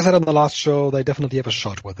 Like I said on the last show, they definitely have a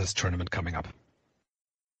shot with this tournament coming up.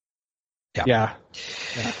 Yeah.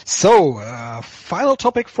 So, final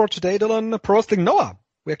topic for today, Dylan, Pro Wrestling Noah.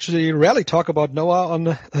 We actually rarely talk about Noah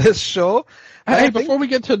on this show. Hey, before we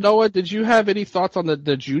get to Noah, did you have any thoughts on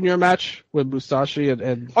the junior match with Musashi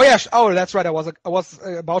and... Oh, yeah. Oh, that's right. I was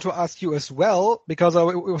about to ask you as well, because it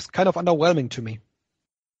was kind of underwhelming to me.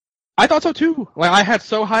 I thought so too. Like, I had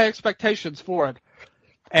so high expectations for it,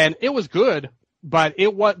 and it was good. But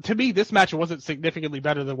to me, this match wasn't significantly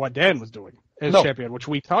better than what Dan was doing as champion, which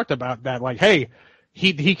we talked about. That, like, hey,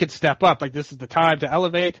 he could step up. Like, this is the time to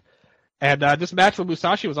elevate. And this match with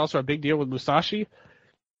Musashi was also a big deal with Musashi.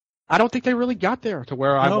 I don't think they really got there to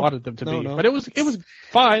where I wanted them to be. But it was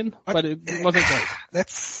fine, but it wasn't great.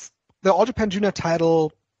 That's the All Japan Junior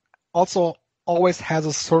title. Also, always has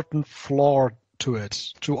a certain flaw to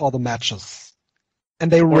it, to all the matches, and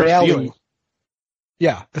they rarely,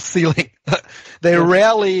 a ceiling. They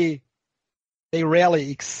rarely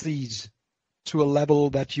exceed to a level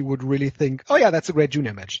that you would really think, oh yeah, that's a great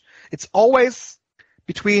junior match. It's always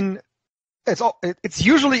it's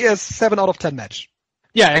usually a 7 out of 10 match.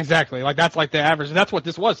 Yeah, exactly. Like, that's like the average, and that's what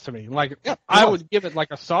this was to me. Like, I would give it like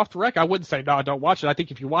a soft rec. I wouldn't say, no, don't watch it. I think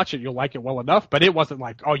if you watch it, you'll like it well enough, but it wasn't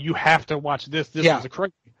like, oh, you have to watch this. This was a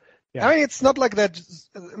crazy. Yeah. I mean, it's not like that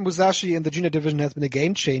Musashi in the junior division has been a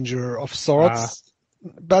game changer of sorts,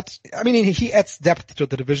 but I mean, he adds depth to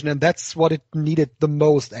the division, and that's what it needed the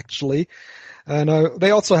most, actually. And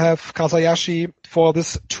they also have Kasayashi for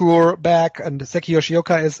this tour back, and Seki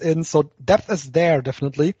Yoshioka is in, so depth is there,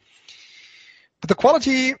 definitely. But the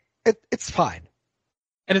quality, it's fine.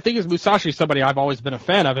 And the thing is, Musashi's somebody I've always been a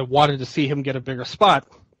fan of and wanted to see him get a bigger spot.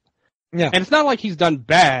 Yeah. And it's not like he's done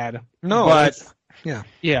bad. No, but Yeah.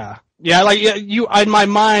 Like you, in my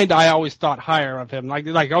mind, I always thought higher of him. Like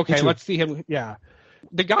okay, let's see him. Yeah,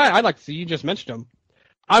 the guy I'd like to see. You just mentioned him.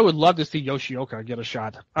 I would love to see Yoshioka get a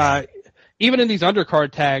shot. Even in these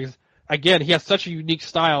undercard tags, again, he has such a unique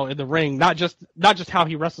style in the ring. Not just how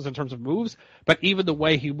he wrestles in terms of moves, but even the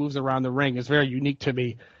way he moves around the ring is very unique to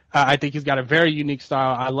me. I think he's got a very unique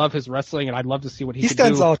style. I love his wrestling, and I'd love to see what he can do. He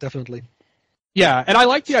stands out, definitely. Yeah, and I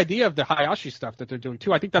like the idea of the Hayashi stuff that they're doing,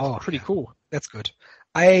 too. I think that's pretty cool. That's good.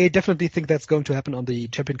 I definitely think that's going to happen on the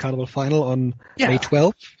Champion Carnival final on May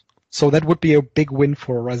 12th. So that would be a big win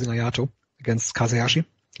for Rising Hayato against Kasayashi,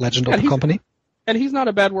 legend of the company. And he's not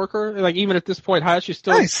a bad worker. Like, even at this point, Hayashi's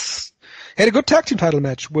still... Nice. Had a good tag team title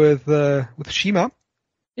match with Shima.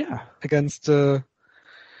 Yeah. Against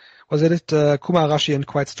was it Kuma Arashi and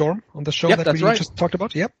Quiet Storm on the show that we just talked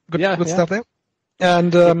about? Yep. Good stuff there.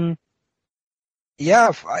 And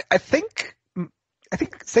I think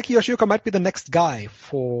Seki Yoshioka might be the next guy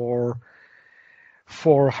for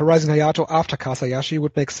Horizon Hayato after Kasayashi.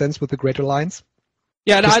 Would make sense with the Great Alliance.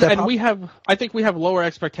 Yeah, I think we have lower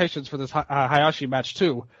expectations for this Hayashi match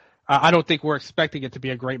too. I don't think we're expecting it to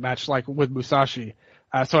be a great match like with Musashi.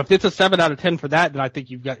 So if it's a 7 out of 10 for that, then I think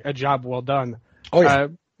you've got a job well done. Oh yeah,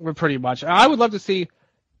 we're pretty much. I would love to see,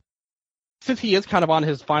 since he is kind of on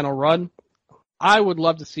his final run, I would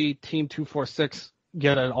love to see Team 246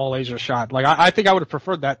 get an All Asia shot. Like I think I would have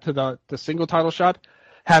preferred that to the single title shot.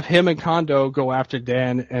 Have him and Kondo go after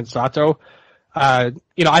Dan and Sato. I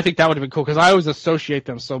think that would have been cool because I always associate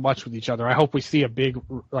them so much with each other. I hope we see a big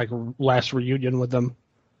last reunion with them.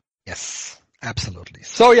 Yes, absolutely.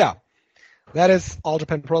 So yeah, that is All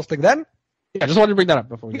Japan Pro Wrestling then. Yeah, I just wanted to bring that up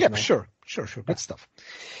before we get sure. Good stuff.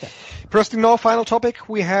 Yeah. Pro Wrestling Now, final topic.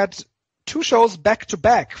 We had 2 shows back to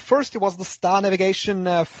back. First, it was the Star Navigation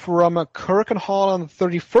from Kirkenhall on the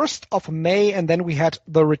 31st of May, and then we had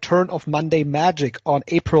the return of Monday Magic on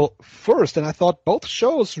April 1st, and I thought both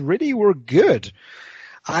shows really were good.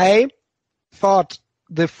 I thought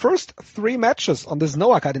the first 3 matches on this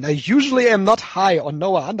Noah card, and I usually am not high on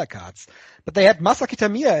Noah undercards, but they had Masaki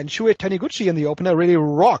Tamiya and Shuei Taniguchi in the opener really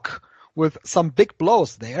rock with some big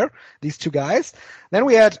blows there, these 2 guys. Then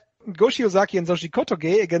we had Goshi Ozaki and Soshi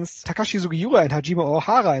Kotoge against Takashi Sugiura and Hajime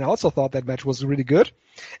Ohara, and I also thought that match was really good.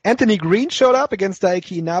 Anthony Green showed up against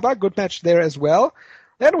Daiki Inaba, good match there as well.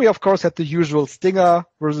 Then we, of course, had the usual Stinger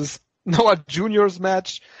versus Noah Jr.'s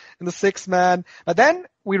match in the 6-man. But then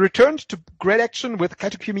we returned to great action with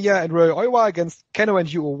Kaito Kiyomiya and Ryo Oiwa against Keno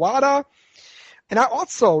and Yu Owada. And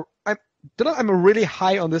I'm really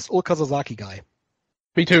high on this Ulka Sasaki guy.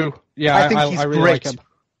 Me too. Yeah, I think he's really great. Like him.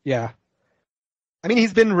 Yeah. I mean,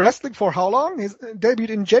 he's been wrestling for how long? He's debuted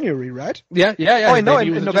in January, right? Yeah. Oh, I know,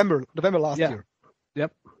 in November last year.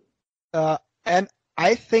 Yep. And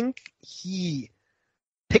I think he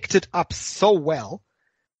picked it up so well.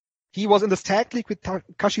 He was in this tag league with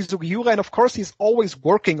Takashi Sugiura, and of course he's always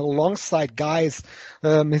working alongside guys.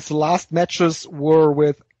 His last matches were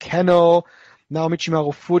with Keno, Naomichi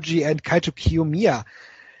Marufuji, and Kaito Kiyomiya.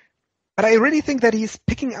 But I really think that he's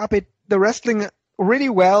picking up the wrestling really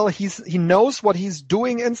well. He knows what he's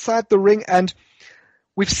doing inside the ring, and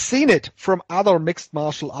we've seen it from other mixed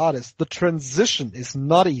martial artists. The transition is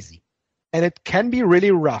not easy, and it can be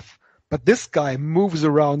really rough. But this guy moves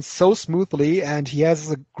around so smoothly, and he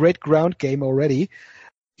has a great ground game already.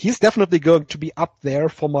 He's definitely going to be up there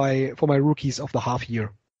for my rookies of the half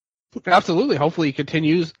year. Absolutely. Hopefully he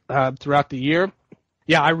continues throughout the year.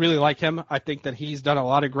 Yeah, I really like him. I think that he's done a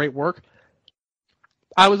lot of great work.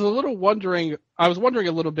 I was wondering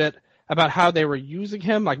a little bit about how they were using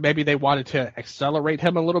him. Like maybe they wanted to accelerate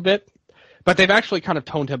him a little bit, but they've actually kind of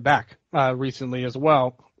toned him back recently as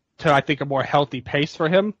well to, I think, a more healthy pace for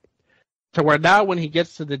him. To where now when he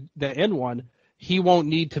gets to the N1, he won't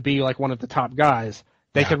need to be like one of the top guys.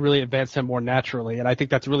 They can really advance him more naturally, and I think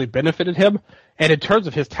that's really benefited him. And in terms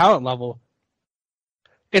of his talent level,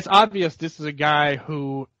 it's obvious this is a guy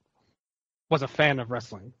who was a fan of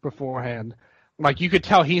wrestling beforehand. Like you could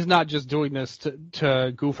tell he's not just doing this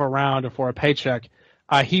to goof around or for a paycheck.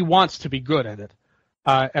 He wants to be good at it.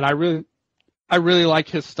 And I really like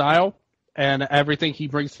his style and everything he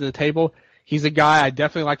brings to the table. He's a guy I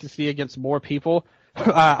definitely like to see against more people.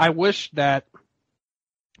 I wish that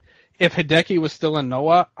if Hideki was still in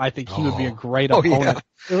Noah, I think he would be a great opponent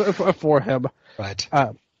for him. Right.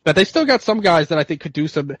 But they still got some guys that I think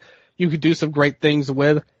you could do some great things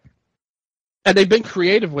with. And they've been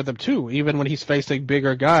creative with him too, even when he's facing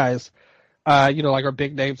bigger guys, like our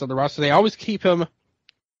big names on the roster. They always keep him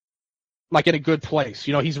like in a good place.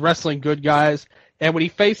 He's wrestling good guys. And when he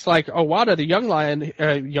faced like Owada, the young lion,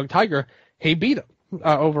 young tiger, he beat him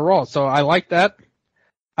overall. So I like that.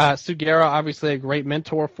 Sugiura, obviously a great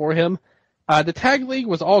mentor for him. The tag league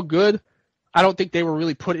was all good. I don't think they were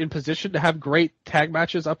really put in position to have great tag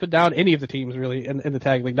matches up and down. Any of the teams really in the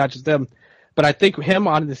tag league, not just them. But I think him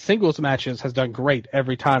on the singles matches has done great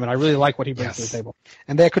every time, and I really like what he brings to the table.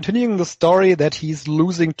 And they're continuing the story that he's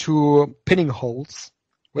losing to pinning holds,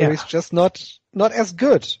 where he's just not as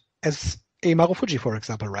good as a Marufuji, for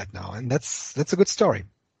example, right now. And that's a good story.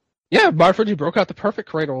 Yeah, Marufuji broke out the perfect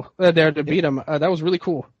cradle there to beat him. That was really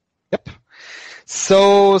cool. Yep.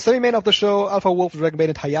 So, semi-main of the show, Alpha Wolf, Dragon Bane,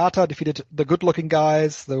 and Hayata defeated the good-looking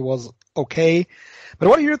guys. That was okay. But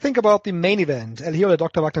what do you think about the main event? El Hijo de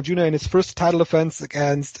Dr. Wagner Jr. in his first title defense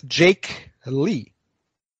against Jake Lee.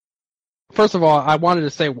 First of all, I wanted to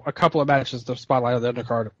say a couple of matches to spotlight on the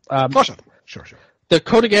undercard. Sure. The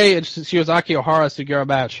Kotoge and Shiozaki Ohara Sugiura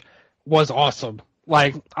match was awesome.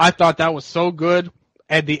 Like, I thought that was so good.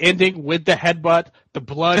 And the ending with the headbutt, the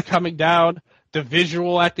blood coming down, the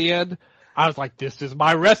visual at the end, I was like, this is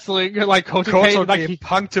my wrestling. Like, Kotoge like, he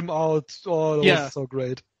punked him out. Oh, that was so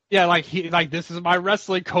great. Yeah, this is my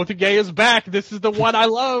wrestling. Kotoge is back. This is the one I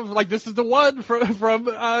love. Like, this is the one from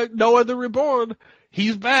Noah the Reborn.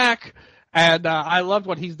 He's back. And I loved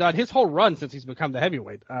what he's done. His whole run since he's become the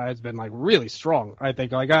heavyweight has been like really strong. I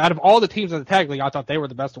think like out of all the teams in the tag league, I thought they were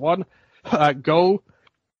the best one. Go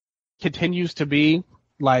continues to be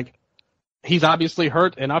like he's obviously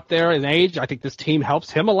hurt and up there in age. I think this team helps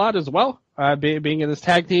him a lot as well. Being in this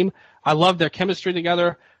tag team, I love their chemistry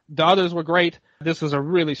together. The others were great. This was a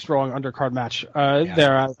really strong undercard match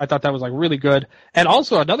there. I thought that was like really good. And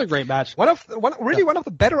also another great match. One of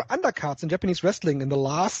the better undercards in Japanese wrestling in the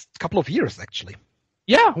last couple of years, actually.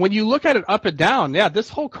 Yeah, when you look at it up and down, this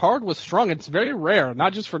whole card was strong. It's very rare,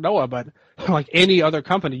 not just for Noah, but like any other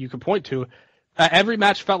company you could point to. Every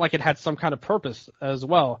match felt like it had some kind of purpose as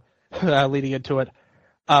well leading into it.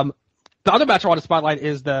 The other match I want to spotlight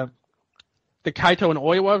is the Kaito and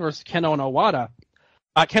Oiwa versus Keno and Owada.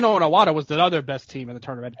 Keno and Owada was the other best team in the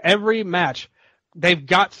tournament. Every match, they've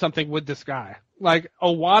got something with this guy. Like,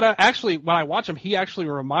 Owada, actually, when I watch him, he actually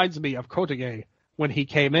reminds me of Kotoge when he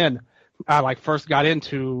came in, first got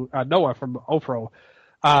into Noah from Opro.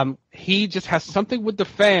 He just has something with the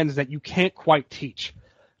fans that you can't quite teach.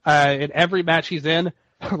 In every match he's in,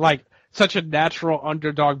 like, such a natural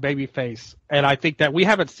underdog baby face. And I think that we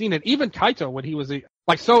haven't seen it. Even Kaito, when he was,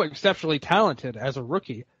 so exceptionally talented as a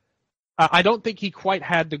rookie, I don't think he quite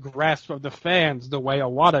had the grasp of the fans the way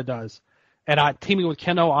Owada does. And teaming with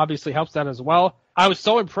Keno obviously helps that as well. I was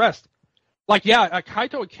so impressed.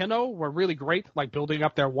 Kaito and Keno were really great, like building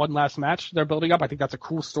up their one last match they're building up. I think that's a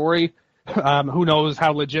cool story. Who knows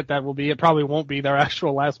how legit that will be. It probably won't be their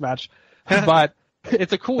actual last match. But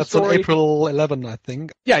it's a cool story. That's on April 11, I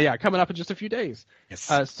think. Yeah, coming up in just a few days.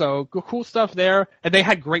 Yes. So cool stuff there. And they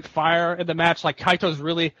had great fire in the match. Like, Kaito's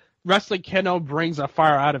really... Wrestling Keno brings a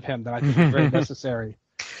fire out of him that I think is very necessary.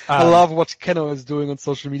 I love what Keno is doing on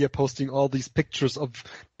social media, posting all these pictures of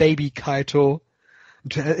baby Kaito.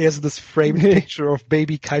 He has this framed picture of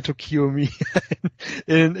baby Kaito Kiyomi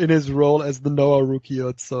in his role as the Noah rookie.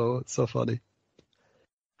 It's so funny.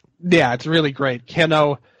 Yeah, it's really great.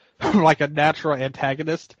 Keno, like a natural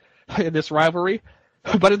antagonist in this rivalry.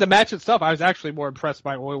 But in the match itself, I was actually more impressed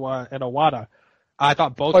by Oiwa and Owada. I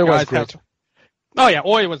thought both guys had... Oh yeah,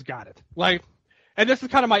 Oiwa's got it. Like, and this is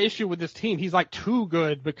kind of my issue with this team. He's like too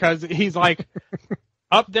good because he's like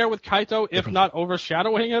up there with Kaito, if not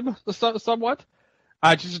overshadowing him somewhat.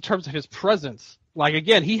 Just in terms of his presence. Like,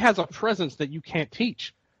 again, he has a presence that you can't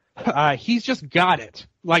teach. He's just got it,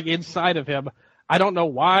 like, inside of him. I don't know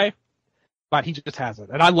why, but he just has it.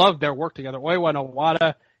 And I love their work together. Oiwa and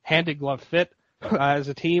Owada, hand-in-glove fit as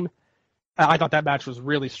a team. I thought that match was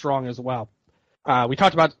really strong as well. We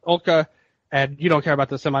talked about Ulka. And you don't care about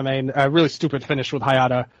the semi-main. Really stupid finish with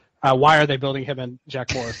Hayata. Why are they building him and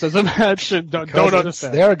Jack Morris as a match? Don't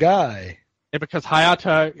understand. Their guy. Yeah, because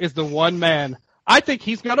Hayata is the one man. I think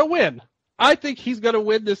he's going to win. I think he's going to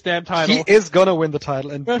win this damn title. He is going to win the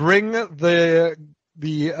title and bring the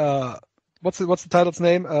what's the title's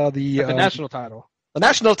name? The national title. The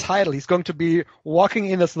national title. He's going to be walking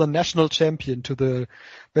in as the national champion to the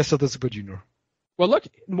Best of the Super Junior. Well, look,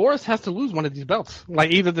 Morris has to lose one of these belts,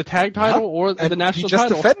 like either the tag title or the national title.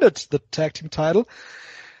 He just defended the tag team title.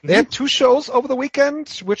 They had 2 shows over the weekend,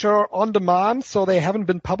 which are on demand, so they haven't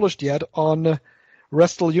been published yet on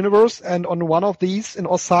Wrestle Universe. And on one of these in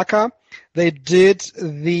Osaka, they did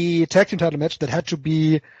the tag team title match that had to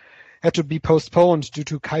be postponed due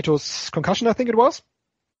to Kaito's concussion, I think it was.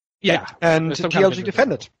 Yeah. And TLG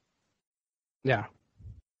defended. Yeah.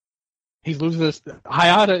 He's losing this.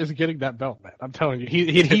 Hayata is getting that belt, man. I'm telling you.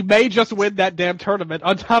 He may just win that damn tournament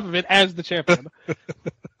on top of it as the champion.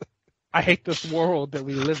 I hate this world that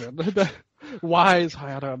we live in. Why is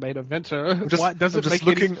Hayata a main eventer?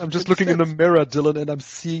 I'm just looking in the mirror, Dylan, and I'm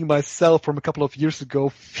seeing myself from a couple of years ago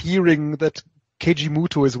fearing that Keiji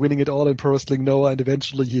Muto is winning it all in Pro Wrestling Noah, and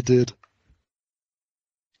eventually he did.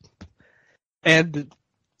 And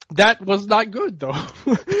that was not good, though.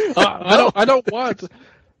 I don't want...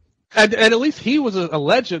 And at least he was a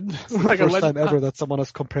legend. It's the first time ever that someone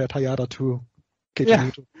has compared Hayata to Keiji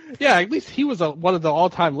Muto. Yeah, at least he was one of the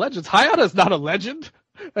all-time legends. Hayata's not a legend.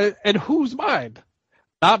 And who's mine?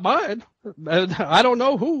 Not mine. I don't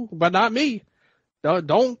know who, but not me.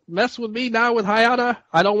 Don't mess with me now with Hayata.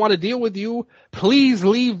 I don't want to deal with you. Please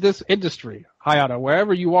leave this industry, Hayata,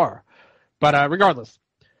 wherever you are. But regardless,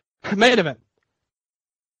 main event.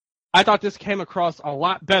 I thought this came across a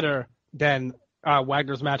lot better than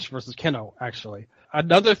Wagner's match versus Kenoh, actually.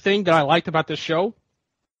 Another thing that I liked about this show,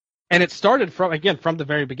 and it started from the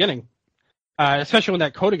very beginning, especially when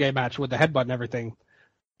that Kodige match with the headbutt and everything,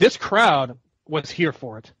 this crowd was here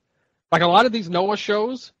for it. Like, a lot of these Noah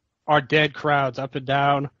shows are dead crowds, up and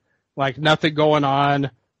down, like nothing going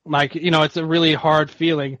on. Like, it's a really hard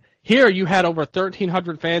feeling. Here you had over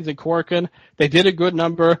 1,300 fans in Korakuen. They did a good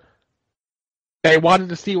number. They wanted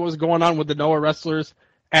to see what was going on with the Noah wrestlers,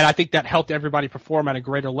 and I think that helped everybody perform at a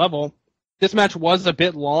greater level. This match was a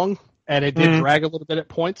bit long, and it did drag a little bit at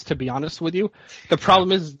points, to be honest with you. The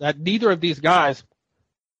problem is that neither of these guys,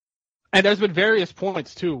 and there's been various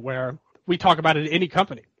points, too, where we talk about it in any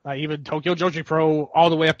company, even Tokyo Joshi Pro, all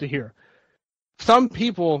the way up to here. Some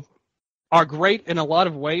people are great in a lot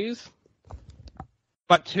of ways,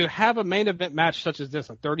 but to have a main event match such as this,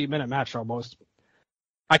 a 30-minute match almost,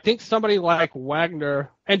 I think somebody like Wagner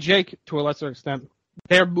and Jake, to a lesser extent,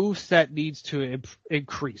 their moveset needs to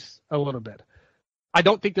increase a little bit. I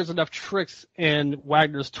don't think there's enough tricks in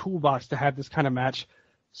Wagner's toolbox to have this kind of match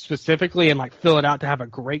specifically and like fill it out to have a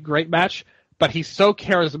great, great match. But he's so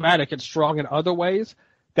charismatic and strong in other ways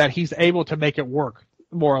that he's able to make it work,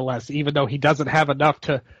 more or less, even though he doesn't have enough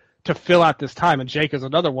to fill out this time. And Jake is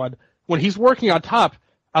another one. When he's working on top,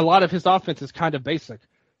 a lot of his offense is kind of basic,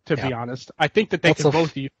 to be honest. I think that they can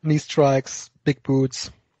both use knee strikes, big boots.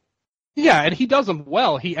 Yeah, and he does them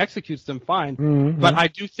well. He executes them fine. Mm-hmm. But I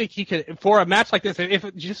do think he could, for a match like this, if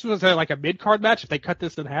it just was like a mid-card match, if they cut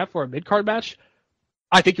this in half for a mid-card match,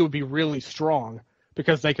 I think it would be really strong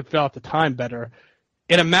because they could fill out the time better.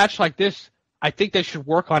 In a match like this, I think they should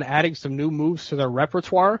work on adding some new moves to their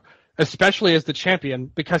repertoire, especially as the champion,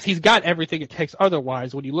 because he's got everything it takes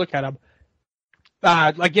otherwise. When you look at him,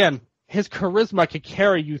 again, his charisma can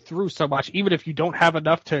carry you through so much, even if you don't have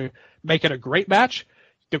enough to make it a great match.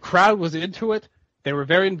 The crowd was into it. They were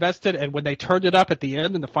very invested, and when they turned it up at the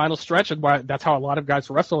end in the final stretch, and that's how a lot of guys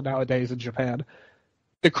wrestle nowadays in Japan,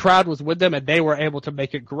 the crowd was with them, and they were able to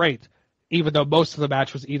make it great, even though most of the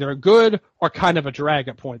match was either good or kind of a drag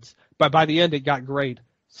at points. But by the end, it got great.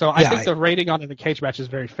 So I think the rating on the cage match is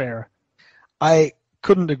very fair. I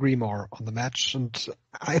couldn't agree more on the match, and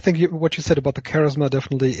I think what you said about the charisma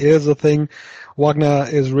definitely is a thing. Wagner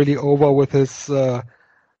is really over with his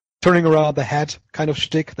turning around the head kind of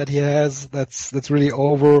shtick that he has. That's really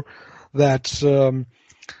over. That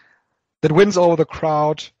wins over the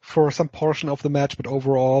crowd for some portion of the match, but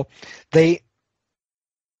overall, I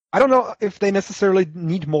don't know if they necessarily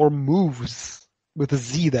need more moves with a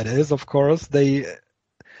Z. That is, of course,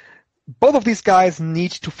 both of these guys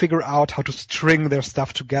need to figure out how to string their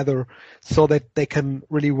stuff together so that they can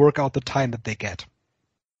really work out the time that they get.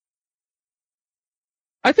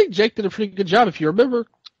 I think Jake did a pretty good job. If you remember,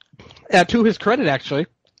 to his credit, actually,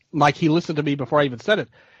 like he listened to me before I even said it,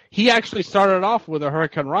 he actually started off with a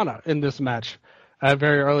Hurricane Rana in this match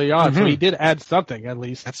very early on, so he did add something, at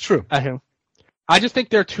least. That's true. I just think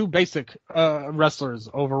they're too basic wrestlers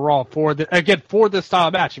overall for this style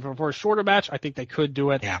of match. For a shorter match, I think they could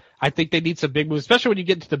do it. Yeah. I think they need some big moves, especially when you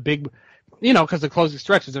get into the big, because the closing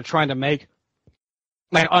stretches they're trying to make,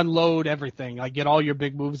 like unload everything, like get all your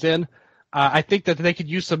big moves in. I think that they could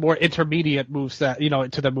use some more intermediate moveset,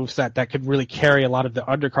 to the moveset that could really carry a lot of the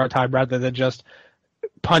undercard time rather than just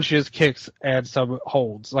punches, kicks, and some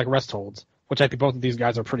holds, like rest holds, which I think both of these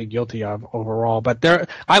guys are pretty guilty of overall. But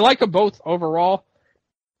I like them both overall.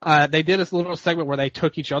 They did this little segment where they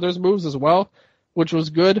took each other's moves as well, which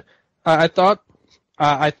was good, I thought.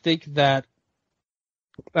 I think that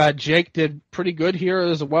Jake did pretty good here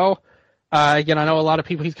as well. Again, I know a lot of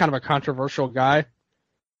people, he's kind of a controversial guy.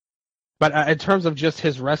 But in terms of just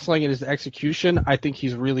his wrestling and his execution, I think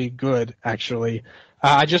he's really good, actually.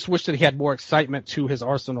 I just wish that he had more excitement to his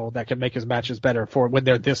arsenal that could make his matches better for when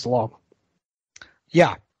they're this long.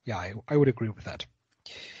 Yeah, I would agree with that.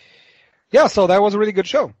 Yeah, so that was a really good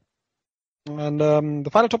show. And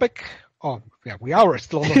the final topic, we are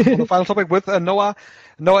still on the final topic with Noah,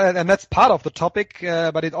 and that's part of the topic,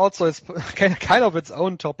 but it also is kind of its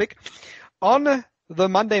own topic. On the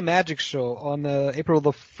Monday Magic show on April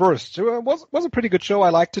the 1st, it was a pretty good show. I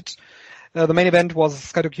liked it. The main event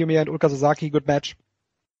was Kaito Kiyomiya and Ulka Sasaki, good match.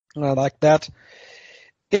 I liked that.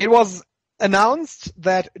 It was announced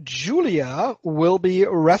that Julia will be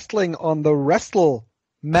wrestling on the Wrestle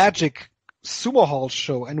Magic Sumo Hall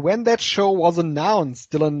show. And when that show was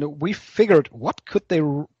announced, Dylan, we figured, what could they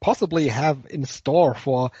possibly have in store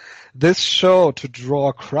for this show to draw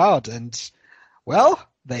a crowd? And, well,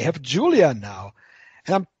 they have Julia now.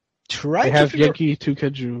 And I'm trying to figure... They have Yankee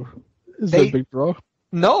Tukaju. Is that a big draw?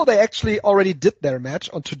 No, they actually already did their match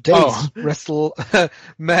on today's Wrestle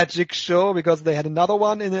Magic show because they had another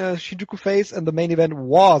one in a Shinjuku phase, and the main event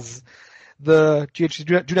was the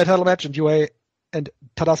GHC Junior title match, and Yua and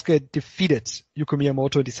Tadasuke defeated Yuko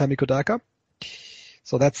Miyamoto and Isami Kodaka.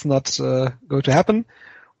 So that's not going to happen.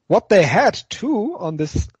 What they had too on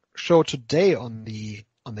this show today on the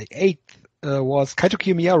 8th was Kaito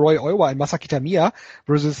Kiyomiya, Roy Oiwa, and Masaki Tamiya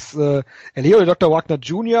versus Elio Dr. Wagner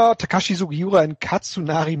Jr., Takashi Sugiura, and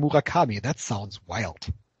Katsunari Murakami. That sounds wild.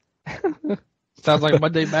 Sounds like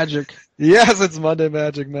Monday Magic. Yes, it's Monday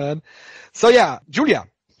Magic, man. So yeah, Julia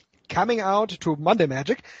coming out to Monday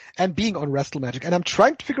Magic and being on Wrestle Magic. And I'm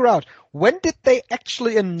trying to figure out, when did they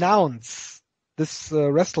actually announce this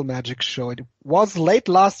Wrestle Magic show? It was late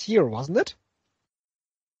last year, wasn't it?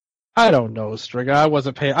 I don't know,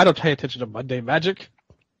 Strigga. I don't pay attention to Monday Magic.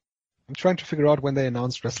 I'm trying to figure out when they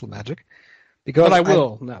announced Wrestle Magic. But I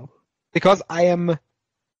will now. Because I'm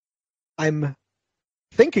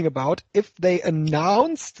thinking about if they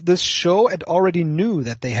announced this show and already knew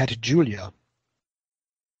that they had Julia.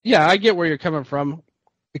 Yeah, I get where you're coming from.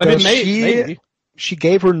 Because maybe. She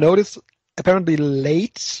gave her notice apparently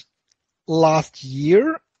late last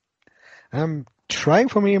year. I'm trying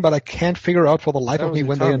for me, but I can't figure out for the life of me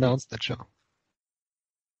when they announced that show.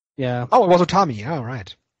 Yeah. Oh, it was Utami. Oh,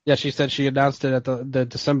 right. Yeah, she said she announced it at the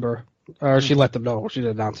December. Or she let them know. She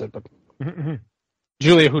didn't announce it, but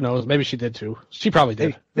Julia, who knows? Maybe she did too. She probably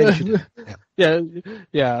did. Maybe she did.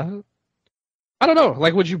 Yeah. I don't know.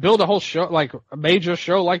 Like, would you build a whole show, like a major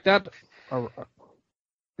show like that?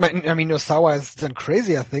 I mean, Osawa has done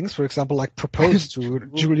crazier things. For example, like propose to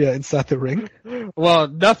Julia inside the ring. Well,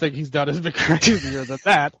 nothing he's done has been crazier than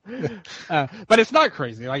that. But it's not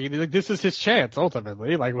crazy. Like, this is his chance,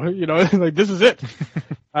 ultimately. Like, you know, like, this is it.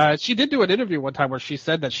 She did do an interview one time where she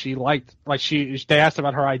said that she liked, like, they asked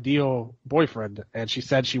about her ideal boyfriend, and she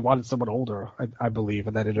said she wanted someone older, I believe,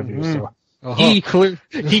 in that interview. So he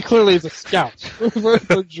clearly is a scout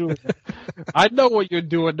for Julia. I know what you're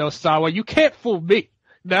doing, Osawa. You can't fool me.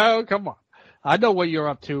 No, come on. I know what you're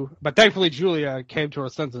up to, but thankfully Julia came to her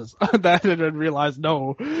senses and realized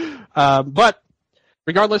no. But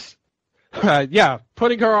regardless,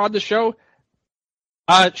 putting her on the show,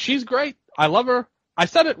 she's great. I love her. I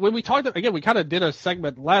said it when we talked, again, we kind of did a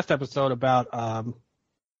segment last episode about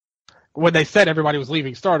when they said everybody was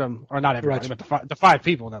leaving Stardom, or not everybody, but the 5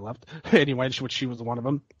 people that left, anyway, which she was one of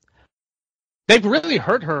them. They've really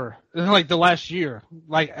hurt her in, like, the last year.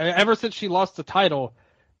 Like, ever since she lost the title,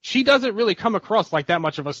 she doesn't really come across like that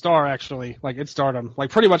much of a star, actually, like in Stardom, like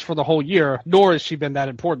pretty much for the whole year, nor has she been that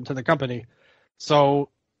important to the company. So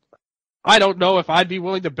I don't know if I'd be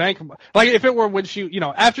willing to bank, like if it were when she, you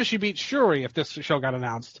know, after she beat Shuri, if this show got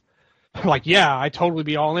announced, like, yeah, I'd totally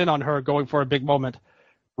be all in on her going for a big moment.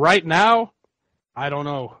 Right now, I don't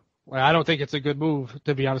know. I don't think it's a good move,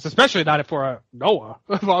 to be honest, especially not for a Noah,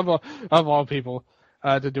 of all people,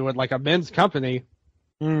 to do it like a men's company.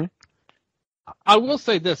 Mm-hmm. I will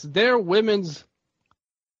say this, their women's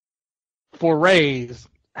forays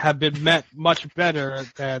have been met much better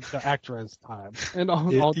than the Actors time. And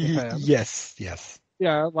all the fans. Yes.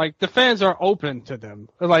 Yeah, like the fans are open to them,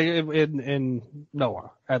 like in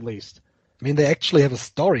Noah, at least. I mean, they actually have a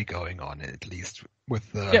story going on, at least, with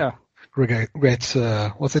great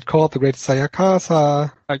what's it called? The Great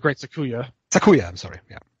Sayaka? Great Sakuya. Sakuya, I'm sorry,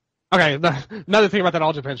 yeah. Okay, another thing about that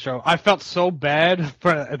All Japan show, I felt so bad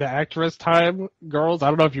for the Actress time girls. I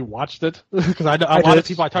don't know if you watched it, because a lot of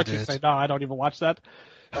people I talked to say, no, I don't even watch that.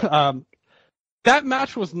 That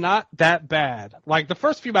match was not that bad. Like, the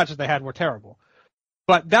first few matches they had were terrible.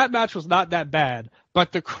 But that match was not that bad.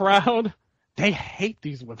 But the crowd, they hate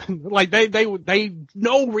these women. Like, they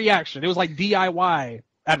no reaction. It was like DIY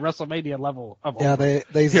at WrestleMania level of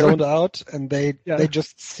they zoned out, and they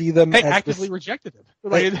just see them they as actively rejected it.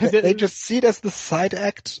 Like, they just see it as the side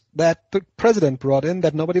act that the president brought in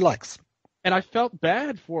that nobody likes. And I felt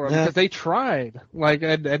bad for them because they tried, like,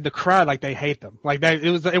 and the crowd, like, they hate them. Like,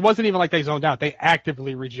 it wasn't even like they zoned out. They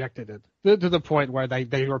actively rejected it to the point where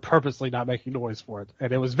they were purposely not making noise for it.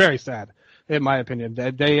 And it was very sad, in my opinion.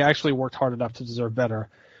 They actually worked hard enough to deserve better.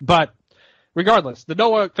 But regardless, the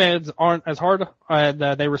Noah fans aren't as hard, and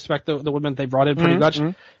they respect the women they brought in pretty much.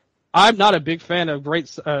 Mm-hmm. I'm not a big fan of Great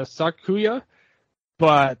Sakuya,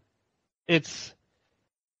 but it's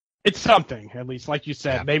something, at least, like you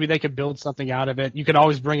said. Yeah. Maybe they could build something out of it. You could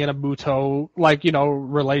always bring in a Muto, like, you know,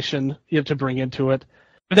 relation to bring into it.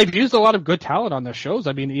 But they've used a lot of good talent on their shows.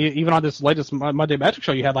 I mean, even on this latest Monday Magic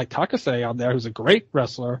show, you had, like, Takase on there, who's a great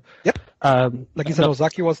wrestler. Yep. Like you said,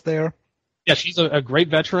 Ozaki was there. Yeah, she's a great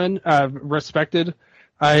veteran, respected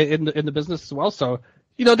in the business as well. So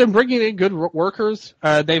they're bringing in good workers.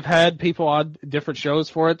 They've had people on different shows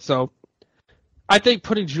for it. So I think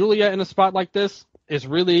putting Julia in a spot like this is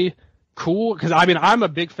really cool. Because, I'm a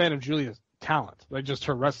big fan of Julia's talent. Like, just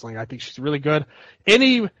her wrestling. I think she's really good.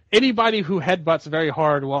 Anybody who headbutts very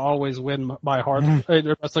hard will always win by heart.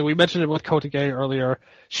 Wrestling. We mentioned it with Kotake earlier.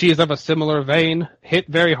 She is of a similar vein. Hit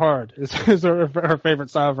very hard is her favorite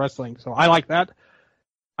style of wrestling. So I like that.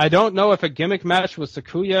 I don't know if a gimmick match with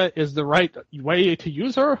Sakuya is the right way to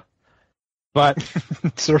use her, but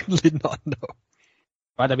certainly not. No.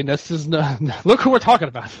 But this is look who we're talking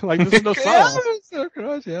about. Like, this is no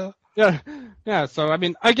style. Yeah. So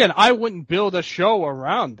again, I wouldn't build a show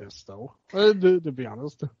around this though. To be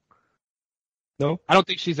honest, no, I don't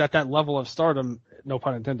think she's at that level of stardom. No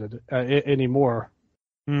pun intended. Anymore.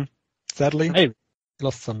 Sadly, maybe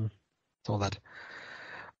lost some of that.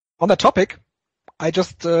 On that topic, I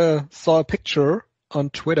just saw a picture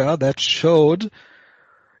on Twitter that showed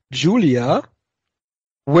Julia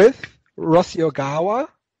with Rossy Ogawa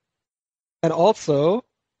and also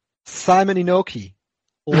Simon Inoki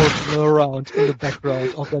walking around in the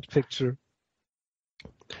background of that picture.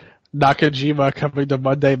 Nakajima coming to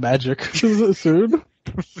Monday Magic soon.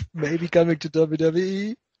 Maybe coming to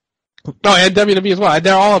WWE. Oh, and WWE as well.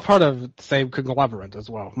 They're all a part of the same conglomerate as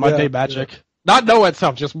well. Monday Magic. Yeah. Not Noah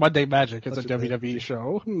itself, just Monday Magic. It's a WWE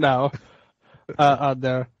show. No. On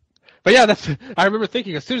there. But yeah, I remember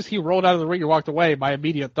thinking, as soon as he rolled out of the ring and walked away, my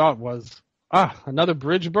immediate thought was, another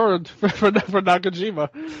bridge burned for Nakajima.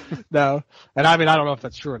 No. And I don't know if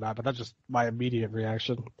that's true or not, but that's just my immediate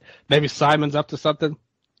reaction. Maybe Simon's up to something.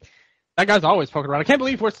 That guy's always poking around. I can't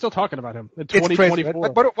believe we're still talking about him in 2024. It's crazy,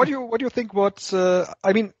 right? But what do you think?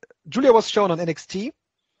 Julia was shown on NXT,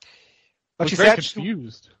 but she said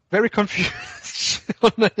confused. Very confused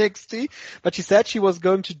on NXT, but she said she was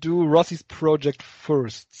going to do Rossi's project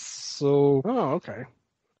first. So. Oh, okay.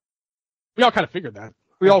 We all kind of figured that.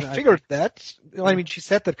 She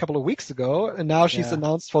said that a couple of weeks ago, and now she's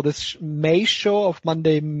announced for this May show of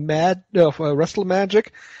Wrestle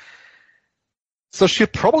Magic. So she'll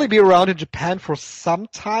probably be around in Japan for some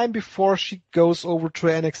time before she goes over to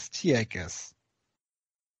NXT, I guess.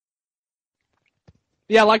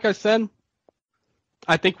 Yeah, like I said,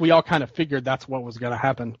 I think we all kind of figured that's what was going to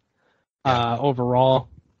happen overall.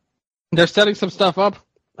 They're setting some stuff up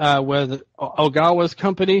with Ogawa's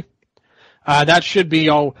company. That should be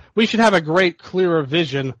all. We should have a great, clearer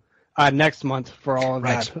vision next month for all of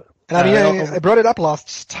that. And I brought it up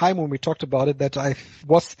last time when we talked about it that I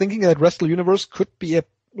was thinking that Wrestle Universe could be a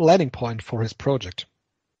landing point for his project.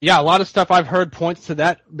 Yeah, a lot of stuff I've heard points to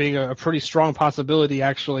that being a pretty strong possibility,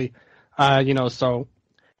 actually. So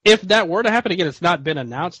if that were to happen, again, it's not been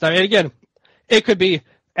announced. Again, it could be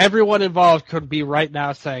everyone involved could be right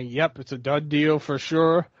now saying, yep, it's a done deal for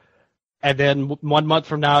sure. And then 1 month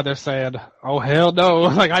from now, they're saying, oh, hell no.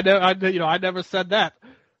 Like, I never said that.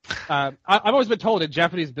 I've always been told in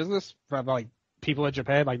Japanese business from like people in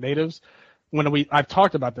Japan, like natives, I've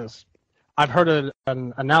talked about this. I've heard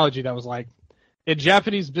an analogy that was like, in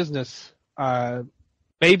Japanese business,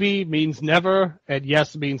 maybe means never, and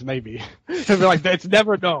yes means maybe. Like, it's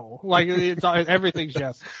never no. Like, everything's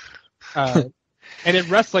yes. And in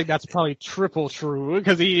wrestling, that's probably triple true,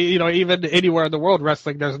 because even anywhere in the world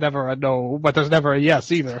wrestling, there's never a no, but there's never a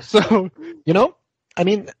yes either. So,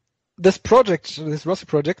 this project, this Rossi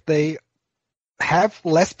project, they have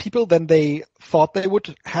less people than they thought they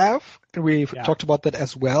would have. And we've talked about that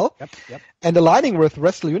as well. Yep. And aligning with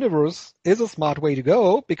Wrestle Universe is a smart way to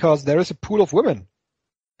go, because there is a pool of women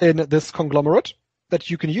in this conglomerate that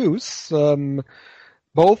you can use,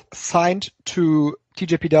 both signed to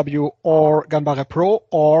TJPW or Ganbare Pro,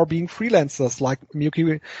 or being freelancers like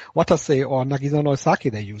Miyuki Watase or Nagisa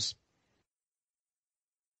Noisaki they use.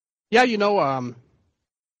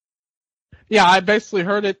 Yeah, I basically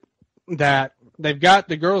heard it that they've got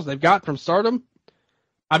the girls they've got from Stardom.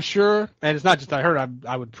 I'm sure, and it's not just I heard,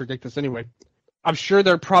 I would predict this anyway. I'm sure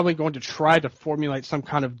they're probably going to try to formulate some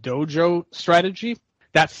kind of dojo strategy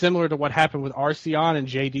that's similar to what happened with Arceon and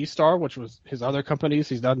JD Star, which was his other companies.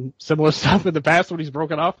 He's done similar stuff in the past when he's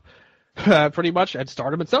broken off, pretty much, and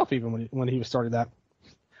Stardom itself even when he started that.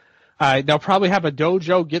 They'll probably have a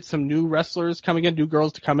dojo, get some new wrestlers coming in, new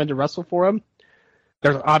girls to come in to wrestle for him.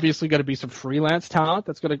 There's obviously going to be some freelance talent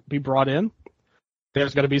that's going to be brought in.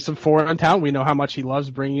 There's going to be some foreign talent. We know how much he loves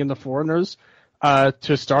bringing in the foreigners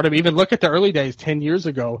to Stardom. Even look at the early days, 10 years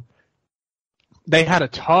ago. They had a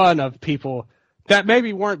ton of people that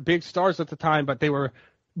maybe weren't big stars at the time, but they were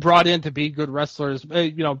brought in to be good wrestlers.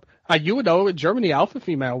 You would know in Germany, Alpha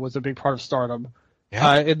Female was a big part of Stardom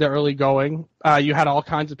in the early going. You had all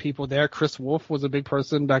kinds of people there. Chris Wolf was a big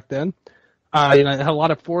person back then. A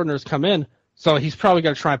lot of foreigners come in, so he's probably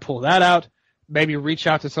going to try and pull that out. Maybe reach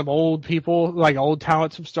out to some old people, like old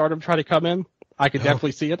talents from Stardom, try to come in. I could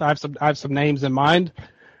definitely see it. I have some names in mind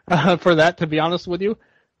for that, to be honest with you,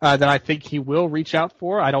 that I think he will reach out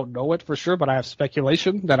for. I don't know it for sure, but I have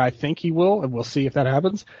speculation that I think he will, and we'll see if that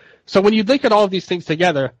happens. So when you look at all of these things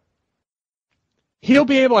together, he'll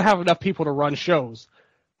be able to have enough people to run shows,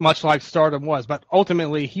 much like Stardom was. But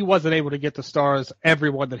ultimately, he wasn't able to get the stars,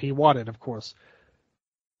 everyone that he wanted, of course.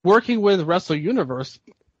 Working with Wrestle Universe,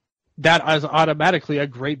 that is automatically a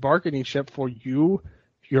great bargaining chip for you,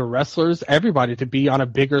 your wrestlers, everybody to be on a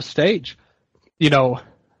bigger stage. It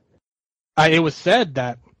was said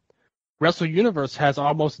that Wrestle Universe has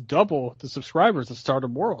almost double the subscribers of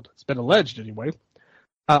Stardom World. It's been alleged anyway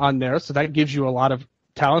on there, so that gives you a lot of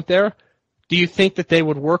talent there. Do you think that they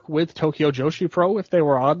would work with Tokyo Joshi Pro if they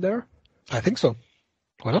were on there? I think so.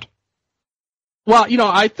 Why not? Well,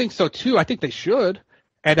 I think so too. I think they should.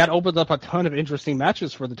 And that opens up a ton of interesting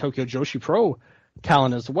matches for the Tokyo Joshi Pro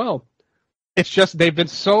talent as well. It's just they've been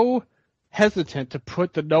so hesitant to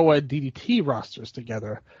put the Noah and DDT rosters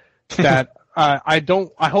together that I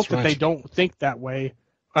hope that they don't think that way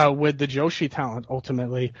with the Joshi talent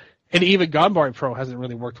ultimately. And even Ganbare Pro hasn't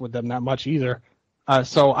really worked with them that much either.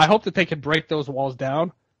 So I hope that they can break those walls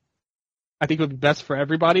down. I think it would be best for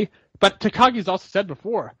everybody. But Takagi's also said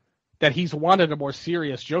before that he's wanted a more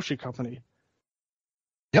serious Joshi company.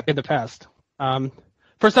 Yep. In the past.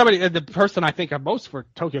 For somebody, the person I think of most for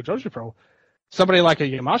Tokyo Joshi Pro, somebody like a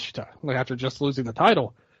Yamashita, after just losing the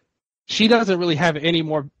title, she doesn't really have any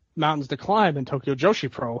more mountains to climb in Tokyo Joshi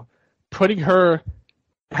Pro. Having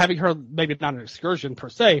her, maybe not an excursion per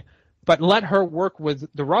se, but let her work with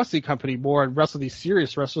the Rossi company more and wrestle these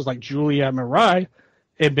serious wrestlers like Julia Mirai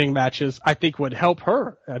in big matches, I think would help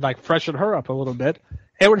her, freshen her up a little bit.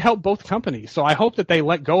 It would help both companies. So I hope that they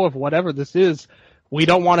let go of whatever this is. We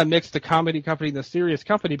don't want to mix the comedy company and the serious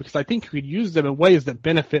company because I think we could use them in ways that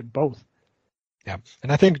benefit both. Yeah,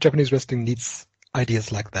 and I think Japanese wrestling needs ideas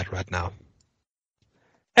like that right now.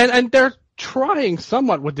 And they're trying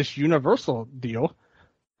somewhat with this Universal deal.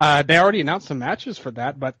 They already announced some matches for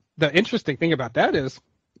that, but the interesting thing about that is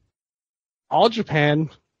All Japan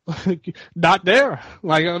not there.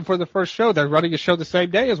 For the first show, they're running a show the same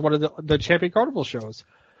day as one of the Champion Carnival shows.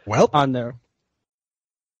 Well, on there.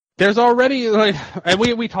 There's already, and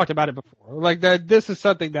we talked about it before, this is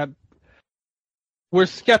something that we're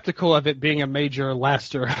skeptical of it being a major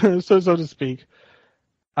laster, so to speak.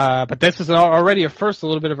 But this is already a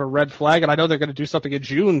little bit of a red flag, and I know they're going to do something in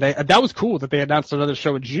June. That was cool that they announced another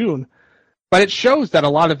show in June, but it shows that a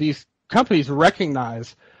lot of these companies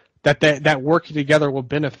recognize that working together will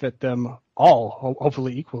benefit them all,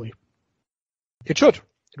 hopefully equally. It should. It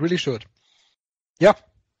really should. Yeah.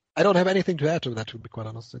 I don't have anything to add to that, to be quite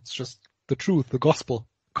honest. It's just the truth, the gospel,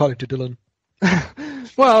 according to Dylan.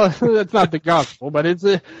 Well, it's not the gospel, but it's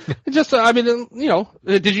just,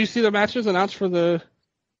 did you see the matches announced for the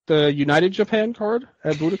United Japan card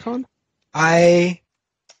at Budokan? I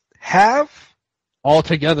have. All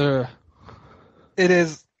together.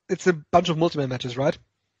 It's a bunch of multi-man matches, right?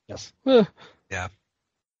 Yes. Yeah.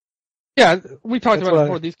 Yeah, we talked about it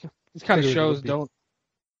before. These kind of shows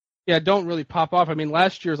don't really pop off. I mean,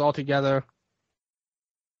 last year's All Together,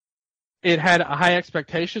 it had high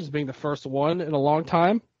expectations being the first one in a long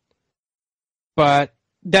time, but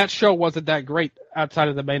that show wasn't that great outside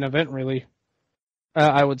of the main event, really,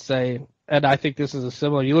 I would say. And I think this is a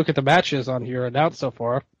similar. You look at the matches on here announced so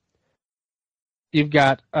far. You've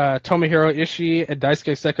got Tomohiro Ishii and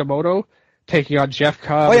Daisuke Sekimoto taking on Jeff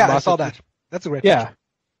Cobb. Oh, yeah, I saw that. That's a great match.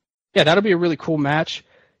 Yeah, that'll be a really cool match.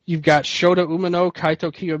 You've got Shota Umino,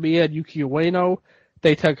 Kaito Kiyomiya, and Yuki Ueno.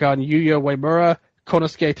 They took on Yuya Uemura,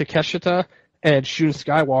 Konosuke Takeshita, and Shun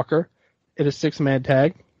Skywalker in a 6-man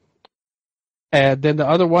tag. And then the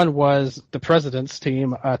other one was the President's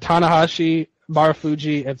team, Tanahashi,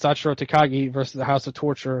 Marufuji, and Sachiro Takagi versus the House of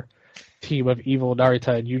Torture team of Evil,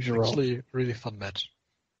 Narita, and Yujiro. Actually, a really fun match.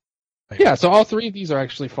 Yeah, so all three of these are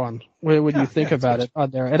actually fun when you think about it on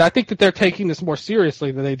there. And I think that they're taking this more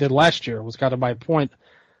seriously than they did last year, was kind of my point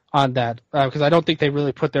on that. Because I don't think they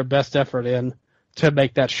really put their best effort in to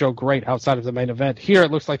make that show great outside of the main event. Here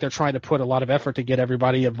it looks like they're trying to put a lot of effort to get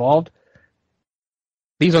everybody involved.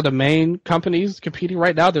 These are the main companies competing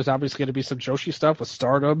right now. There's obviously going to be some Joshi stuff with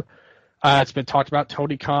Stardom. It's been talked about.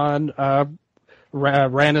 Tony Khan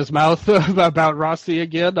ran his mouth about Rossi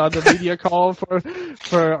again on the media call for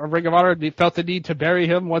Ring of Honor. He felt the need to bury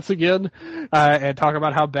him once again and talk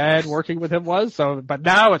about how bad working with him was. But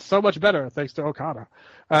now it's so much better thanks to Okada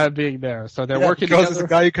being there. So they're working because together.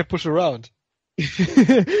 It's a guy you can push around.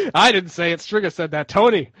 I didn't say it. Strigga said that.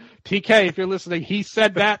 Tony, TK, if you're listening, he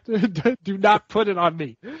said that. Do not put it on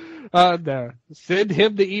me. No. Send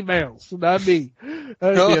him the emails, not me.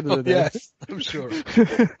 At the end of the day. Yes, I'm sure.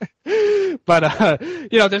 But,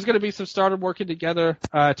 there's going to be some stardom working together.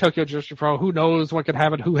 Tokyo Joshi Pro, who knows what could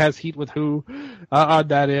happen, who has heat with who on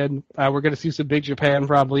that end. We're going to see some Big Japan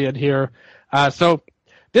probably in here. So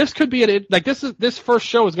this could be this first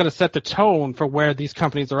show is going to set the tone for where these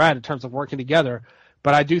companies are at in terms of working together.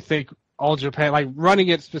 But I do think All Japan, like running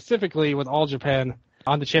it specifically with All Japan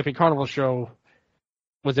on the Champion Carnival show,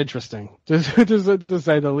 was interesting to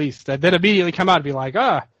say the least. And then immediately come out and be like,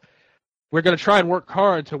 we're going to try and work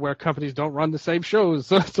hard to where companies don't run the same shows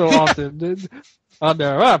so often. On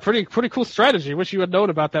there, pretty cool strategy. Wish you had known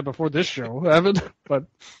about that before this show, Evan. But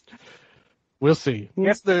we'll see.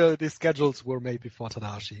 Yes, the schedules were made before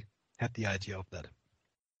Tanahashi had the idea of that.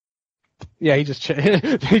 Yeah, he just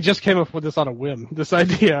came up with this on a whim. This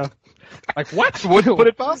idea, like what? Wouldn't put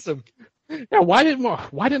it past him. Yeah, why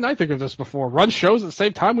didn't I think of this before? Run shows at the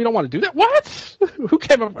same time? We don't want to do that. What? Who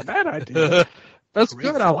came up with that idea? That's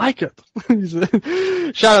great. Good. I like it.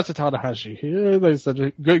 Shout out to Tanahashi. Yeah, they said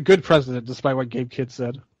a good president, despite what Gabe Kidd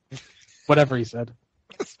said. Whatever he said.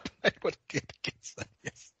 Despite what Gabe Kidd said,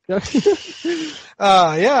 yes.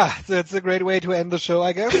 Yeah, that's a great way to end the show,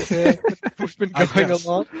 I guess. We've been going a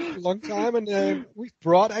long time, and we've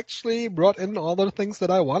brought in all the things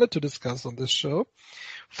that I wanted to discuss on this show.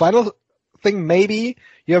 Final thing, maybe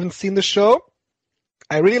you haven't seen the show.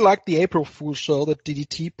 I really liked the April Fool's show that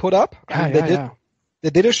DDT put up. They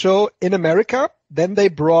did a show in America. Then they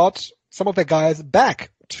brought some of their guys back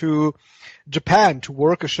to Japan to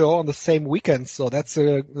work a show on the same weekend. So that's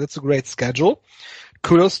a great schedule.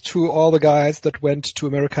 Kudos to all the guys that went to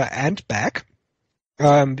America and back.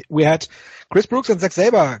 We had Chris Brooks and Zack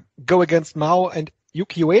Sabre go against Mao and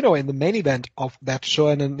Yuki Ueno in the main event of that show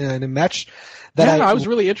in a match that I was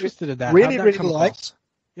really interested in that. Really liked.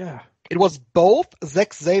 Yeah. It was both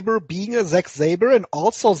Zack Sabre being a Zack Sabre and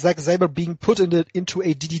also Zack Sabre being put into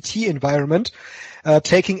a DDT environment,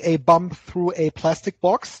 taking a bump through a plastic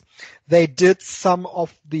box. They did some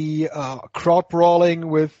of the crowd brawling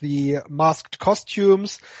with the masked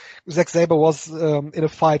costumes. Zack Sabre was in a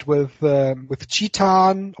fight with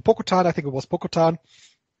Cheetan, or Pokutan, I think it was Pokutan.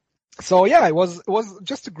 So yeah, it was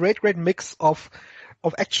just a great mix of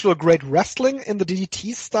actual great wrestling in the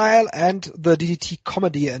DDT style and the DDT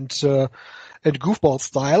comedy and goofball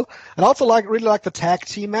style. And I also really like the tag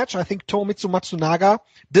team match. I think Tomomitsu Matsunaga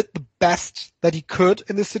did the best that he could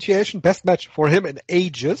in this situation. Best match for him in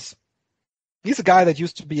ages. He's a guy that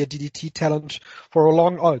used to be a DDT talent for a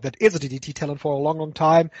long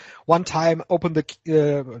time. One time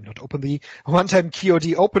KOD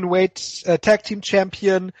openweight tag team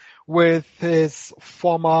champion with his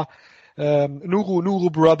former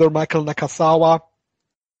Nuru brother Michael Nakasawa.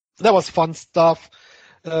 That was fun stuff.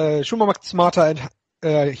 Shuma Matsumoto and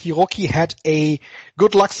Hiroki had a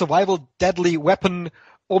good luck survival deadly weapon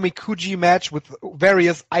Omikuji match with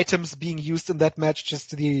various items being used in that match,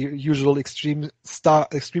 just the usual extreme style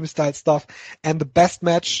stuff. And the best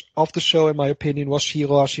match of the show, in my opinion, was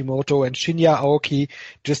Shiro Hashimoto and Shinya Aoki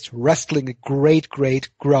just wrestling a great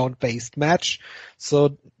ground-based match.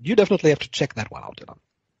 So you definitely have to check that one out, Dylan.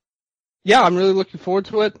 Yeah, I'm really looking forward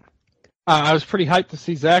to it. I was pretty hyped to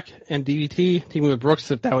see Zach and DDT teaming with Brooks,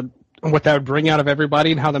 what that would bring out of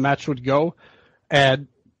everybody and how the match would go. And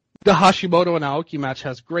the Hashimoto and Aoki match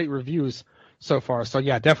has great reviews so far. So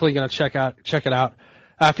yeah, definitely going to check it out.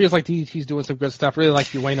 Feels like DDT's doing some good stuff. Really like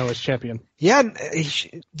Ueno as champion. Yeah, and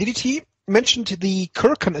DDT mentioned the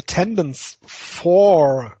Kirken attendance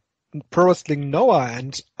for Pro Wrestling Noah,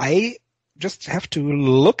 and I just have to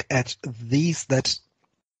look at these that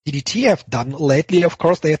DDT have done lately. Of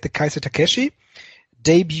course, they had the Kaisei Takeshi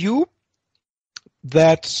debut.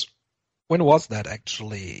 When was that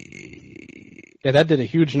actually? Yeah, that did a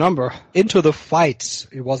huge number. Into the Fight.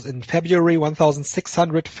 It was in February,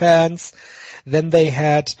 1,600 fans. Then they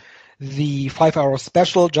had the 5-hour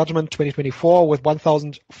special, Judgment 2024, with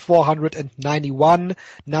 1,491.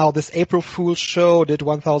 Now this April Fool's show did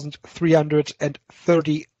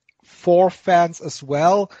 1,334 fans as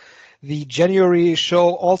well. The January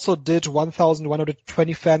show also did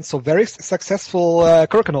 1,120 fans. So very successful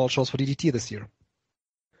Kirken Hall shows for DDT this year.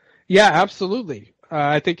 Yeah, absolutely.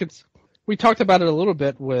 I think we talked about it a little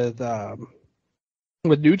bit with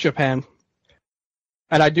New Japan,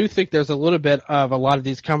 and I do think there's a little bit of a lot of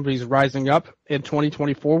these companies rising up in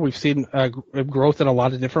 2024. We've seen growth in a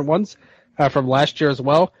lot of different ones from last year as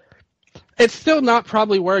well. It's still not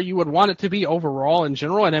probably where you would want it to be overall in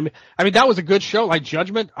general, and I mean that was a good show. Like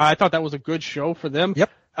Judgment, I thought that was a good show for them. Yep.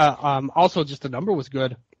 Also, just the number was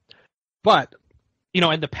good. But,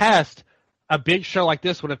 in the past, a big show like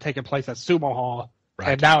this would have taken place at Sumo Hall,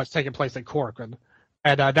 and now it's taking place at Korakuen.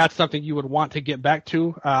 And that's something you would want to get back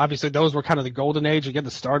to. Obviously, those were kind of the golden age, again, the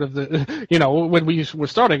start of the, when we were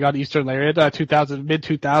starting on Eastern Lariat,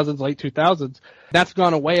 mid-2000s, late 2000s. That's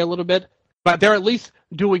gone away a little bit. But they're at least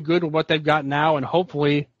doing good with what they've got now, and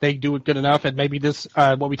hopefully they do it good enough. And maybe this,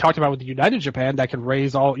 what we talked about with the United Japan, that can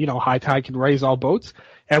raise all, high tide can raise all boats.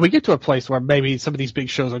 And we get to a place where maybe some of these big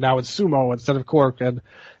shows are now in Sumo instead of Korakuen,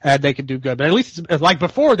 and they can do good. But at least, like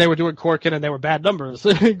before, they were doing Korakuen and they were bad numbers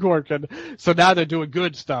in Korakuen. So now they're doing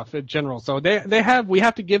good stuff in general. So we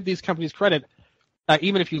have to give these companies credit.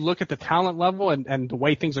 Even if you look at the talent level and the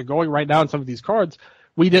way things are going right now in some of these cards,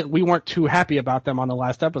 we weren't too happy about them on the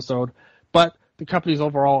last episode. But the companies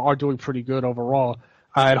overall are doing pretty good overall,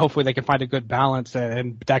 and hopefully they can find a good balance,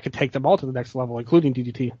 and that could take them all to the next level, including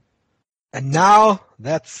DDT. And now,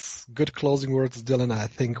 that's good closing words, Dylan. I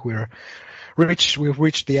think we've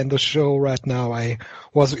reached the end of the show right now. I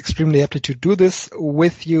was extremely happy to do this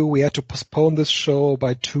with you. We had to postpone this show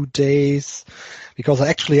by 2 days because I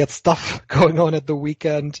actually had stuff going on at the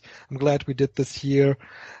weekend. I'm glad we did this here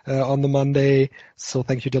on the Monday. So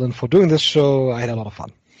thank you, Dylan, for doing this show. I had a lot of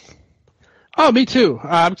fun. Oh, me too.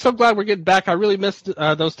 I'm so glad we're getting back. I really missed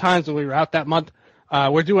those times when we were out that month.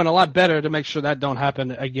 We're doing a lot better to make sure that don't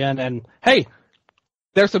happen again. And, hey,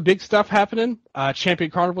 there's some big stuff happening.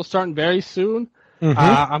 Champion Carnival starting very soon. Mm-hmm.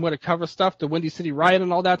 I'm going to cover stuff. The Windy City Riot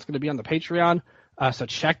and all that's going to be on the Patreon. So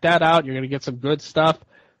check that out. You're going to get some good stuff.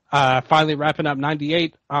 Finally wrapping up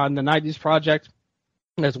 98 on the 90s project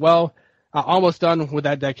as well. Almost done with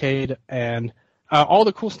that decade. And all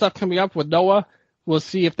the cool stuff coming up with Noah. We'll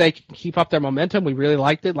see if they can keep up their momentum. We really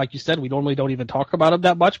liked it. Like you said, we normally don't even talk about them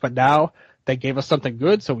that much, but now they gave us something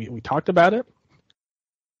good, so we talked about it.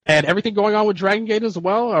 And everything going on with Dragon Gate as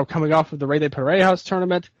well, coming off of the Rey de Parejas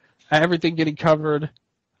tournament, everything getting covered.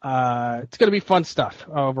 It's going to be fun stuff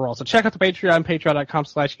overall. So check out the Patreon,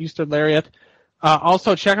 patreon.com/Eastern Lariat.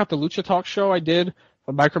 Also, check out the Lucha Talk show I did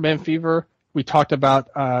for Microman Fever. We talked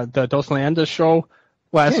about the Dos Leyendas show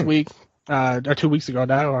last week, or 2 weeks ago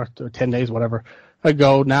now, or 10 days, whatever,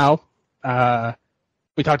 ago now.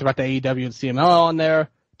 We talked about the AEW and CMLL on there.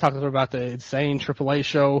 Talked a little about the insane AAA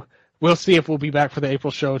show. We'll see if we'll be back for the April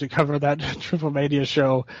show to cover that Triple Mania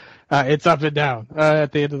show. It's up and down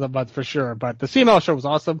at the end of the month for sure. But the CMLL show was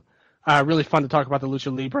awesome. Really fun to talk about the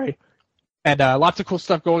Lucha Libre. And lots of cool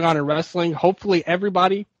stuff going on in wrestling. Hopefully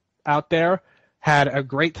everybody out there had a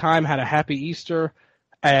great time, had a happy Easter,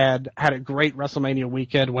 and had a great WrestleMania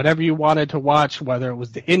weekend. Whatever you wanted to watch, whether it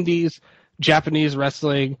was the Indies, Japanese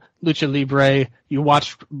wrestling, Lucha Libre, you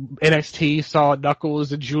watched NXT, saw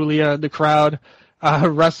Knuckles and Julia in the crowd,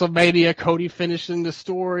 WrestleMania, Cody finishing the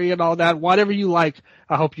story and all that. Whatever you like,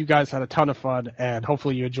 I hope you guys had a ton of fun, and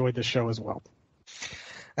hopefully you enjoyed the show as well.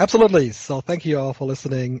 Absolutely. So thank you all for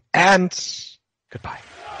listening, and goodbye.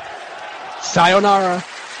 Sayonara.